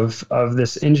year of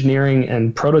this engineering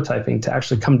and prototyping to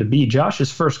actually come to be.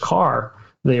 Josh's first car,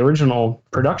 the original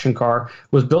production car,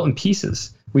 was built in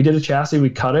pieces. We did a chassis, we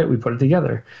cut it, we put it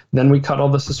together. Then we cut all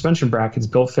the suspension brackets,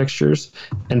 built fixtures,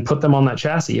 and put them on that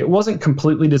chassis. It wasn't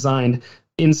completely designed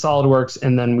in SolidWorks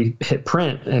and then we hit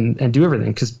print and do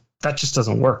everything, because that just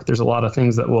doesn't work. There's a lot of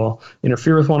things that will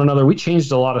interfere with one another. We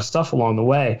changed a lot of stuff along the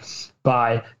way.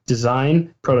 buy,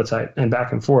 design, prototype, and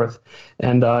back and forth.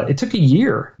 And it took a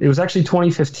year. It was actually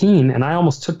 2015, and I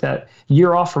almost took that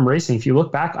year off from racing. If you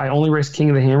look back, I only raced King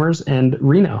of the Hammers and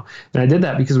Reno. And I did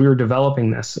that because we were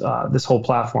developing this whole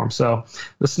platform. So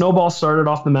the snowball started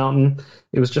off the mountain.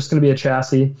 It was just going to be a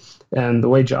chassis. And the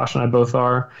way Josh and I both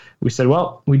are, we said,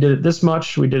 well, we did it this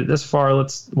much, we did it this far,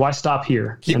 why stop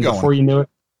here? Keep and going. Before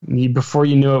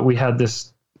you knew it, we had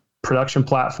this production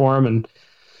platform, and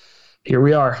here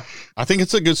we are. I think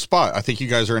it's a good spot. I think you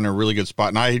guys are in a really good spot.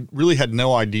 And I really had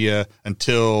no idea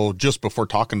until just before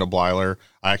talking to Blyler,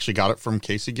 I actually got it from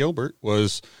Casey Gilbert,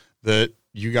 was that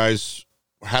you guys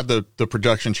had the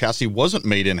production chassis wasn't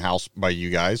made in-house by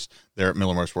you guys there at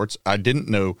Miller Motorsports. I didn't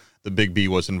know the Big B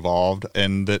was involved,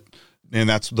 and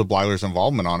that's the Blyler's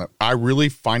involvement on it. I really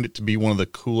find it to be one of the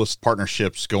coolest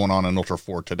partnerships going on in Ultra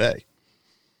 4 today.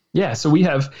 Yeah, so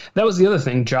that was the other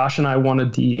thing. Josh and I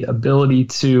wanted the ability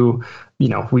to,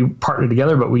 we partnered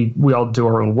together, but we all do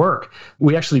our own work.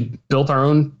 We actually built our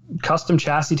own custom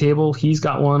chassis table. He's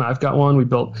got one, I've got one. We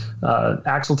built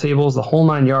axle tables, the whole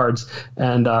 9 yards.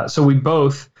 And so we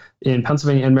both in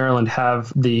Pennsylvania and Maryland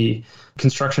have the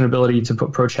construction ability to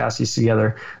put pro chassis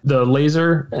together. The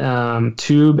laser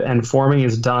tube and forming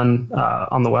is done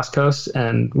on the West Coast,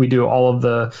 and we do all of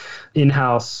the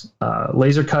in-house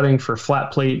laser cutting for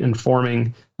flat plate and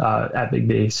forming at Big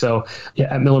B. So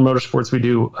yeah, at Miller Motorsports, we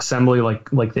do assembly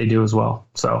like they do as well.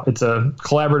 So it's a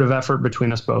collaborative effort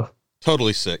between us both.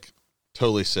 Totally sick.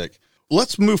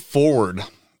 Let's move forward.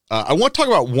 I want to talk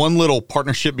about one little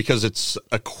partnership because it's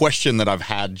a question that I've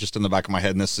had just in the back of my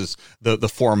head, and this is the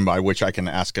form by which I can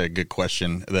ask a good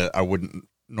question that I wouldn't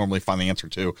normally find the answer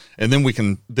to. And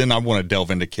then I want to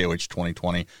delve into KOH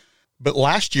 2020. But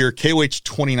last year, KOH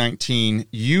 2019,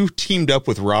 you teamed up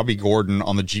with Robbie Gordon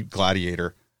on the Jeep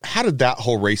Gladiator. How did that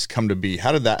whole race come to be?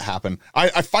 How did that happen?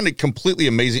 I find it completely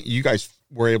amazing you guys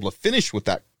were able to finish with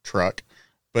that truck,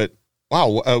 but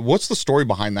wow, what's the story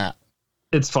behind that?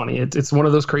 It's funny. It's one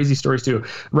of those crazy stories too.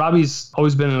 Robbie's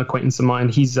always been an acquaintance of mine.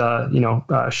 He's a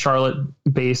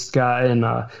Charlotte-based guy, and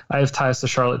I have ties to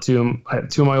Charlotte too. I have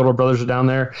 2 of my older brothers are down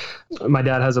there. My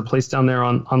dad has a place down there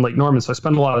on Lake Norman, so I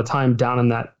spend a lot of time down in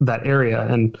that area.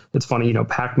 And it's funny,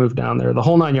 Pac moved down there, the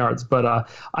whole 9 yards. But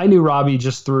I knew Robbie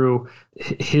just through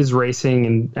his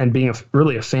racing and being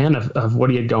really a fan of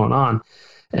what he had going on.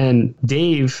 And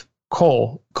Dave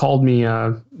Cole called me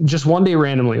just one day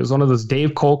randomly. It was one of those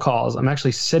Dave Cole calls. I'm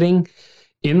actually sitting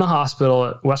in the hospital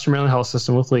at Western Maryland Health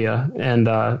System with Leah, and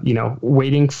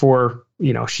waiting for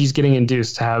she's getting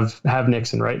induced to have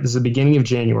Nixon. Right, this is the beginning of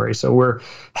January, so we're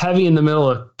heavy in the middle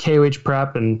of KOH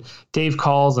prep, and Dave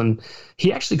calls, and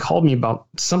he actually called me about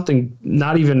something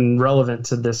not even relevant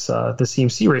to this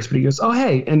CMC race, but he goes, "Oh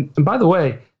hey, and by the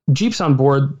way, Jeep's on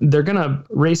board. They're gonna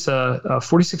race a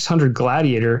 4600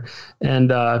 Gladiator,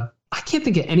 and I can't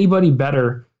think of anybody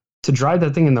better to drive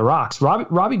that thing in the rocks.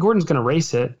 Robbie Gordon's going to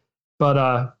race it,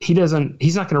 but he's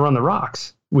not going to run the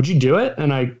rocks. Would you do it?"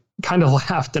 And I kind of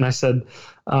laughed and I said,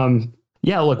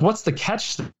 yeah, look, what's the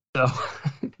catch though?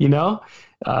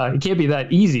 It can't be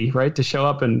that easy, right, to show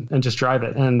up and just drive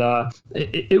it. And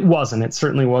it wasn't. It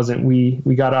certainly wasn't. We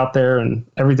got out there and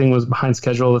everything was behind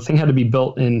schedule. The thing had to be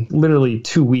built in literally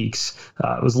 2 weeks.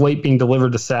 It was late being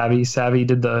delivered to Savvy. Savvy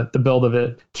did the build of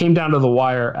it. Came down to the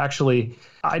wire. Actually,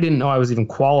 I didn't know I was even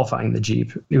qualifying the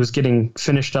Jeep. It was getting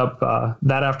finished up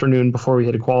that afternoon before we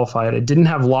had to qualify it. It didn't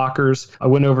have lockers. I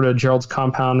went over to Gerald's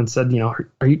compound and said,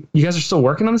 are you guys are still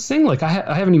working on this thing? Like I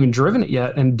haven't even driven it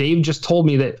yet. And Dave just told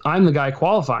me that I'm the guy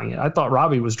qualifying it. I thought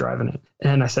Robbie was driving it.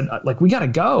 And I said, we got to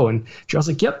go. And Gerald's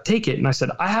like, yep, take it. And I said,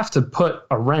 I have to put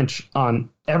a wrench on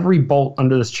every bolt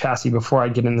under this chassis before I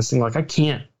get in this thing. Like I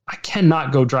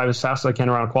cannot go drive as fast as I can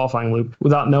around a qualifying loop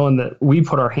without knowing that we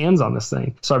put our hands on this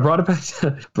thing. So I brought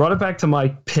it back to my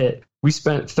pit. We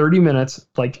spent 30 minutes,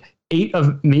 like 8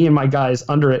 of me and my guys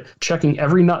under it, checking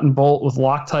every nut and bolt with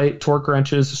Loctite, torque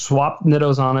wrenches, swapped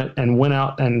Nittos on it, and went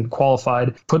out and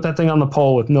qualified. Put that thing on the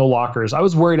pole with no lockers. I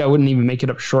was worried I wouldn't even make it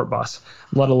up short bus,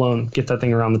 let alone get that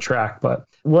thing around the track. But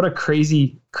what a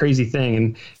crazy, crazy thing.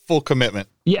 And full commitment.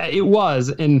 Yeah, it was.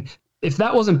 And if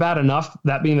that wasn't bad enough,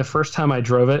 that being the first time I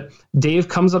drove it, Dave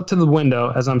comes up to the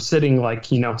window as I'm sitting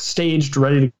staged,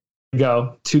 ready to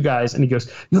go, 2 guys, and he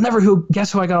goes, "You'll never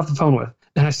guess who I got off the phone with."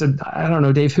 And I said, "I don't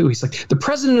know, Dave, who?" He's like, "The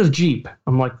president of Jeep."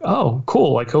 I'm like, "Oh,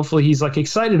 cool. Like, hopefully he's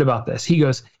excited about this." He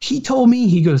goes, "He told me,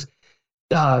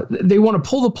 they want to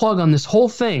pull the plug on this whole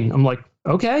thing." I'm like,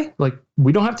 "Okay,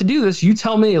 we don't have to do this. You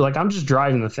tell me, I'm just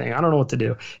driving the thing. I don't know what to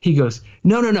do." He goes,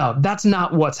 No, that's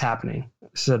not what's happening." I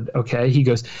said, "Okay." He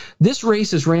goes, "This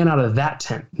race is ran out of that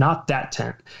tent, not that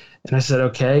tent." And I said,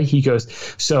 "Okay." He goes,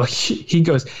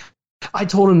 I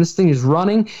told him this thing is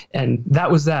running, and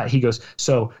that was that. He goes,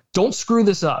 so don't screw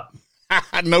this up.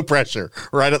 No pressure,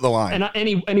 right at the line. And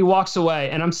he walks away,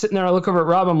 and I'm sitting there. I look over at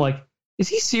Rob. I'm like, is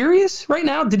he serious right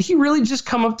now? Did he really just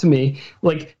come up to me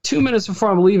like 2 minutes before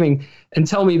I'm leaving and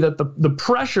tell me that the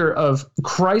pressure of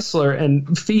Chrysler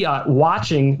and Fiat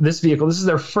watching this vehicle, this is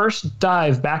their first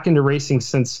dive back into racing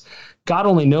since God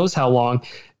only knows how long.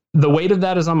 The weight of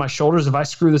that is on my shoulders. If I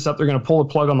screw this up, they're going to pull the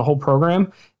plug on the whole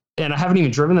program. And I haven't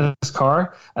even driven this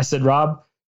car. I said, Rob,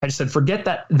 I just said, forget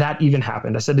that even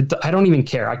happened. I said, I don't even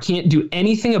care. I can't do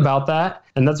anything about that.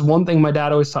 And that's one thing my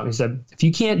dad always taught me. He said, if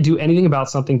you can't do anything about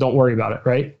something, don't worry about it,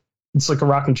 right? It's like a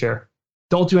rocking chair.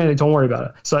 Don't do anything. Don't worry about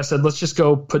it. So I said, let's just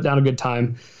go put down a good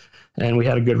time. And we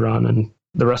had a good run. And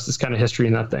the rest is kind of history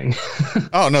in that thing.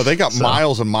 Oh, no, they got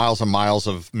miles and miles and miles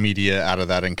of media out of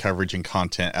that and coverage and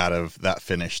content out of that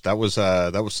finish. That was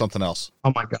something else.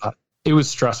 Oh, my God. It was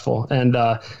stressful. And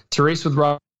to race with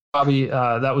Robbie,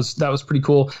 that was pretty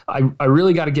cool. I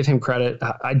really got to give him credit.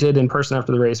 I did in person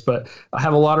after the race, but I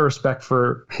have a lot of respect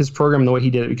for his program and the way he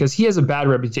did it, because he has a bad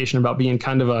reputation about being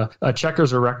kind of a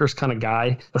checkers or wreckers kind of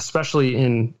guy, especially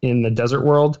in the desert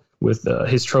world with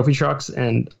his trophy trucks.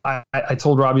 And I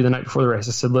told Robbie the night before the race,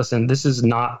 I said, listen, this is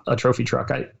not a trophy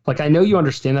truck. I know you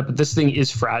understand that, but this thing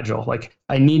is fragile. Like,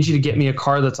 I need you to get me a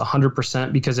car that's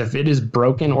 100%, because if it is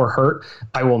broken or hurt,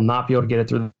 I will not be able to get it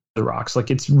through the rocks. Like,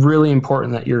 it's really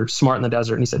important that you're smart in the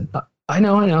desert. And he said, I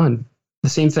know. And the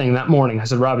same thing that morning, I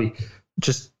said, Robbie,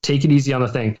 just take it easy on the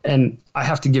thing. And I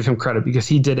have to give him credit, because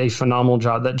he did a phenomenal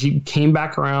job. That Jeep came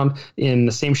back around in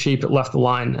the same shape it left the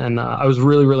line. And I was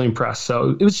really, really impressed.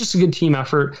 So it was just a good team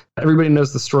effort. Everybody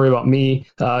knows the story about me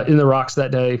in the rocks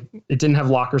that day. It didn't have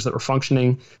lockers that were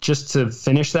functioning. Just to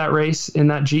finish that race in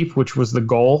that Jeep, which was the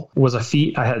goal, was a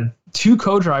feat. I had 2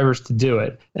 co-drivers to do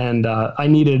it. And I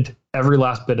needed every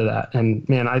last bit of that. And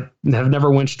man, I have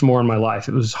never winched more in my life.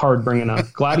 It was hard bringing a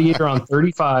Gladiator on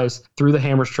 35s through the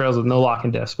Hammers trails with no lock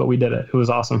and diffs, but we did it. It was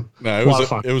awesome. No,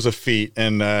 it was a feat,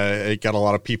 and it got a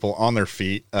lot of people on their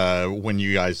feet when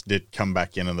you guys did come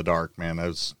back in the dark. Man, it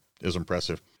was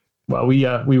impressive. Well, we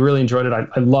really enjoyed it.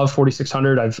 I love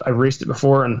 4600. I've raced it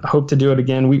before and hope to do it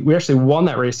again. We actually won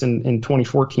that race in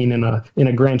 2014 in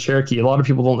a Grand Cherokee. A lot of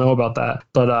people don't know about that,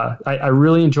 but I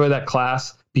really enjoy that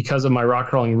class because of my rock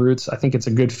crawling roots. I think it's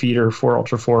a good feeder for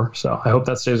Ultra 4. So I hope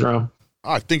that stays around.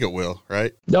 I think it will,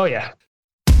 right? Oh, yeah.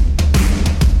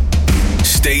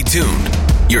 Stay tuned.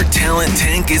 Your talent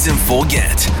tank isn't full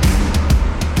yet.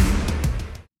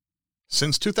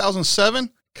 Since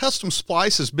 2007, Custom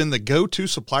Splice has been the go-to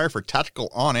supplier for tactical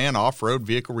on- and off-road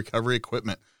vehicle recovery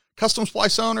equipment. Custom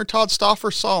Splice owner Todd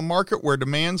Stauffer saw a market where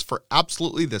demands for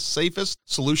absolutely the safest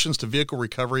solutions to vehicle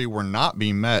recovery were not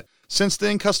being met. Since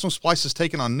then, Custom Splice has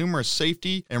taken on numerous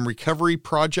safety and recovery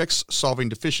projects, solving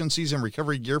deficiencies in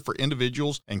recovery gear for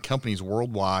individuals and companies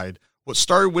worldwide. What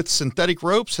started with synthetic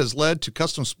ropes has led to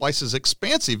Custom Splice's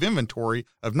expansive inventory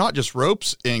of not just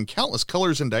ropes in countless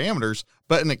colors and diameters,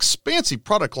 but an expansive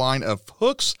product line of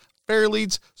hooks,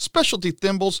 fairleads, specialty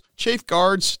thimbles, chafe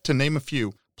guards, to name a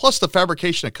few. Plus the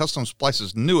fabrication of Custom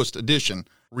Splice's newest addition,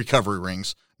 recovery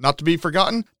rings. Not to be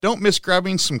forgotten, don't miss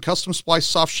grabbing some Custom Splice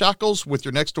soft shackles with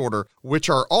your next order, which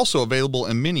are also available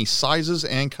in many sizes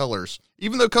and colors.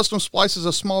 Even though Custom Splice is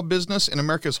a small business in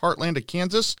America's heartland of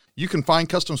Kansas, you can find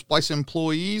Custom Splice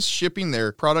employees shipping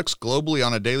their products globally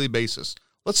on a daily basis.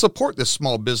 Let's support this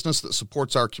small business that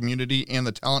supports our community and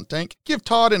the Talent Tank. Give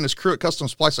Todd and his crew at Custom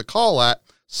Splice a call at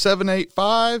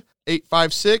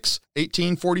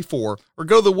 785-856-1844 or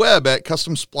go to the web at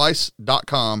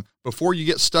customsplice.com before you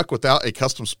get stuck without a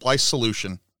Custom Splice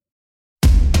solution.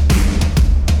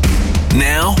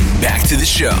 Now, back to the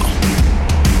show.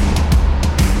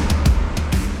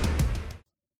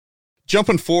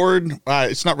 Jumping forward,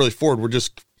 it's not really forward, we're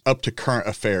just up to current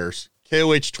affairs.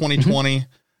 KOH 2020,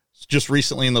 just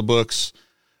recently in the books.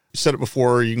 You said it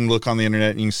before, you can look on the internet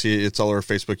and you can see it, it's all over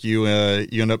Facebook. You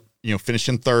end up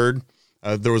finishing third.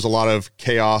 There was a lot of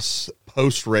chaos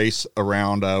post-race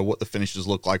around what the finishes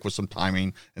look like with some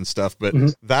timing and stuff. But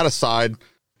that aside,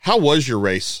 how was your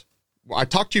race? I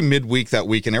talked to you midweek that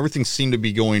week, and everything seemed to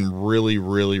be going really,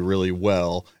 really, really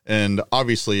well. And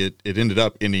obviously, it ended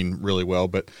up ending really well.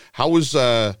 But how was?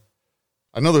 I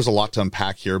know there's a lot to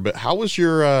unpack here, but how was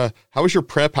your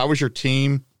prep? How was your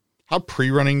team? How'd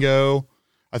pre-running go?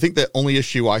 I think the only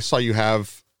issue I saw you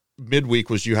have midweek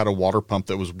was you had a water pump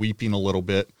that was weeping a little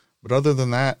bit. But other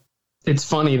than that, it's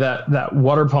funny that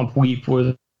water pump weep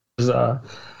was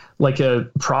like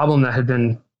a problem that had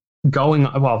been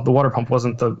the water pump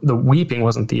wasn't the weeping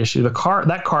wasn't the issue. That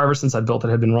car, ever since I built it,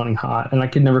 had been running hot, and I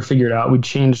could never figure it out. We'd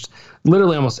changed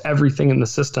literally almost everything in the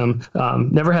system.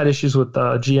 Never had issues with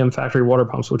GM factory water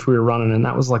pumps, which we were running, and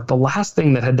that was like the last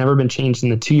thing that had never been changed in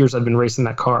the 2 years I've been racing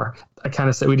that car. I kind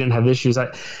of said we didn't have issues.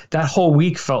 That whole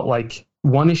week felt like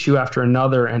one issue after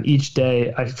another, and each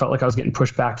day I felt like I was getting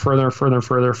pushed back further and further and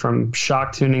further, from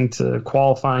shock tuning to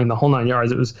qualifying, the whole 9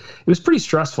 yards. It was pretty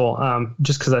stressful,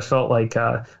 just because I felt like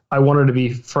I wanted to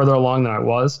be further along than I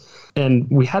was. And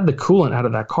we had the coolant out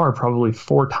of that car probably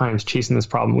 4 times chasing this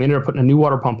problem. We ended up putting a new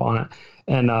water pump on it,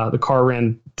 and the car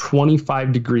ran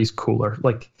 25 degrees cooler.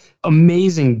 Like,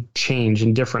 amazing change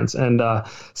and difference. And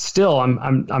still,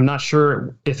 I'm not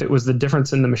sure if it was the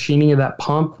difference in the machining of that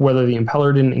pump, whether the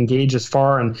impeller didn't engage as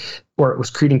far, or it was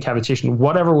creating cavitation.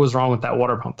 Whatever was wrong with that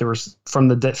water pump, there was, from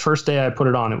the first day I put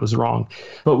it on, it was wrong.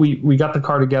 But we got the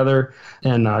car together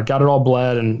and got it all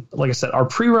bled. And like I said, our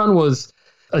pre-run was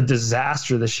a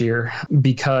disaster this year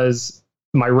because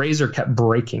my Razor kept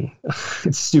breaking.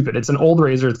 It's stupid. It's an old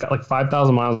Razor. It's got like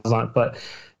 5,000 miles on it, but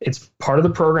it's part of the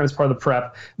program. It's part of the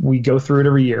prep. We go through it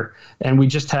every year. And we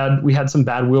had some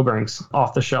bad wheel bearings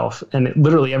off the shelf. And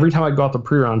literally every time I go out the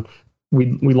pre-run,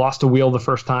 we lost a wheel the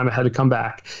first time. I had to come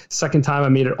back. Second time I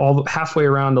made it all halfway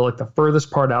around to like the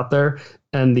furthest part out there,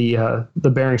 and the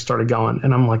bearings started going.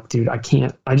 And I'm like, dude, I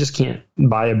just can't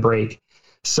buy a brake.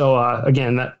 So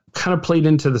again, that kind of played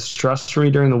into the stress for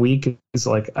me during the week. Is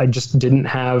like, I just didn't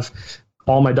have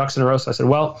all my ducks in a row. So I said,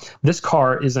 well, this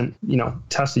car isn't,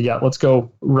 tested yet. Let's go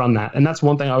run that. And that's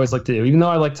one thing I always like to do. Even though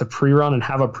I like to pre-run and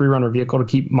have a pre-runner vehicle to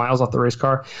keep miles off the race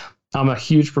car, I'm a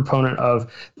huge proponent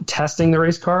of testing the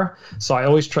race car. So I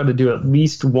always try to do at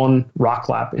least one rock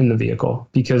lap in the vehicle,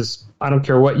 because I don't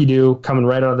care what you do coming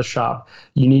right out of the shop,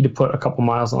 you need to put a couple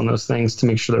miles on those things to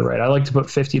make sure they're right. I like to put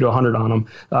 50 to 100 on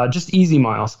them, just easy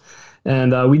miles.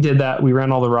 And we did that. We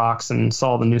ran all the rocks and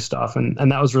saw the new stuff. And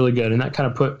that was really good. And that kind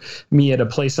of put me at a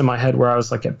place in my head where I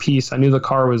was like at peace. I knew the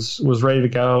car was ready to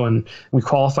go, and we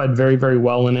qualified very, very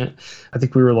well in it. I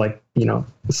think we were like,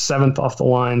 7th off the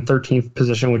line, 13th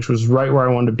position, which was right where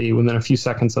I wanted to be, within a few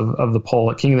seconds of the pole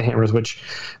at King of the Hammers, which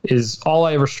is all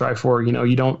I ever strive for.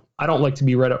 I don't like to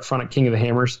be right up front at King of the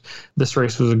Hammers. This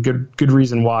race was a good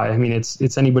reason why. I mean,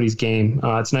 it's anybody's game.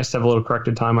 It's nice to have a little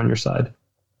corrected time on your side.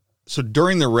 So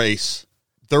during the race,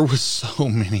 there was so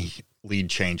many lead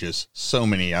changes, so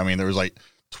many. I mean, there was like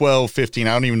 12, 15.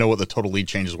 I don't even know what the total lead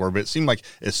changes were, but it seemed like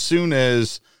as soon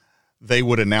as they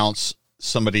would announce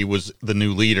somebody was the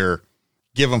new leader,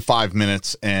 give them 5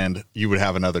 minutes and you would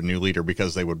have another new leader,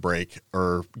 because they would break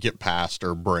or get past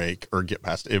or break or get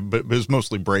past it. But it was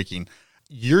mostly breaking.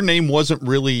 Your name wasn't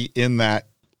really in that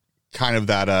kind of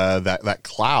that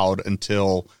cloud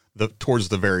until towards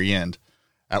the very end.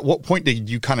 At what point did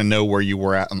you kind of know where you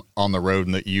were at on the road,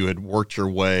 and that you had worked your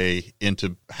way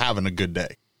into having a good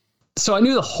day? So I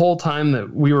knew the whole time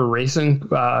that we were racing,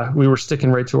 we were sticking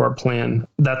right to our plan.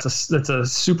 That's a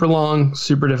super long,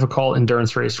 super difficult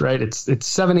endurance race, right? It's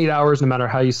 7-8 hours, no matter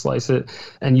how you slice it.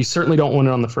 And you certainly don't win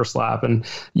it on the first lap. And,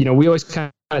 we always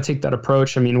kind of take that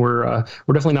approach. I mean, we're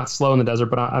definitely not slow in the desert,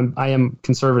 but I am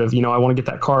conservative. I want to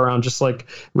get that car around just like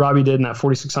Robbie did in that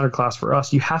 4,600 class. For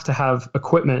us, you have to have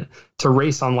equipment to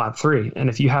race on lap 3. And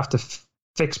if you have to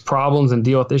fix problems and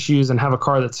deal with issues and have a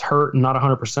car that's hurt and not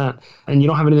 100%, and you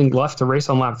don't have anything left to race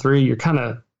on lap 3, you're kind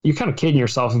of kidding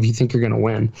yourself if you think you're going to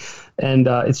win. And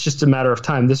it's just a matter of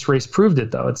time. This race proved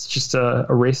it, though. It's just a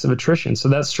race of attrition. So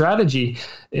that strategy,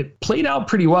 it played out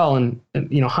pretty well. And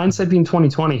hindsight being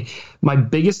 2020, my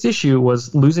biggest issue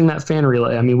was losing that fan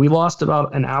relay. I mean, we lost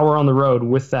about an hour on the road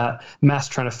with that mess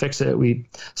trying to fix it. We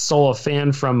stole a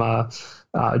fan from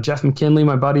Jeff McKinley,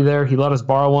 my buddy there. He let us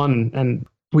borrow one, and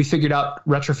we figured out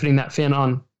retrofitting that fan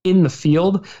on in the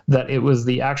field, that it was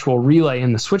the actual relay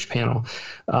in the switch panel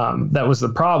that was the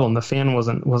problem. The fan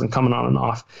wasn't coming on and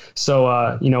off.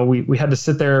 So we had to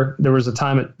sit there. There was a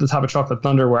time at the top of Chocolate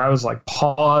Thunder where I was like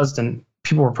paused, and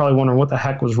people were probably wondering what the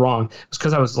heck was wrong. It was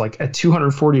because I was like at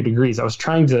 240 degrees. I was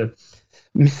trying to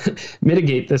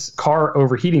mitigate this car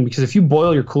overheating, because if you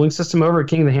boil your cooling system over at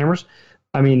King of the Hammers,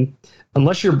 I mean,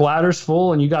 unless your bladder's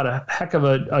full and you got a heck of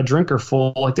a drinker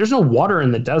full, like there's no water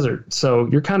in the desert. So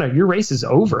your race is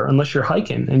over unless you're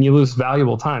hiking, and you lose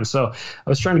valuable time. So I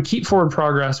was trying to keep forward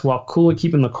progress while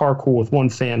keeping the car cool with one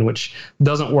fan, which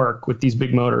doesn't work with these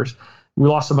big motors. We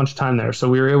lost a bunch of time there. So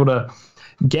we were able to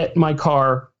get my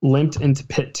car limped into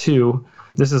pit 2.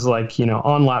 This is like,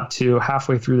 on lap 2,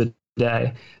 halfway through the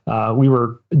day. We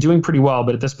were doing pretty well,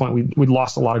 but at this point we'd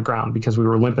lost a lot of ground because we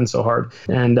were limping so hard,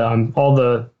 and all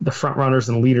the front runners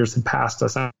and leaders had passed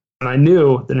us I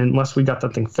knew that unless we got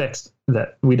that thing fixed,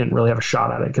 that we didn't really have a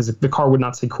shot at it because the car would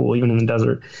not stay cool, even in the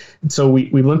desert. And so we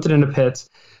limped it into pits.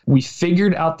 We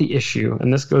figured out the issue.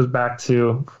 And this goes back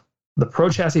to the Pro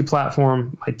Chassis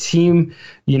platform, my team,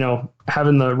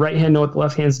 having the right hand know what the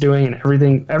left hand's doing and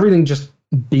everything just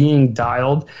being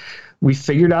dialed. We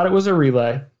figured out it was a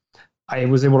relay. I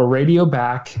was able to radio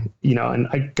back, and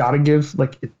I got to give,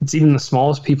 it's even the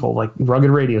smallest people, like Rugged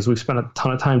Radios. We've spent a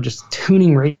ton of time just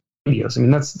tuning radios. I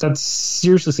mean, that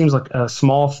seriously seems like a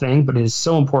small thing, but it is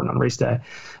so important on race day.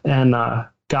 And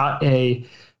got a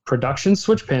production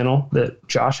switch panel that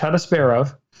Josh had a spare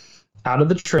of out of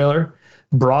the trailer,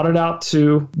 brought it out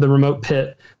to the remote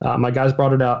pit. My guys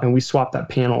brought it out and we swapped that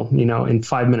panel, in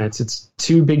 5 minutes. It's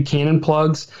 2 big Canon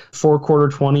plugs, 4 quarter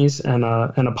 20s and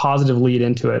a positive lead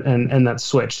into it. And that's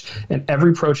switched. And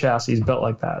every Pro Chassis is built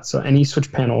like that. So any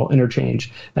switch panel will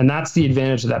interchange. And that's the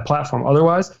advantage of that platform.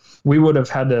 Otherwise, we would have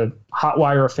had to hot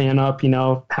wire a fan up,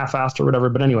 half-assed or whatever.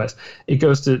 But anyways, it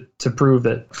goes to prove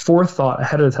that forethought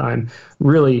ahead of time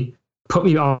really put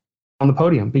me on the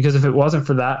podium, because if it wasn't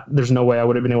for that, there's no way I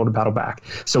would have been able to battle back.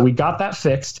 So we got that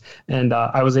fixed, and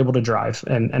I was able to drive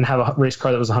and have a race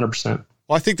car that was 100%.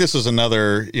 Well, I think this is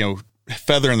another,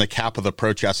 feather in the cap of the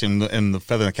Pro Chassis and the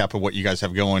feather in the cap of what you guys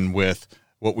have going with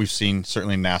what we've seen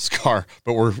certainly in NASCAR,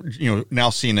 but we're, now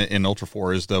seeing it in Ultra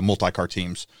 4 is the multi-car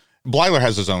teams. Blyler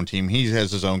has his own team. He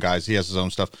has his own guys. He has his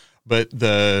own stuff, but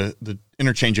the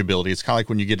interchangeability, it's kind of like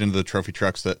when you get into the trophy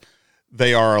trucks that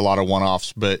they are a lot of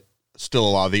one-offs, but still a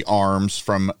lot of the arms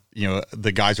from,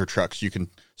 the Geyser trucks. You can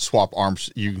swap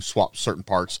arms, you can swap certain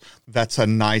parts. That's a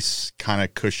nice kind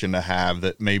of cushion to have,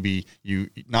 that maybe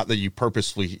not that you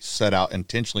purposely set out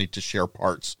intentionally to share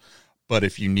parts, but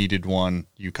if you needed one,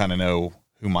 you kind of know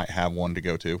who might have one to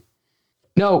go to.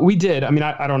 No, we did. I mean,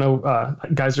 I don't know,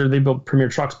 Geyser, they build premier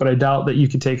trucks, but I doubt that you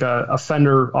could take a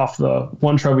fender off the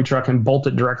one trophy truck and bolt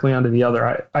it directly onto the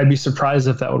other. I'd be surprised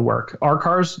if that would work. Our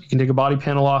cars, you can take a body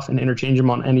panel off and interchange them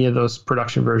on any of those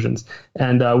production versions.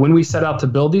 And when we set out to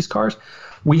build these cars,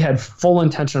 we had full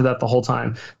intention of that the whole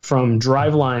time, from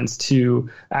drive lines to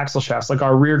axle shafts. Like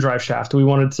our rear drive shaft, we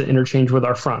wanted to interchange with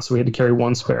our front, so we had to carry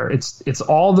one spare. It's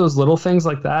all those little things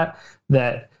like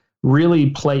that really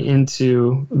play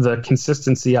into the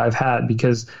consistency I've had,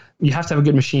 because you have to have a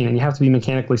good machine and you have to be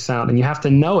mechanically sound and you have to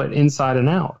know it inside and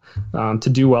out to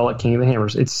do well at King of the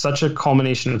Hammers. It's such a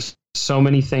culmination of so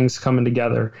many things coming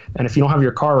together. And if you don't have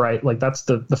your car right, that's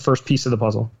the first piece of the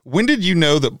puzzle. When did you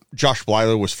know that Josh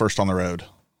Blyler was first on the road?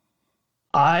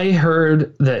 I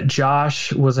heard that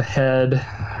Josh was ahead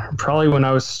probably when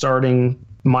I was starting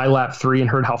my lap 3 and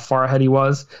heard how far ahead he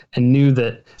was, and knew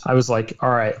that I was like, all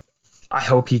right, I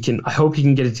hope he can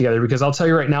get it together, because I'll tell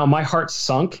you right now, my heart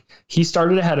sunk. He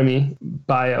started ahead of me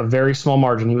by a very small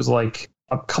margin. He was like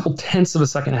a couple tenths of a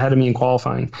second ahead of me in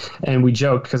qualifying. And we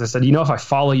joked, because I said, if I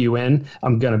follow you in,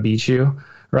 I'm going to beat you.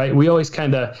 Right. We always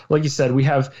kind of, like you said, we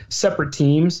have separate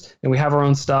teams and we have our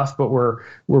own stuff, but we're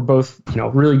both,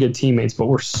 really good teammates, but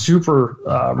we're super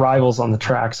rivals on the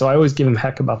track. So I always give him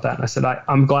heck about that. And I said,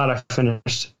 I'm glad I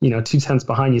finished, 2 tenths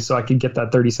behind you so I could get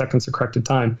that 30 seconds of corrected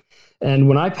time. And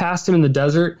when I passed him in the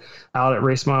desert out at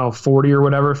race mile 40 or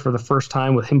whatever for the first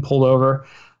time with him pulled over,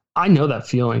 I know that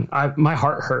feeling. My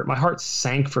heart hurt. My heart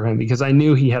sank for him, because I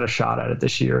knew he had a shot at it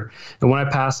this year. And when I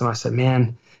passed him, I said,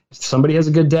 man, if somebody has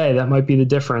a good day, that might be the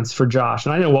difference for Josh.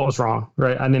 And I didn't know what was wrong,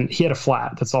 right? He had a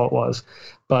flat. That's all it was.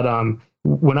 But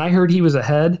when I heard he was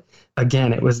ahead,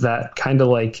 again, it was that kind of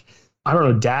like, I don't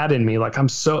know, dad in me. Like I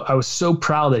was so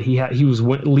proud that he was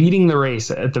leading the race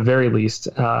at the very least,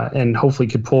 and hopefully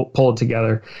could pull it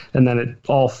together. And then it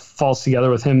all falls together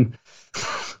with him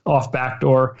off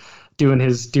backdoor doing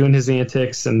his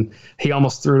antics, and he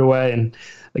almost threw it away. And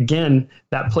again,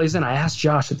 that plays in. I asked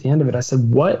Josh at the end of it, I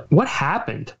said, what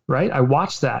happened? Right? I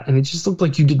watched that and it just looked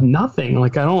like you did nothing.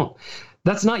 Like,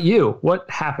 that's not you. What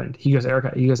happened? He goes, Eric,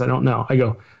 I don't know. I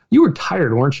go, you were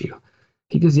tired, weren't you?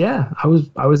 He goes, yeah,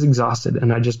 I was exhausted.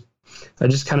 And I just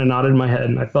kind of nodded my head,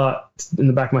 and I thought in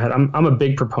the back of my head, I'm a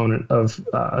big proponent of,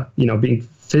 being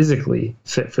physically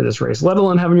fit for this race, let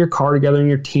alone having your car together and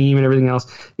your team and everything else.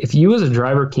 If you as a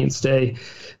driver can't stay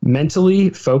mentally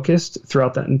focused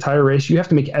throughout that entire race, you have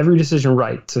to make every decision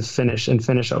right to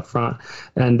finish up front.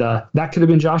 And that could have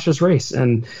been Josh's race.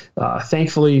 And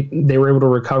thankfully they were able to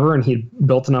recover, and he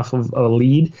built enough of a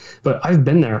lead. But I've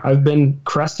been there. I've been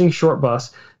cresting short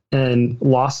bus and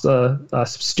lost a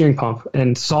steering pump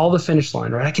and saw the finish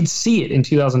line, right? I could see it in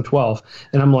 2012.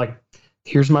 And I'm like,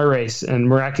 here's my race. And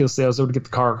miraculously, I was able to get the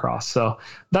car across. So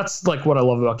that's like what I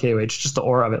love about KOH, just the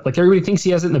aura of it. Like everybody thinks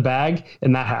he has it in the bag,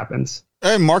 and that happens.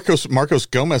 And Marcos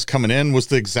Gomez coming in was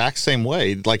the exact same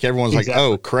way. Like everyone's exactly.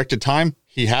 Like, oh, corrected time.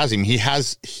 he has him. He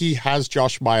has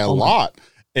Josh by a lot,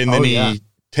 and then he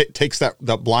takes that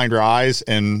blinder eyes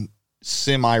and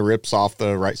semi rips off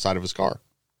the right side of his car.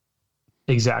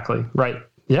 Exactly right.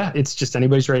 Yeah, it's just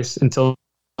anybody's race until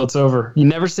it's over. You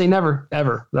never say never,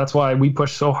 ever. That's why we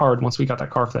pushed so hard once we got that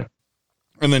car fixed.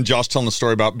 And then Josh telling the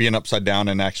story about being upside down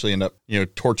and actually end up,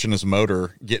 torching his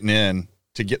motor, getting in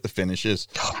to get the finish is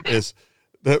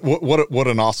that what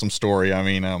an awesome story. I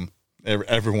mean,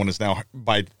 everyone is now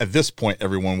at this point,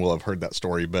 everyone will have heard that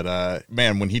story. But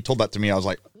man, when he told that to me, I was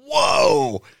like,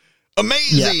 whoa,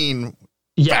 amazing.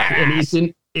 Yeah,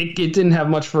 and it didn't have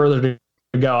much further to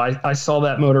go. I saw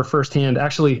that motor firsthand,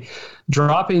 actually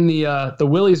dropping the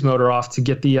Willys motor off to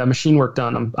get the machine work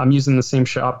done. I'm using the same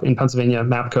shop in Pennsylvania,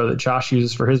 Mapco, that Josh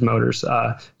uses for his motors.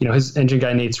 His engine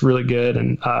guy Nate's really good,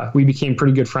 and we became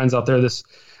pretty good friends out there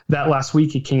that last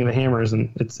week at King of the Hammers,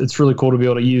 and it's really cool to be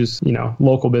able to use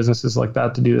local businesses like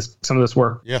that to do some of this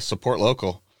work. Yeah, support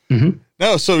local. Mm-hmm.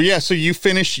 No, so you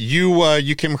finish.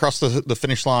 You came across the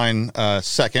finish line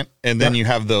second, and then you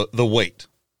have the weight.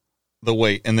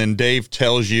 And then Dave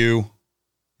tells you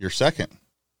you're second.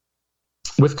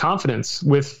 With confidence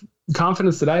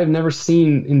that I have never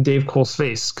seen in Dave Cole's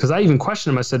face. Because I even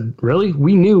questioned him. I said, really?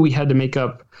 We knew we had to make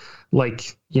up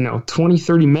 20,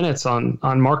 30 minutes on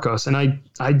Marcos. And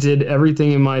I did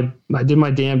everything I did my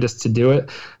damnedest to do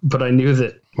it, but I knew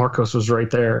that Marcos was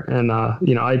right there. And,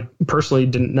 I personally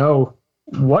didn't know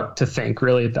what to think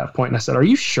really at that point. And I said, are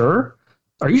you sure?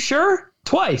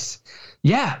 Twice.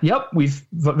 Yeah. Yep. We've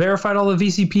verified all the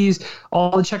VCPs,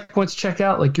 all the checkpoints check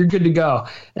out. You're good to go.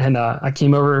 And I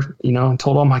came over, and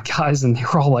told all my guys, and they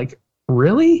were all like,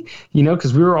 really?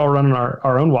 Because we were all running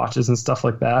our own watches and stuff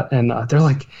like that. And they're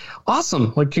like,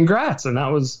 awesome. Congrats. And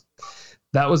that was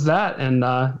that.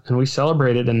 And we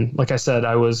celebrated. And like I said,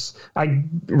 I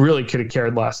really could have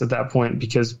cared less at that point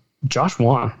because Josh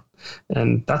won.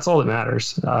 And that's all that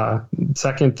matters.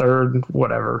 Second, third,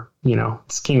 whatever,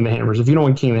 it's King of the Hammers. If you don't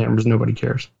win King of the Hammers, nobody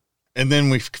cares. And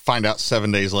then we find out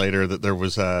 7 days later that there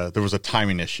was a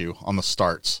timing issue on the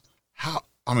starts.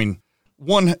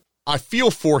 I feel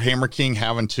for Hammer King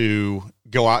having to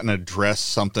go out and address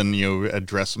something,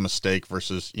 address a mistake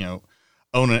versus,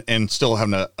 own it and still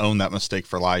having to own that mistake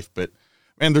for life. But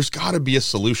man, there's got to be a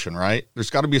solution, right?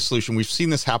 There's got to be a solution. We've seen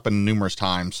this happen numerous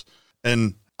times,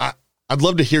 and I'd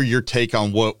love to hear your take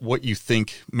on what you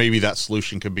think maybe that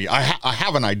solution could be. I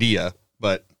have an idea,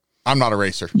 but I'm not a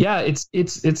racer. Yeah,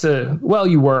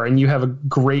 you were, and you have a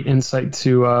great insight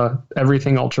to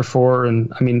everything Ultra 4.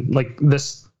 And I mean,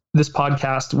 this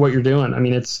podcast, what you're doing, I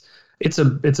mean, it's a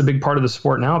big part of the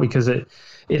sport now because it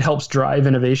helps drive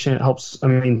innovation. It helps,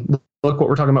 look what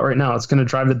we're talking about right now. It's going to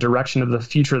drive the direction of the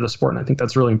future of the sport. And I think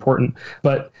that's really important.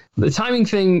 But the timing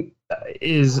thing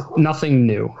is nothing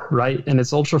new, right? And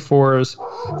it's Ultra 4's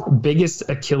biggest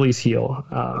Achilles heel,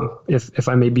 if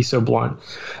I may be so blunt.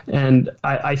 And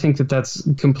I think that's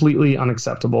completely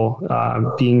unacceptable,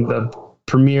 being the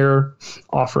premier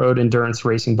off-road endurance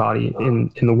racing body in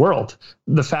the world.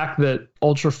 The fact that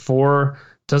Ultra 4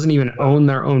 doesn't even own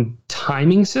their own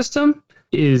timing system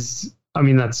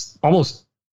that's almost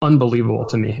unbelievable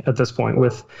to me at this point,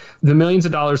 with the millions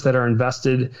of dollars that are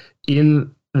invested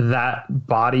in that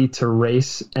body to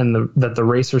race and that the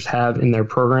racers have in their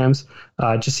programs.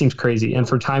 It just seems crazy. And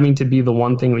for timing to be the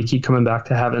one thing we keep coming back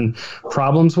to having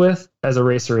problems with as a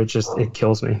racer, it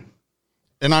kills me.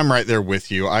 And I'm right there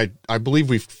with you. I believe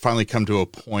we've finally come to a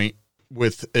point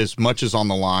with as much as on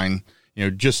the line,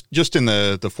 just in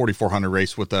the 4,400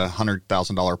 race with a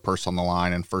 $100,000 purse on the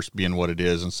line, and first being what it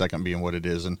is and second being what it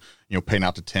is, and, paying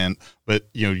out to 10, but,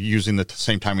 using the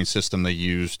same timing system they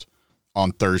used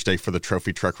on Thursday for the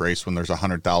trophy truck race when there's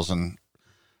 100,000.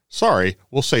 Sorry,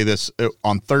 we'll say this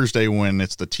on Thursday when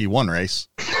it's the T1 race,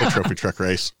 the trophy truck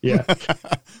race. Yeah.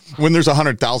 When there's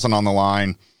 100,000 on the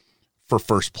line for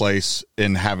first place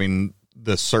and having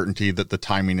the certainty that the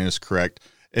timing is correct.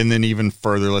 And then even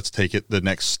further, let's take it the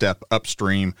next step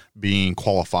upstream, being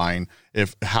qualifying.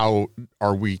 How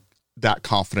are we that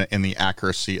confident in the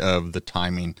accuracy of the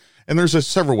timing? And there's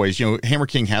several ways. Hammer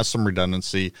King has some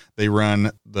redundancy. They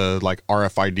run the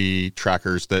RFID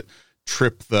trackers that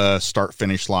trip the start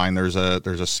finish line. There's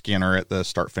a scanner at the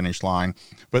start finish line,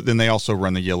 but then they also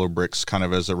run the yellow bricks kind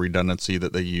of as a redundancy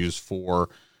that they use for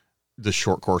the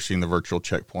short coursing, the virtual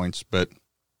checkpoints. But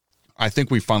I think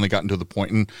we've finally gotten to the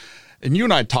point, and you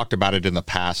and I had talked about it in the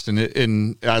past,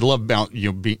 and I love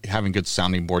having good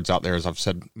sounding boards out there, as I've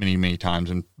said many, many times,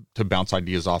 and to bounce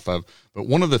ideas off of. But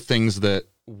one of the things that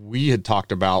we had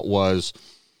talked about was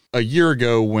a year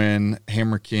ago when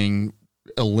Hammer King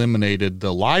eliminated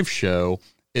the live show,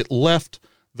 it left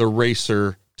the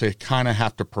racer to kind of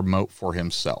have to promote for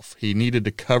himself. He needed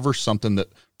to cover something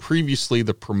that previously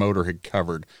the promoter had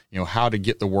covered, how to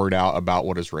get the word out about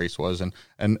what his race was.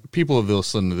 And people have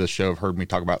listened to this show have heard me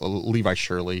talk about Levi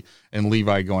Shirley and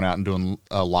Levi going out and doing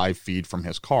a live feed from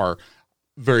his car.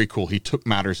 Very cool. He took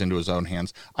matters into his own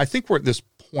hands. I think we're at this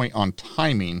point on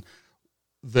timing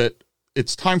that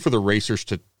it's time for the racers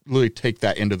to really take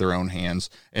that into their own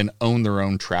hands and own their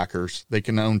own trackers. They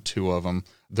can own 2 of them.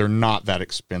 They're not that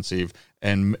expensive.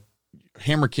 And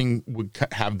Hammer King would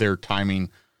have their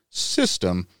timing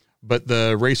system, but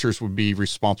the racers would be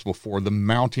responsible for the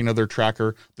mounting of their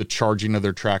tracker, the charging of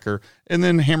their tracker, and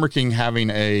then Hammer King having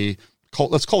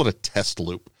let's call it a test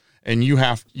loop. And you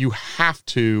have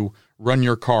to run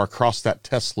your car across that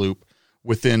test loop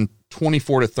within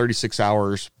 24 to 36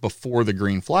 hours before the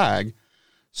green flag.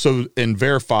 And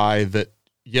verify that,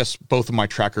 yes, both of my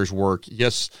trackers work.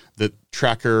 Yes, the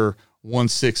tracker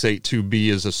 1682B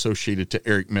is associated to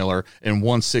Eric Miller and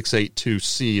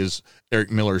 1682C is Eric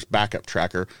Miller's backup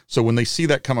tracker. So when they see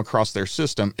that come across their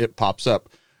system, it pops up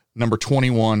number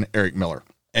 21, Eric Miller.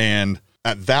 And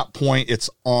at that point, it's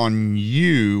on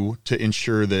you to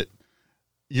ensure that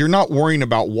you're not worrying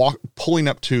about pulling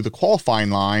up to the qualifying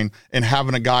line and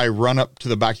having a guy run up to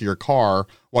the back of your car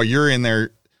while you're in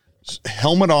there,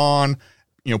 helmet on,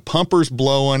 pumpers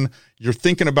blowing, you're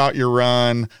thinking about your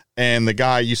run, and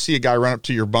you see a guy run up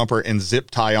to your bumper and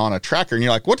zip tie on a tracker, and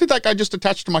you're like, what did that guy just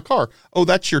attach to my car? Oh,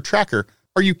 that's your tracker.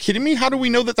 Are you kidding me? How do we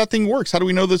know that thing works? How do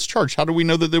we know that it's charged? How do we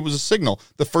know that there was a signal?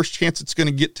 The first chance it's going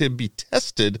to get to be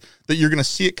tested, that you're going to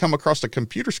see it come across a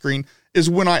computer screen, is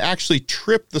when I actually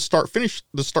trip the start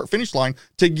finish line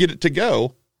to get it to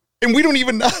go. And we don't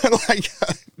even know,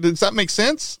 does that make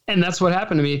sense? And that's what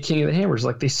happened to me at King of the Hammers.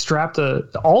 They strapped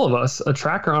all of us a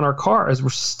tracker on our car as we're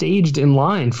staged in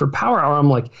line for Power Hour. I'm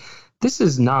like, this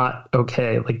is not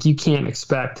okay. You can't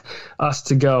expect us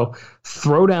to go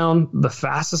throw down the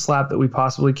fastest lap that we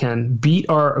possibly can, beat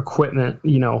our equipment,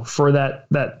 for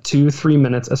that 2-3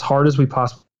 minutes as hard as we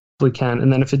possibly can.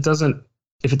 And then if it doesn't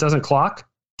clock,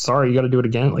 sorry, you got to do it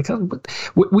again.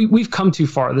 We've come too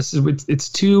far. It's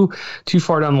too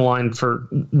far down the line for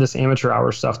this amateur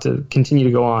hour stuff to continue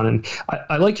to go on. And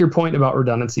I like your point about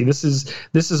redundancy. This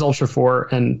is Ultra 4,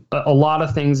 and a lot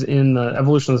of things in the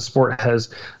evolution of the sport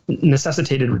has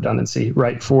necessitated redundancy,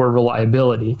 right, for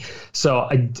reliability. So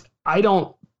I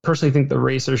don't personally think the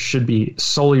racers should be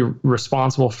solely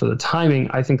responsible for the timing.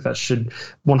 I think that should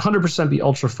 100% be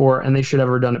Ultra 4, and they should have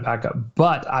a redundant backup.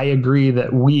 But I agree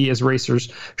that we as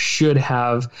racers should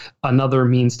have another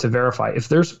means to verify. If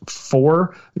there's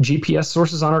 4 GPS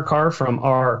sources on our car, from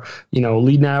our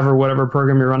lead nav or whatever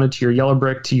program you're running, to your yellow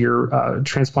brick, to your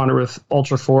transponder with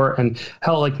Ultra 4, and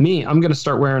hell, like me, I'm going to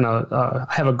start wearing I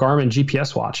have a Garmin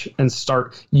GPS watch and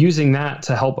start using that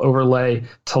to help overlay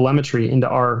telemetry into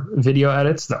our video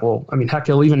edits. That will, heck,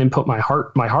 it'll even input my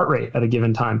heart rate at a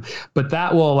given time. But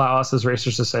that will allow us as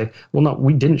racers to say, well, no,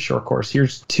 we didn't short course.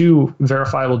 Here's 2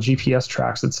 verifiable GPS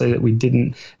tracks that say that we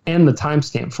didn't, and the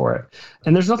timestamp for it.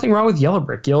 And there's nothing wrong with yellow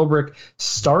brick. Yellow brick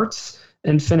starts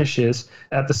and finishes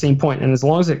at the same point. And as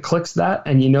long as it clicks that,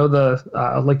 and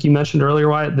like you mentioned earlier,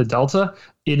 Wyatt, the delta,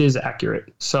 it is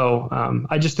accurate. So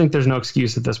I just think there's no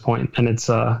excuse at this point, and it's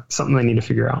something they need to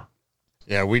figure out.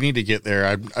 Yeah, we need to get there.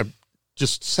 I'm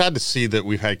just sad to see that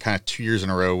we've had kind of 2 years in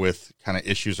a row with kind of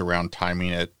issues around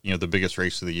timing at, the biggest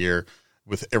race of the year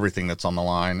with everything that's on the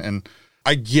line. And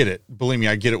I get it. Believe me,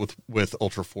 I get it with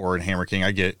Ultra 4 and Hammer King.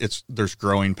 I get it. There's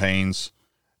growing pains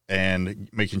and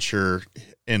making sure,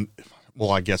 and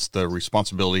I guess the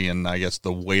responsibility and I guess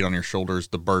the weight on your shoulders,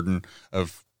 the burden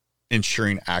of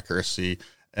ensuring accuracy.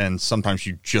 And sometimes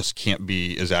you just can't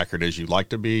be as accurate as you'd like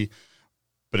to be,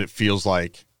 but it feels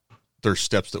like there's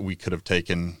steps that we could have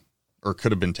taken or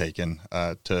could have been taken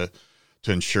to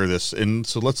ensure this. And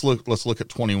so let's look at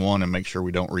 21 and make sure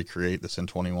we don't recreate this in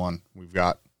 21. We've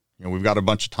got a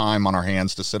bunch of time on our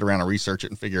hands to sit around and research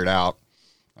it and figure it out.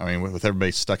 With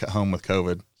everybody stuck at home with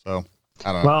COVID. So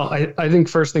I don't know. Well, I think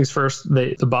first things first,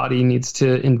 the body needs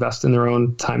to invest in their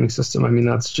own timing system.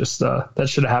 That's just, that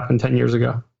should have happened 10 years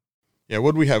ago. Yeah.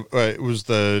 What do we have? It was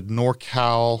the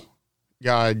NorCal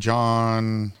guy,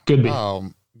 John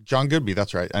Goodby. John Goodby,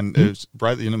 that's right. And it was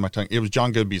right at the end of my tongue. It was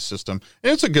John Goodby's system.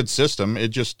 And it's a good system. It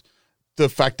just, the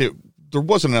fact that there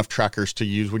wasn't enough trackers to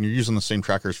use when you're using the same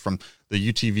trackers from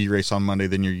the UTV race on Monday,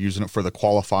 then you're using it for the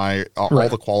all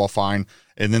the qualifying.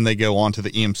 And then they go on to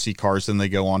the EMC cars. Then they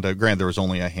go on to, granted, there was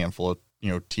only a handful of,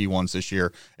 T1s this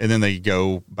year. And then they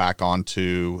go back on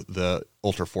to the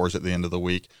Ultra 4s at the end of the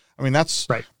week. That's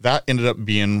right. That ended up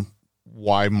being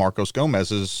why Marcos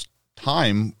Gomez's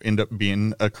time ended up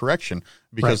being a correction,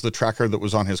 because the tracker that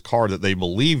was on his car that they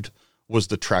believed was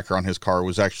the tracker on his car. It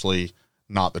was actually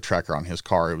not the tracker on his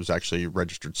car. It was actually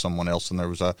registered someone else. And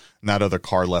that other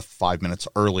car left 5 minutes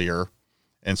earlier.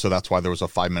 And so that's why there was a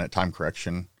 5-minute time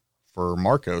correction for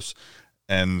Marcos.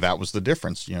 And that was the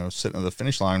difference. Sitting at the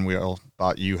finish line, we all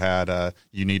thought you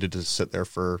needed to sit there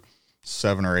for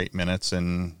 7 or 8 minutes,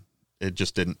 and it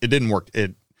didn't work.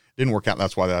 It didn't work out.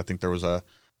 That's why I think there was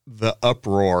the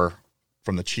uproar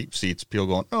from the cheap seats, people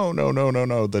going, oh,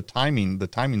 no. The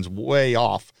timing's way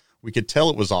off. We could tell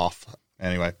it was off.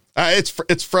 Anyway,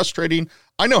 it's frustrating.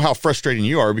 I know how frustrating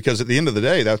you are, because at the end of the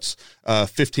day, that's a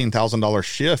 $15,000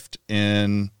 shift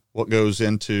in what goes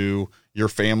into your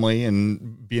family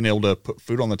and being able to put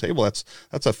food on the table. That's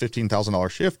a $15,000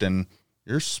 shift, and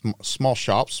your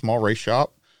small race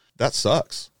shop, that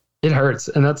sucks. It hurts.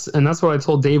 And that's what I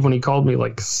told Dave when he called me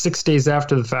like 6 days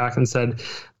after the fact and said,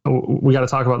 we got to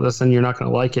talk about this and you're not going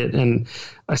to like it. And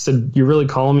I said, you really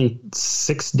calling me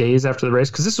 6 days after the race?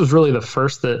 Because this was really the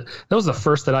first that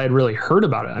I had really heard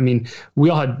about it. I mean, we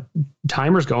all had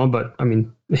timers going, but I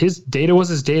mean, his data was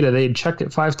his data. They had checked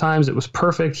it 5 times. It was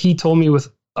perfect. He told me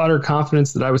with utter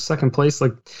confidence that I was second place.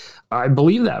 Like, I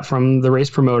believe that from the race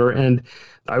promoter, and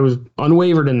I was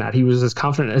unwavered in that. He was as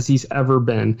confident as he's ever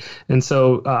been. And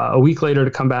so a week later to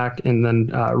come back and then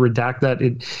redact that,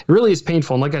 it really is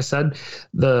painful. And like I said,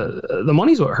 the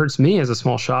money's what hurts me as a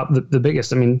small shop, the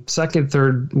biggest. I mean, second,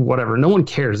 third, whatever. No one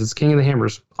cares. It's King of the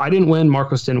Hammers. I didn't win.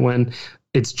 Marcos didn't win.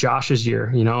 It's Josh's year,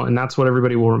 and that's what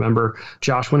everybody will remember,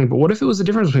 Josh winning. But what if it was a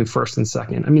difference between first and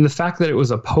second? I mean, the fact that it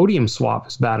was a podium swap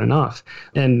is bad enough.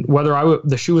 And whether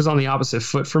the shoe was on the opposite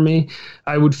foot for me,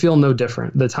 I would feel no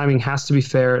different. The timing has to be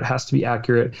fair. It has to be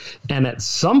accurate. And at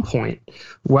some point,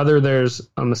 whether there's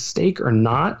a mistake or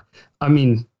not, I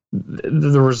mean,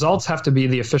 the results have to be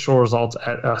the official results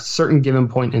at a certain given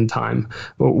point in time,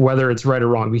 whether it's right or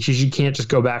wrong, because you can't just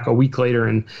go back a week later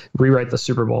and rewrite the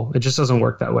Super Bowl. It just doesn't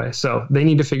work that way. So they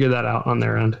need to figure that out on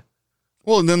their end.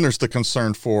 Well, and then there's the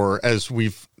concern for, as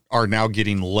are now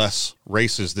getting less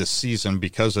races this season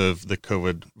because of the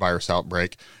COVID virus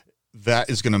outbreak, that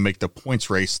is going to make the points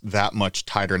race that much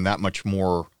tighter and that much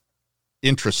more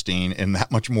interesting and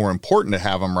that much more important to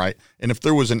have them right. And if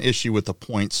there was an issue with the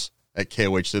points at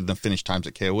KOH, the finish times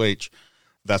at KOH,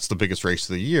 that's the biggest race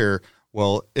of the year.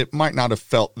 Well, it might not have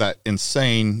felt that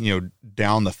insane,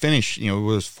 down the finish, it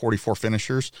was 44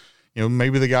 finishers,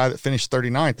 maybe the guy that finished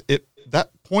 39th, that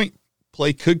point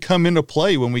play could come into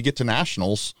play when we get to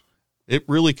nationals. It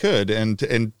really could.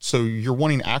 And so you're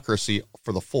wanting accuracy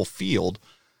for the full field.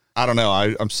 I don't know.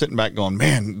 I'm sitting back going,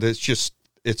 man,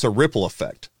 it's a ripple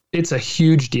effect. It's a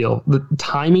huge deal. The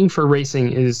timing for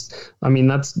racing is, I mean,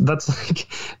 that's like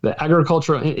the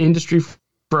agricultural industry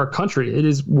for our country. It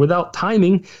is, without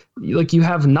timing, like, you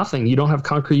have nothing. You don't have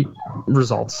concrete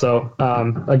results. So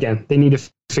again, they need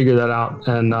to figure that out,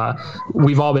 and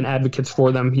we've all been advocates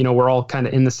for them. We're all kind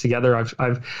of in this together.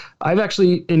 I've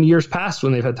actually, in years past,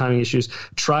 when they've had timing issues,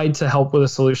 tried to help with a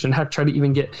solution. Heck, tried to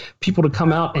even get people to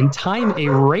come out and time a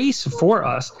race for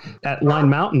us at Line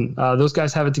Mountain. Those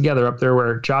guys have it together up there,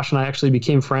 where Josh and I actually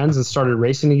became friends and started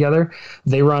racing together.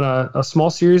 They run a small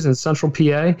series in Central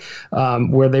PA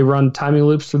where they run timing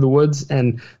loops through the woods,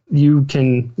 and you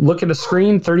can look at a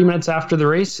screen 30 minutes after the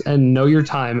race and know your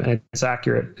time, and it's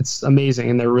accurate. It's amazing,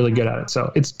 and they're really good at it. So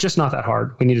it's just not that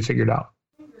hard. We need to figure it out.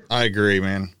 I agree,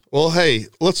 man. Well, hey,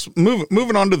 let's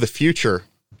moving on to the future.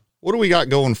 What do we got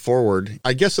going forward?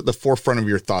 I guess at the forefront of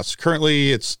your thoughts.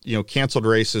 Currently, it's canceled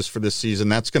races for this season.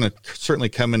 That's going to certainly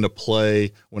come into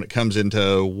play when it comes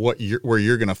into where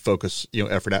you're going to focus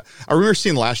effort at. I remember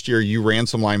seeing last year you ran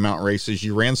some Line Mountain races.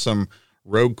 You ran some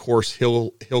road course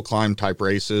hill climb type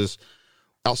races.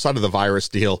 Outside of the virus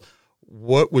deal,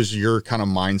 what was your kind of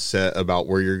mindset about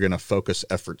where you're going to focus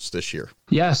efforts this year?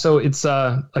 Yeah, so it's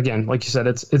again, like you said,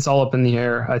 it's all up in the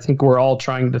air. I think we're all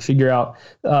trying to figure out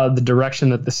the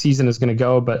direction that the season is going to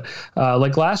go. But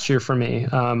like last year for me,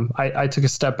 I took a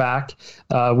step back.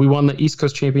 We won the East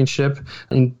Coast Championship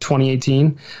in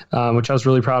 2018, which I was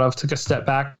really proud of. Took a step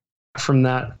back from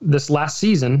that this last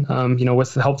season,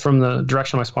 with the help from the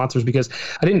direction of my sponsors, because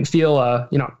I didn't feel,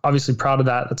 obviously proud of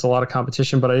that. It's a lot of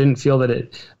competition, but I didn't feel that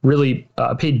it really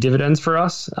paid dividends for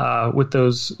us with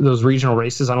those regional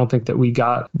races. I don't think that we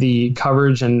got the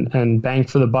coverage and bang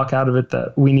for the buck out of it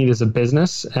that we need as a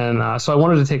business. And so I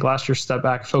wanted to take last year's step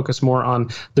back, focus more on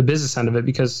the business end of it,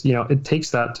 because, it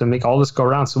takes that to make all this go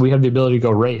around. So we have the ability to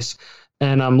go race.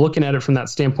 And I'm looking at it from that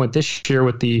standpoint this year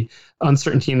with the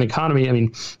uncertainty in the economy. I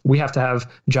mean, we have to have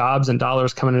jobs and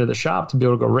dollars coming into the shop to be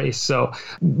able to go race. So,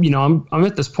 I'm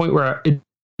at this point where it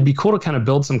be cool to kind of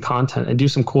build some content and do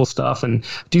some cool stuff and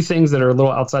do things that are a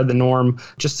little outside the norm,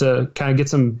 just to kind of get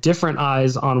some different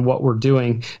eyes on what we're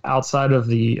doing outside of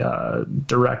the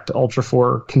direct Ultra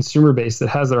 4 consumer base that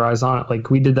has their eyes on it. Like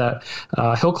we did that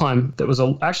hill climb that was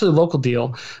actually a local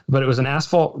deal, but it was an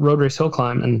asphalt road race hill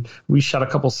climb, and we shot a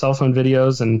couple cell phone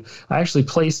videos, and I actually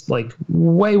placed like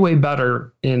way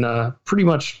better in a pretty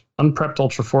much unprepped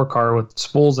Ultra 4 car with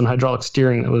spools and hydraulic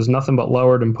steering that was nothing but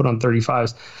lowered and put on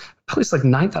 35s. Placed like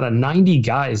 9th out of 90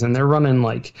 guys, and they're running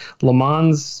like Le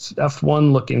Mans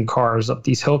F1 looking cars up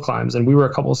these hill climbs, and we were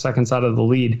a couple of seconds out of the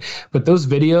lead. But those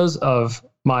videos of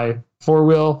my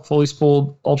 4-wheel, fully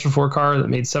spooled Ultra 4 car that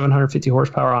made 750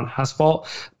 horsepower on asphalt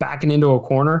backing into a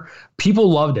corner,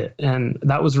 people loved it. And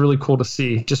that was really cool to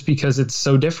see, just because it's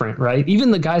so different, right?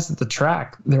 Even the guys at the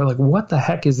track, they're like, what the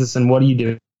heck is this, and what do you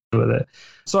do with it?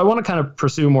 So I want to kind of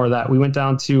pursue more of that. We went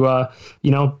down to,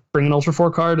 bring an Ultra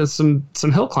 4 car to some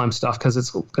hill climb stuff, because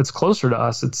it's closer to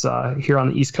us. It's here on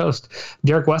the East Coast.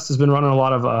 Derek West has been running a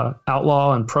lot of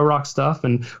outlaw and pro rock stuff,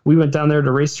 and we went down there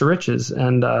to Race to Riches.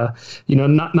 And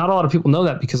not a lot of people know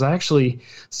that, because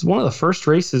it's one of the first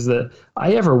races that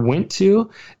I ever went to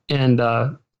and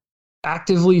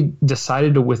actively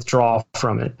decided to withdraw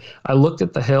from it. I looked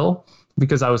at the hill,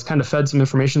 because I was kind of fed some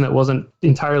information that wasn't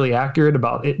entirely accurate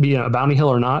about it being a bounty hill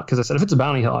or not. Because I said, if it's a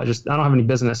bounty hill, I don't have any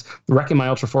business wrecking my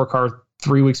Ultra 4 car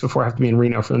 3 weeks before I have to be in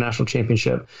Reno for the national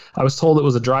championship. I was told it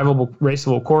was a drivable,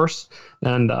 raceable course,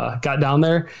 and got down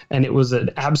there, and it was an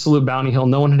absolute bounty hill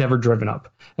no one had ever driven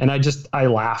up. And I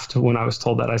laughed when I was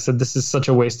told that. I said, this is such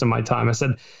a waste of my time. I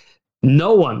said,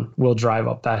 no one will drive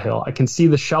up that hill. I can see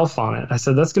the shelf on it. I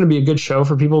said, that's going to be a good show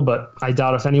for people, but I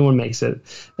doubt if anyone makes it.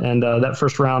 And that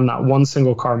first round, not one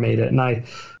single car made it. And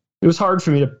it was hard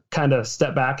for me to kind of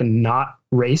step back and not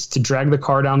race. To drag the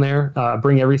car down there,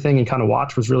 bring everything and kind of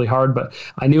watch was really hard. But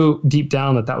I knew deep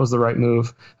down that was the right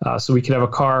move, so we could have a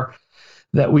car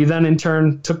that we then in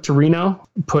turn took to Reno,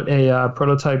 put a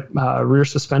prototype rear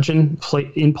suspension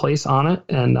in place on it,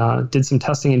 and did some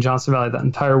testing in Johnson Valley that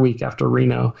entire week after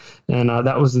Reno. And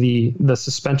that was the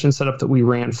suspension setup that we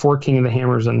ran for King of the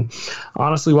Hammers. And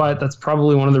honestly, Wyatt, that's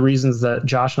probably one of the reasons that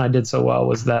Josh and I did so well,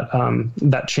 was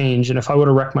that change. And if I would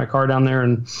have wrecked my car down there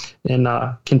in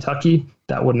Kentucky,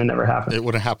 that wouldn't have never happened. It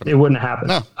wouldn't happen. It wouldn't have happened.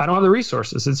 No. I don't have the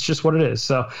resources. It's just what it is.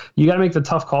 So you got to make the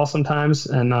tough call sometimes,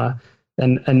 and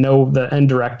know the end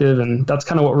directive. And that's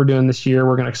kind of what we're doing this year.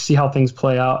 We're going to see how things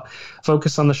play out,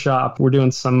 focus on the shop. We're doing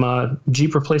some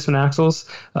Jeep replacement axles,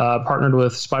 partnered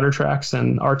with Spider Tracks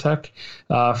and Artec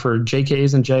for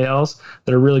JKs and JLs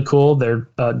that are really cool. They're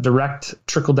direct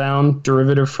trickle down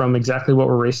derivative from exactly what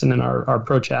we're racing in our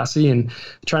Pro chassis, and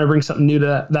trying to bring something new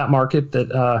to that market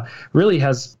that really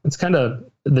it's kind of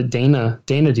the Dana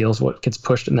deal is what gets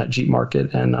pushed in that Jeep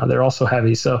market, and they're also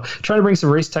heavy. So trying to bring some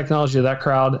race technology to that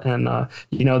crowd, and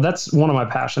that's one of my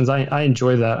passions. I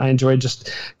enjoy that. I enjoy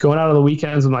just going out on the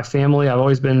weekends with my family. I've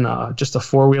always been just a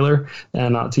 4-wheeler,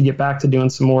 and to get back to doing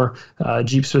some more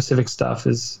Jeep specific stuff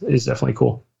is definitely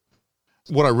cool.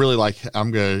 What I really like,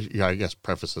 I guess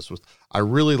preface this with, I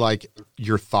really like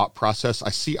your thought process.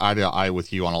 I see eye to eye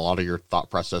with you on a lot of your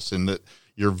thought process, in that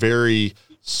you're very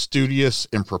studious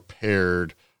and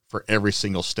prepared for every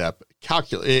single step.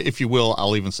 If you will,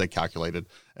 I'll even say calculated.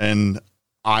 And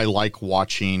I like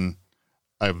watching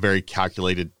a very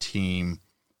calculated team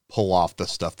pull off the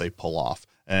stuff they pull off.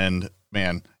 And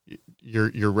man,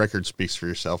 your record speaks for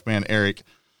yourself, man. Eric,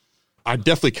 I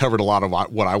definitely covered a lot of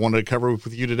what I wanted to cover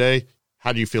with you today.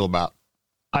 How do you feel about?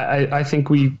 I think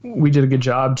we did a good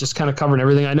job just kind of covering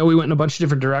everything. I know we went in a bunch of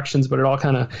different directions, but it all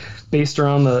kind of based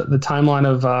around the timeline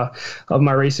of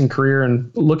my racing career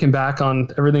and looking back on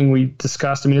everything we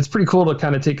discussed. I mean, it's pretty cool to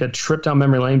kind of take a trip down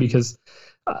memory lane, because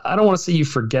I don't want to say you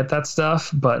forget that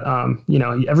stuff, but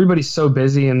everybody's so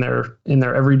busy in their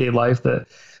everyday life that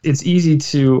it's easy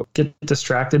to get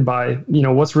distracted by,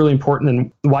 what's really important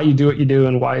and why you do what you do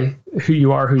and who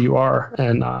you are.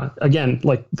 And again,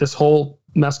 like this whole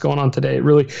mess going on today, it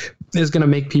really is going to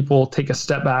make people take a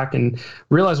step back and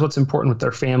realize what's important with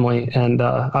their family. And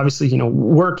obviously,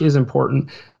 work is important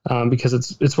because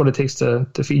it's what it takes to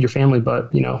feed your family.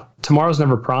 But, tomorrow's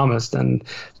never promised, and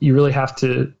you really have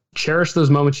to cherish those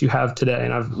moments you have today.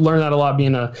 And I've learned that a lot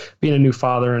being a new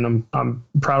father, and I'm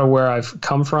proud of where I've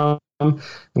come from and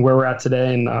where we're at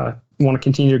today, and want to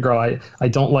continue to grow. I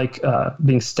don't like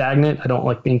being stagnant. I don't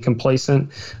like being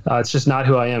complacent. It's just not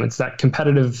who I am. It's that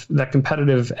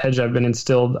competitive edge I've been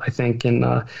instilled, I think, and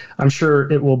I'm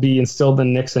sure it will be instilled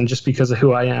in Nixon just because of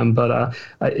who I am. But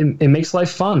it makes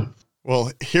life fun.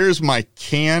 Well, here's my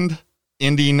canned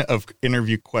ending of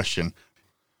interview question.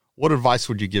 What advice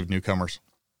would you give newcomers?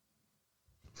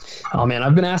 Oh man,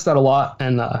 I've been asked that a lot,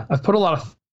 and I've put a lot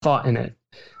of thought in it,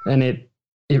 and it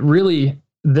really,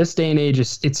 this day and age,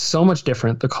 it's so much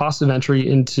different. The cost of entry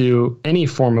into any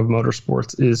form of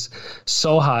motorsports is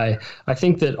so high. I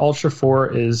think that Ultra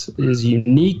 4 is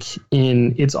unique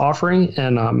in its offering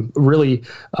and really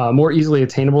more easily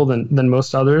attainable than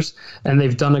most others. And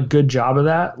they've done a good job of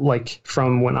that. Like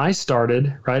from when I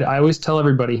started, right? I always tell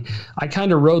everybody, I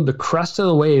kind of rode the crest of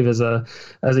the wave as a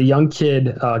young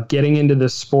kid getting into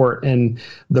this sport, and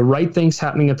the right things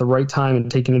happening at the right time and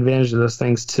taking advantage of those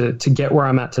things to get where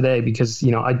I'm at today. Because,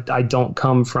 I don't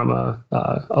come from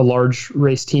a large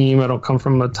race team. I don't come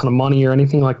from a ton of money or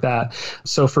anything like that.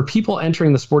 So for people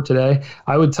entering the sport today,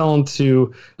 I would tell them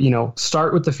to,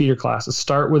 start with the feeder classes,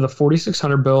 start with a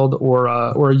 4600 build or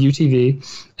a UTV.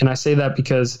 And I say that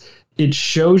because it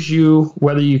shows you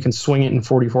whether you can swing it in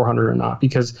 4400 or not,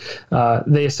 because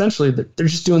they're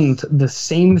just doing the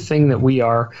same thing that we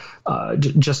are,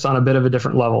 just on a bit of a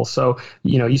different level. So,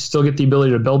 you still get the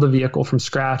ability to build a vehicle from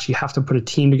scratch. You have to put a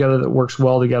team together that works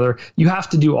well together. You have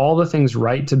to do all the things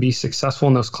right to be successful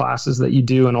in those classes that you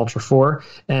do in Ultra 4.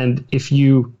 And if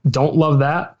you don't love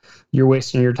that, you're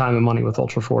wasting your time and money with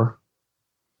Ultra 4.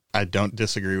 I don't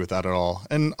disagree with that at all.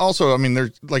 And also,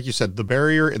 there's, like you said, the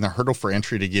barrier and the hurdle for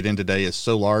entry to get in today is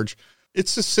so large.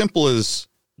 It's as simple as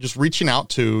just reaching out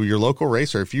to your local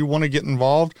racer. If you want to get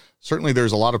involved, certainly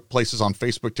there's a lot of places on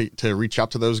Facebook to reach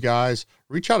out to those guys.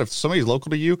 Reach out if somebody's local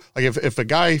to you. Like if a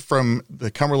guy from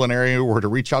the Cumberland area were to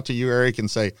reach out to you, Eric,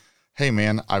 and say, hey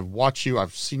man, I've watched you,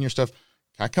 I've seen your stuff.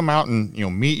 Can I come out and,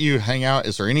 meet you, hang out?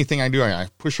 Is there anything I do? I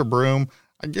push a broom.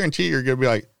 I guarantee you're going to be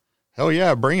like, hell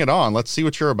yeah, bring it on. Let's see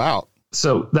what you're about.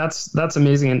 So that's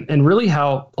amazing. And really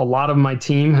how a lot of my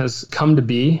team has come to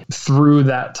be through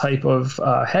that type of,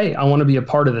 hey, I want to be a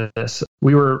part of this.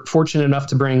 We were fortunate enough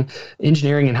to bring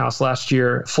engineering in-house last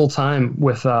year full-time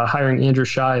with hiring Andrew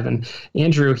Shive. And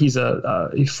Andrew,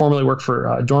 he formerly worked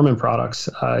for Dorman Products.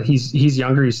 He's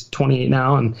younger. He's 28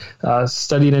 now and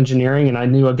studied engineering. And I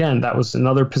knew, again, that was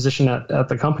another position at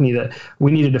the company that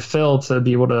we needed to fill to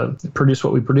be able to produce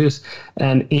what we produce.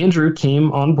 And Andrew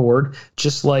came on board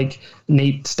just like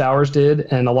Nate Stowers did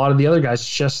and a lot of the other guys,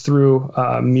 just through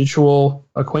mutual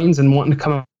acquaintance and wanting to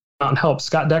come out and help.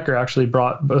 Scott Decker actually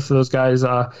brought both of those guys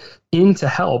in to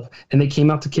help, and they came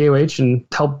out to KOH and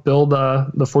helped build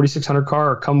the 4600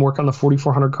 car or come work on the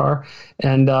 4400 car,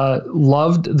 and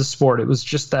loved the sport. It was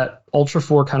just that Ultra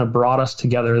 4 kind of brought us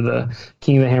together, the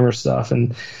King of the Hammer stuff.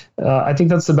 And I think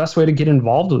that's the best way to get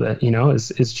involved with it,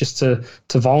 is just to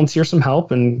volunteer some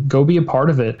help and go be a part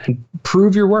of it and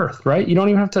prove your worth, right? You don't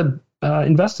even have to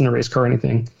invest in a race car or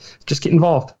anything. Just get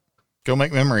involved. Go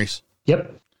make memories.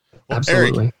 Yep. Well,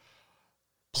 absolutely. Eric,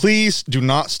 please do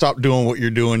not stop doing what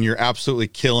you're doing. You're absolutely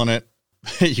killing it.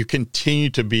 You continue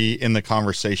to be in the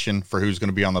conversation for who's going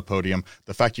to be on the podium.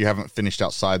 The fact you haven't finished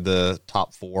outside the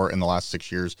top 4 in the last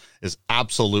 6 years is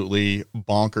absolutely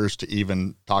bonkers to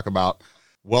even talk about.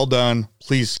 Well done.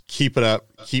 Please keep it up.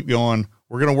 Keep going.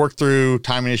 We're going to work through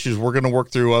timing issues. We're going to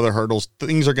work through other hurdles.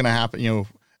 Things are going to happen.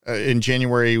 In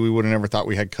January, we would have never thought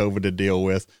we had COVID to deal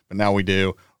with, but now we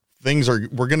do.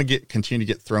 We're going to continue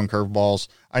to get thrown curveballs.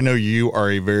 I know you are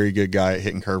a very good guy at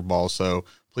hitting curveballs, so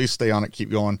please stay on it.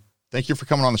 Keep going. Thank you for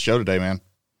coming on the show today, man.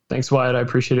 Thanks, Wyatt. I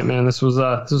appreciate it, man. This was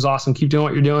awesome. Keep doing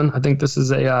what you're doing. I think this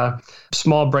is a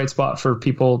small bright spot for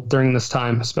people during this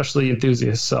time, especially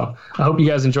enthusiasts. So I hope you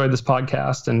guys enjoyed this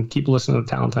podcast and keep listening to the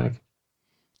Talent Tank.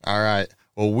 All right.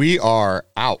 Well, we are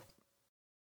out.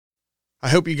 I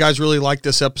hope you guys really liked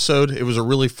this episode. It was a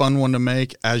really fun one to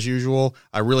make, as usual.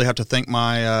 I really have to thank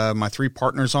my 3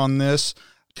 partners on this.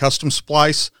 Custom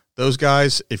Splice, those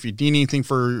guys. If you need anything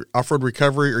for off-road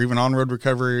recovery or even on-road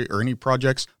recovery or any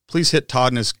projects, please hit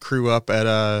Todd and his crew up at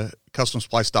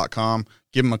customsplice.com.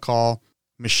 Give them a call.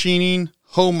 Machining,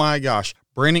 oh my gosh.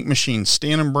 Brannick Machines,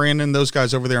 Stan and Brandon, those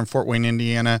guys over there in Fort Wayne,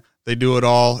 Indiana, they do it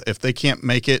all. If they can't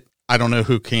make it, I don't know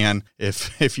who can.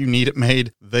 If you need it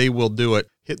made, they will do it.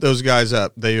 Hit those guys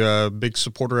up. They're a big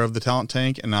supporter of the Talent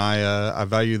Tank, and I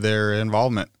value their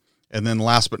involvement. And then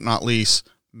last but not least,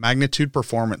 Magnitude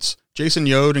Performance. Jason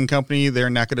Yode and company, they're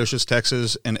in Nacogdoches,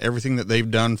 Texas, and everything that they've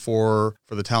done for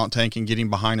the Talent Tank and getting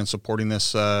behind and supporting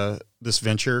this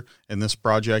venture and this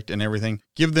project and everything.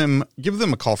 Give them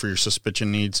a call for your suspension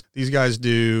needs. These guys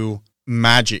do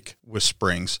magic with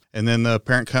springs. And then the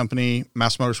parent company,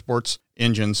 Mass Motorsports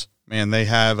Engines. Man, they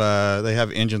have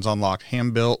engines on lock,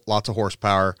 hand built, lots of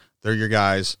horsepower. They're your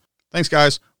guys. Thanks,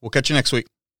 guys. We'll catch you next week.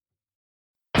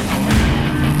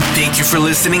 Thank you for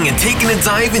listening and taking a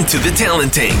dive into the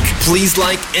Talent Tank. Please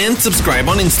like and subscribe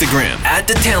on Instagram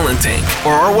 @The Talent Tank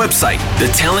or our website,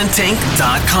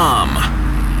 thetalenttank.com.